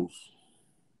shop closed.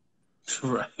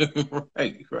 Right.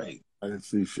 I didn't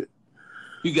see shit.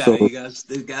 You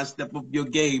gotta step up your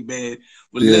game, man.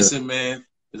 But listen, man,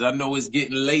 because I know it's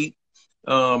getting late.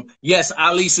 Yes,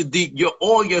 Ali Sadiq,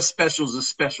 all your specials are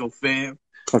special, fam.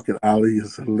 Fucking Ali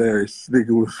is hilarious.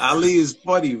 Ali is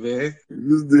funny, man.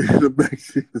 This nigga in the back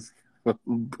shit is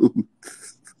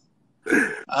boots.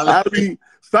 Ali,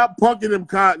 stop punking him,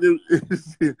 Cotton.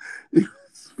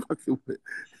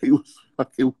 He was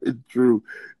fucking with Drew.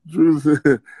 Drew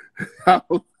said,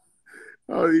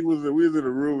 we was in a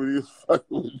room and he was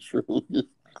fucking with Drew.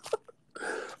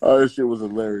 That shit was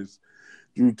hilarious.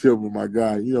 Drew Tillman, my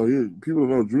guy. People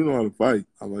know Drew know how to fight.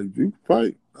 I'm like, Drew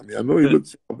fight. I mean, I know he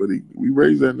looks small, but we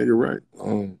raised that nigga right.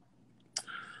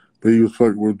 But he was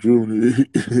fucking with Drew. And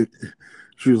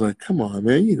she was like, come on,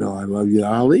 man. I love you,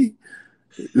 Ali.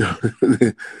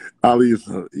 Ali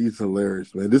he's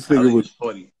hilarious, man. This nigga was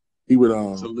funny. He would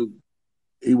Salute.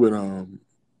 He would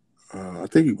I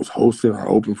think he was hosting or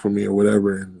open for me or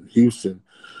whatever in Houston.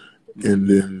 And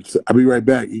then I'll be right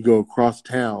back. He'd go across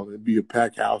town. It'd be a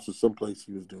pack house or someplace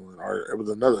he was doing. Or it was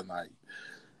another night.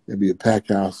 It'd be a pack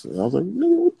house. And I was like,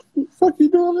 nigga, what the fuck you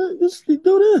doing? You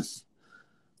do this.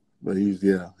 But he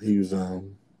was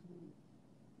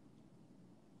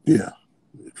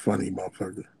funny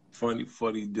motherfucker. Funny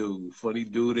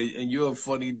dude, and you're a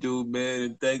funny dude, man.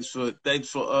 And thanks for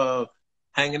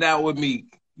hanging out with me,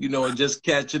 and just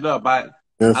catching up. I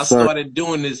started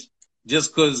doing this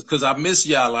just cause I miss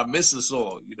y'all. I miss us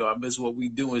all. I miss what we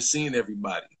do and seeing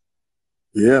everybody.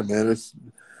 Yeah, man. This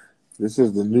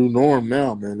is the new norm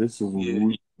now, man. This is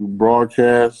we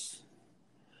broadcast.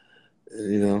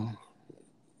 This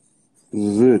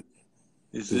is it.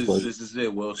 This is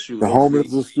it. Well, shoot. The home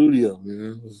is the studio,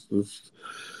 man.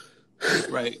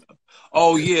 Right.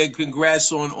 Oh yeah,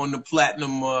 congrats on the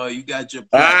platinum. You got your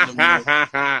platinum.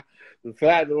 The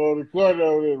platinum on the corner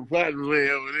over there. The platinum way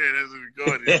over there. That's what we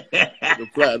call it. The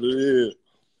platinum is.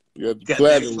 You got the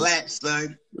platinum. Flat,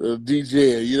 son.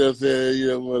 DJ, you know what I'm saying? You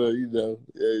don't want to,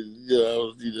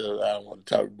 I don't want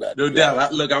to talk about it. No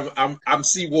doubt. Look, I'm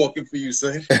sea walking for you,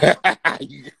 son.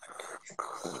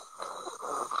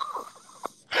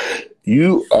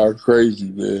 You are crazy,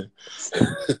 man.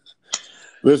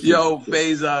 Listen, yo,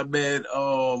 Faizon, man.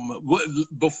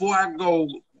 Before I go,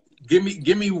 give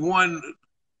me one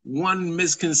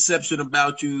misconception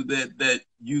about you that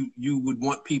you would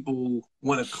want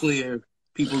to clear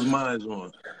people's minds on.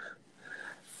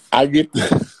 I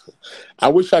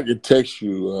wish I could text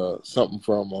you something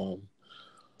from one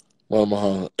of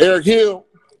my Eric Hill,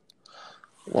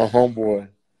 my homeboy.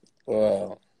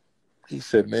 He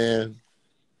said, "Man,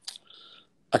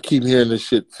 I keep hearing this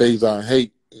shit Faizon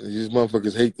hate. These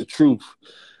motherfuckers hate the truth.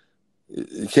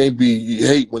 It can't be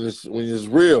hate when it's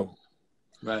real."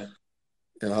 Right.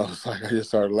 And I was like, I just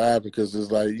started laughing because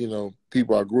it's like,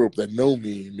 people I grew up that know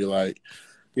me and be like,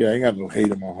 yeah, I ain't got no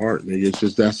hate in my heart, nigga. It's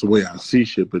just that's the way I see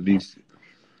shit. But these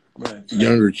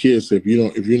younger kids, if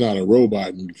you're not a robot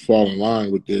and fall in line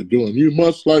with what they're doing, you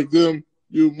must like them.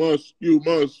 You must.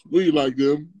 We like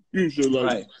them. You should like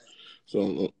them.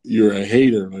 So you're a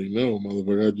hater. Like, no,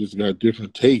 motherfucker, I just got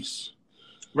different tastes.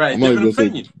 Right, different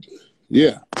opinion.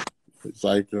 Yeah. It's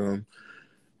like, and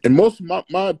most of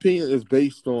my opinion is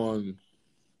based on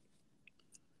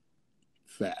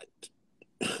fact.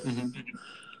 Mm-hmm.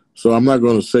 So I'm not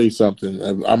going to say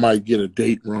something. I might get a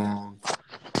date wrong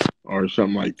or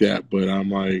something like that, but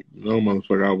I'm like, no,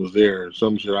 motherfucker, I was there.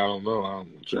 Some shit I don't know. I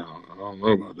don't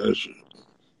know about that shit.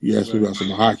 You asked me about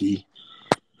some hockey.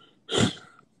 I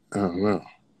don't know.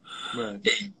 Right.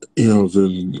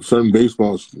 Certain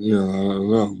baseballs, I don't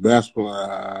know. Basketball,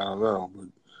 I don't know. But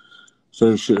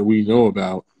certain shit that we know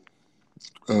about.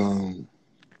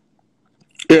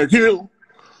 Eric Hill.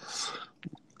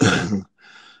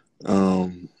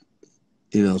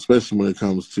 Especially when it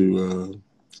comes to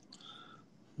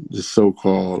this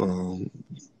so-called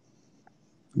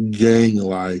gang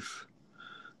life,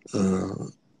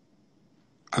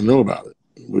 I know about it.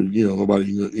 But nobody,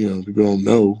 people don't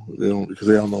know. They don't because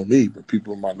they don't know me. But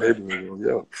people in my neighborhood go,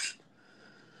 "Yo,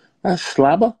 that's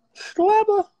slabber."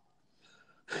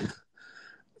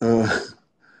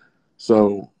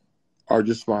 So, or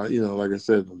just my, like I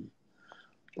said,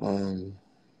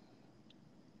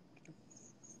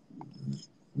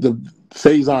 the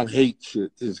Faizon hate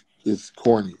shit is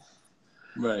corny.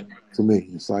 Right. To me,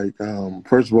 it's like,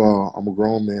 first of all, I'm a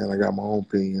grown man. I got my own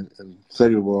opinion, and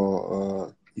second of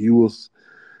all,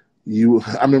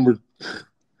 I remember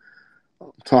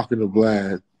talking to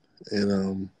Vlad,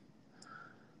 and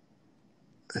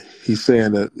he's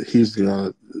saying that he's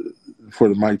gonna for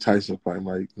the Mike Tyson fight. I'm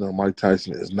like, no, Mike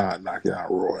Tyson is not knocking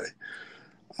out Roy.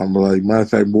 I'm like, matter of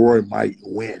fact, Roy might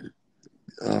win.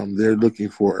 They're looking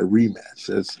for a rematch.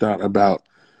 It's not about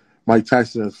Mike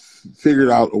Tyson has figured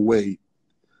out a way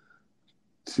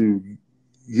to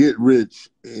get rich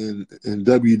in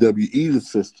WWE the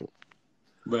system.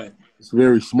 Right. It's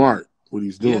very smart what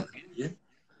he's doing. Yeah.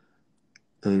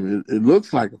 And it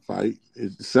looks like a fight.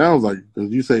 It sounds like,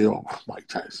 because you say, "Oh, Mike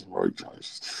Tyson, Roy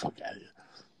Jones, fuck out of here."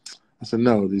 I said,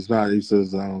 no, he's not. He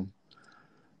says, no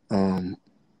one's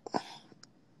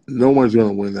going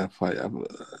to win that fight.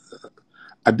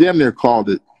 I damn near called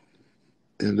it,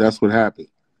 and that's what happened.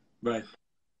 Right.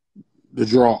 The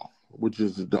draw, which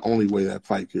is the only way that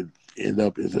fight could end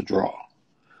up is a draw.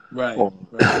 Right.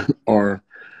 Or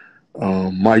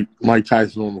Mike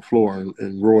Tyson on the floor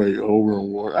and Roy over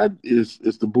and over.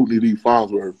 It's the Bootleg League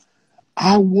Finals where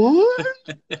I won.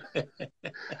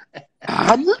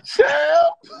 I'm the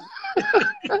champ.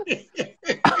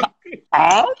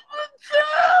 I'm the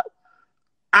champ.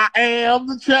 I am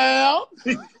the champ.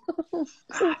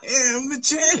 I am the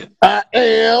champ. I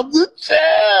am the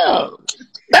champ.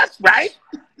 That's right.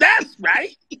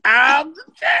 I'm the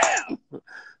champ.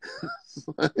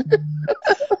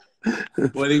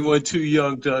 When they were too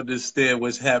young to understand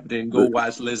what's happening, go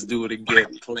watch Let's Do It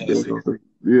Again. Classic.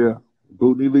 Yeah.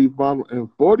 Booty Lee Farmer and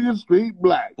 40th Street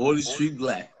Black. 40th Street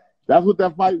Black. That's what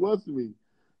that fight was to me.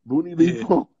 Booty Lee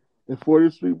Farmer and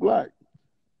 40th Street Black.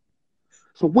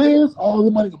 So where's all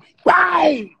the money going to be?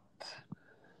 Right!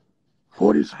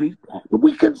 40th Street Black.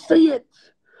 We can see it.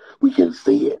 We can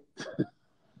see it.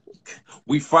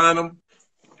 We find them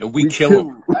and we kill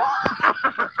them.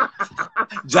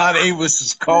 John Amos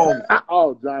is cold.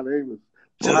 Oh, John Amos.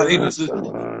 John Amos is...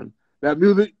 That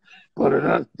music.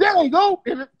 There you go.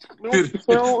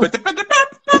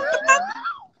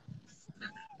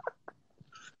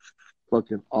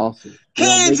 Fucking awesome.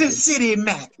 Kansas City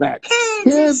Mac.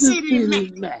 Kansas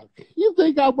City Mac. You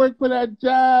think I work for that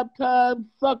job time,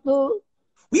 sucker? Will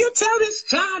you tell this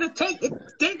child to take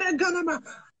that gun in my...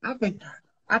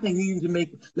 I think he need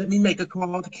to let me make a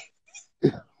call.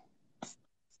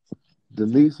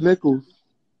 Denise Nichols.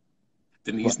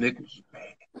 Nichols.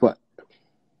 What?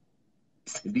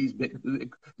 These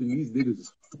niggas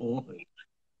is fine.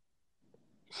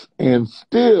 And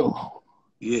still.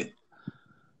 Yeah.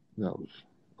 No.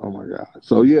 Oh my God.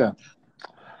 So yeah.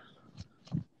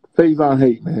 Faizon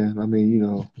hate, man. I mean, you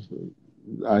know,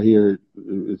 I hear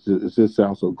it just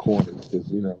sounds so corny because,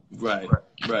 you know. Right.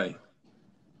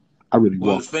 I really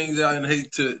well, the things I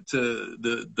hate to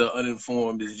the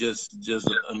uninformed is just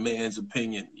a man's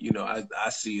opinion. You know, I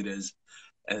see it as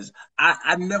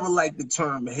I never liked the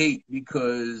term hate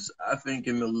because I think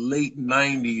in the late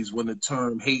 90s when the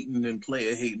term hating and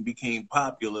player hating became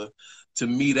popular, to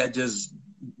me that just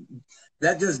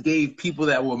gave people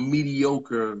that were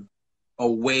mediocre a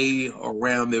way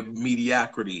around their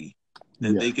mediocrity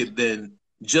that they could then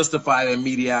justify their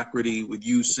mediocrity with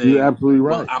you saying, "You're absolutely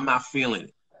right. Well, I'm not feeling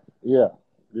it." Yeah,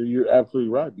 you're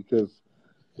absolutely right because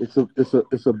it's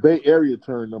a Bay Area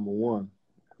term. Number one,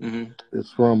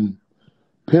 it's from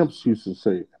pimps used to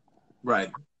say it.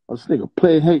 Right. This nigga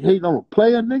hating on a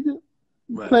player, nigga.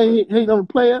 Right. Hating on a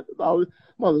player. Oh,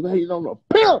 mother hating on a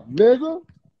pimp, nigga.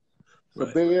 It's a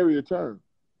Bay Area term.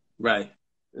 Right.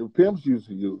 And pimps used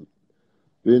to use it.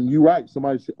 Then you right.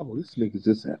 Somebody say, "Oh, this nigga's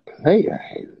just a player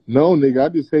hater." No, nigga, I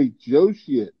just hate your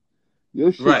shit.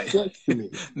 Your shit sucks to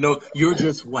me. No, you're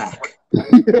just whack.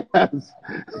 Yes.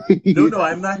 No,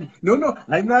 I'm not. No,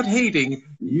 I'm not hating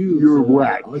you. You're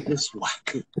whack. You're just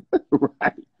whack.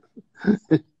 Right.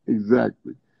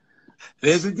 Exactly.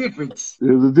 There's a difference.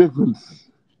 There's a difference.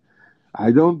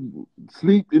 I don't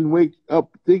sleep and wake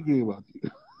up thinking about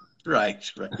you. Right.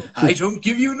 I don't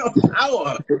give you no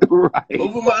power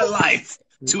over my life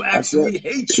to actually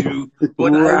hate you,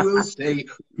 but I will say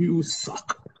you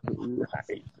suck.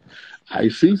 Right. I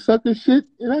see sucker shit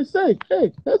and I say,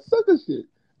 "Hey, that's sucker shit,"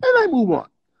 and I move on.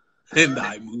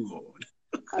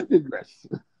 I digress.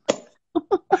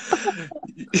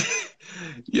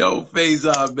 Yo,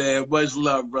 Faizon, man, much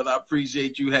love, brother. I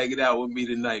appreciate you hanging out with me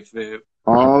tonight, fam.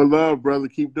 All love, brother.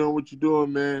 Keep doing what you're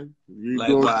doing, man.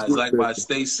 Likewise.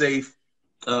 Stay safe.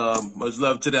 Much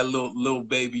love to that little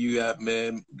baby you got,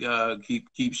 man.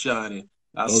 Keep shining.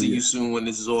 I'll see you soon when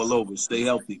this is all over. Stay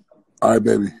healthy. All right,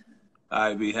 baby. All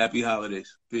right, B. Happy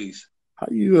holidays. Peace. How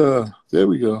you? There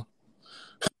we go.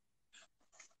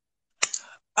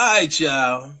 All right,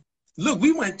 y'all. Look,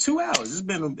 we went 2 hours. It's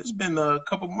been a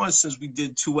couple months since we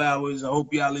did 2 hours. I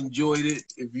hope y'all enjoyed it.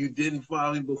 If you didn't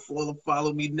follow me before,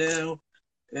 follow me now.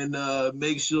 And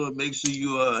make sure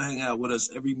you hang out with us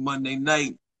every Monday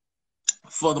night.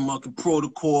 Futhamuckin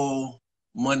Protocol,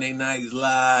 Monday nights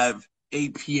live,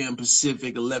 8 p.m.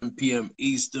 Pacific, 11 p.m.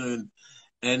 Eastern.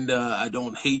 And I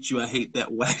don't hate you. I hate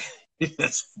that way.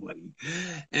 That's funny.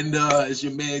 And it's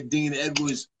your man, Dean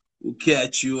Edwards. We'll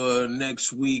catch you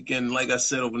next week. And like I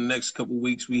said, over the next couple of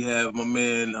weeks, we have my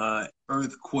man,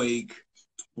 Earthquake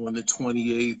on the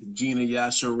 28th, Gina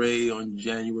Yashere on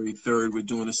January 3rd. We're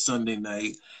doing a Sunday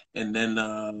night. And then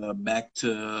back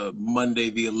to Monday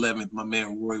the 11th, my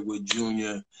man Roy Wood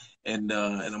Jr. And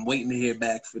I'm waiting to hear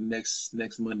back for next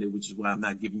Monday, which is why I'm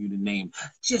not giving you the name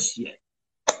just yet.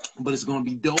 But it's going to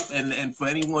be dope. And for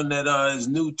anyone that is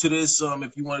new to this,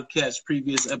 if you want to catch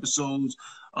previous episodes,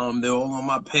 they're all on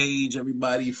my page.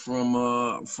 Everybody from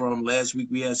last week,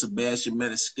 we had Sebastian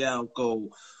Maniscalco.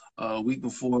 Week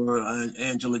before,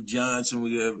 Angela Johnson.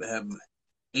 We have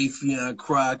Afion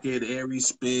Crockett, Aries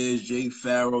Spears, Jay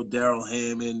Farrow, Daryl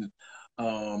Hammond,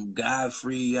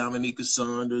 Godfrey, Yamanika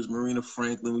Saunders, Marina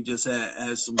Franklin. We just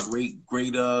had some great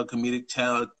comedic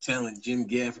talent, Jim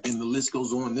Gaffigan. The list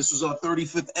goes on. This was our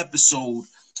 35th episode,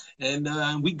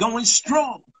 and we going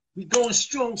strong.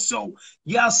 So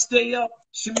y'all stay up.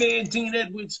 It's your man Dean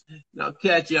Edwards. I'll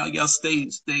catch y'all. Y'all stay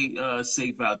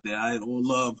safe out there. I had all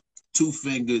love. 2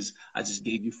 fingers. I just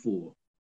gave you 4.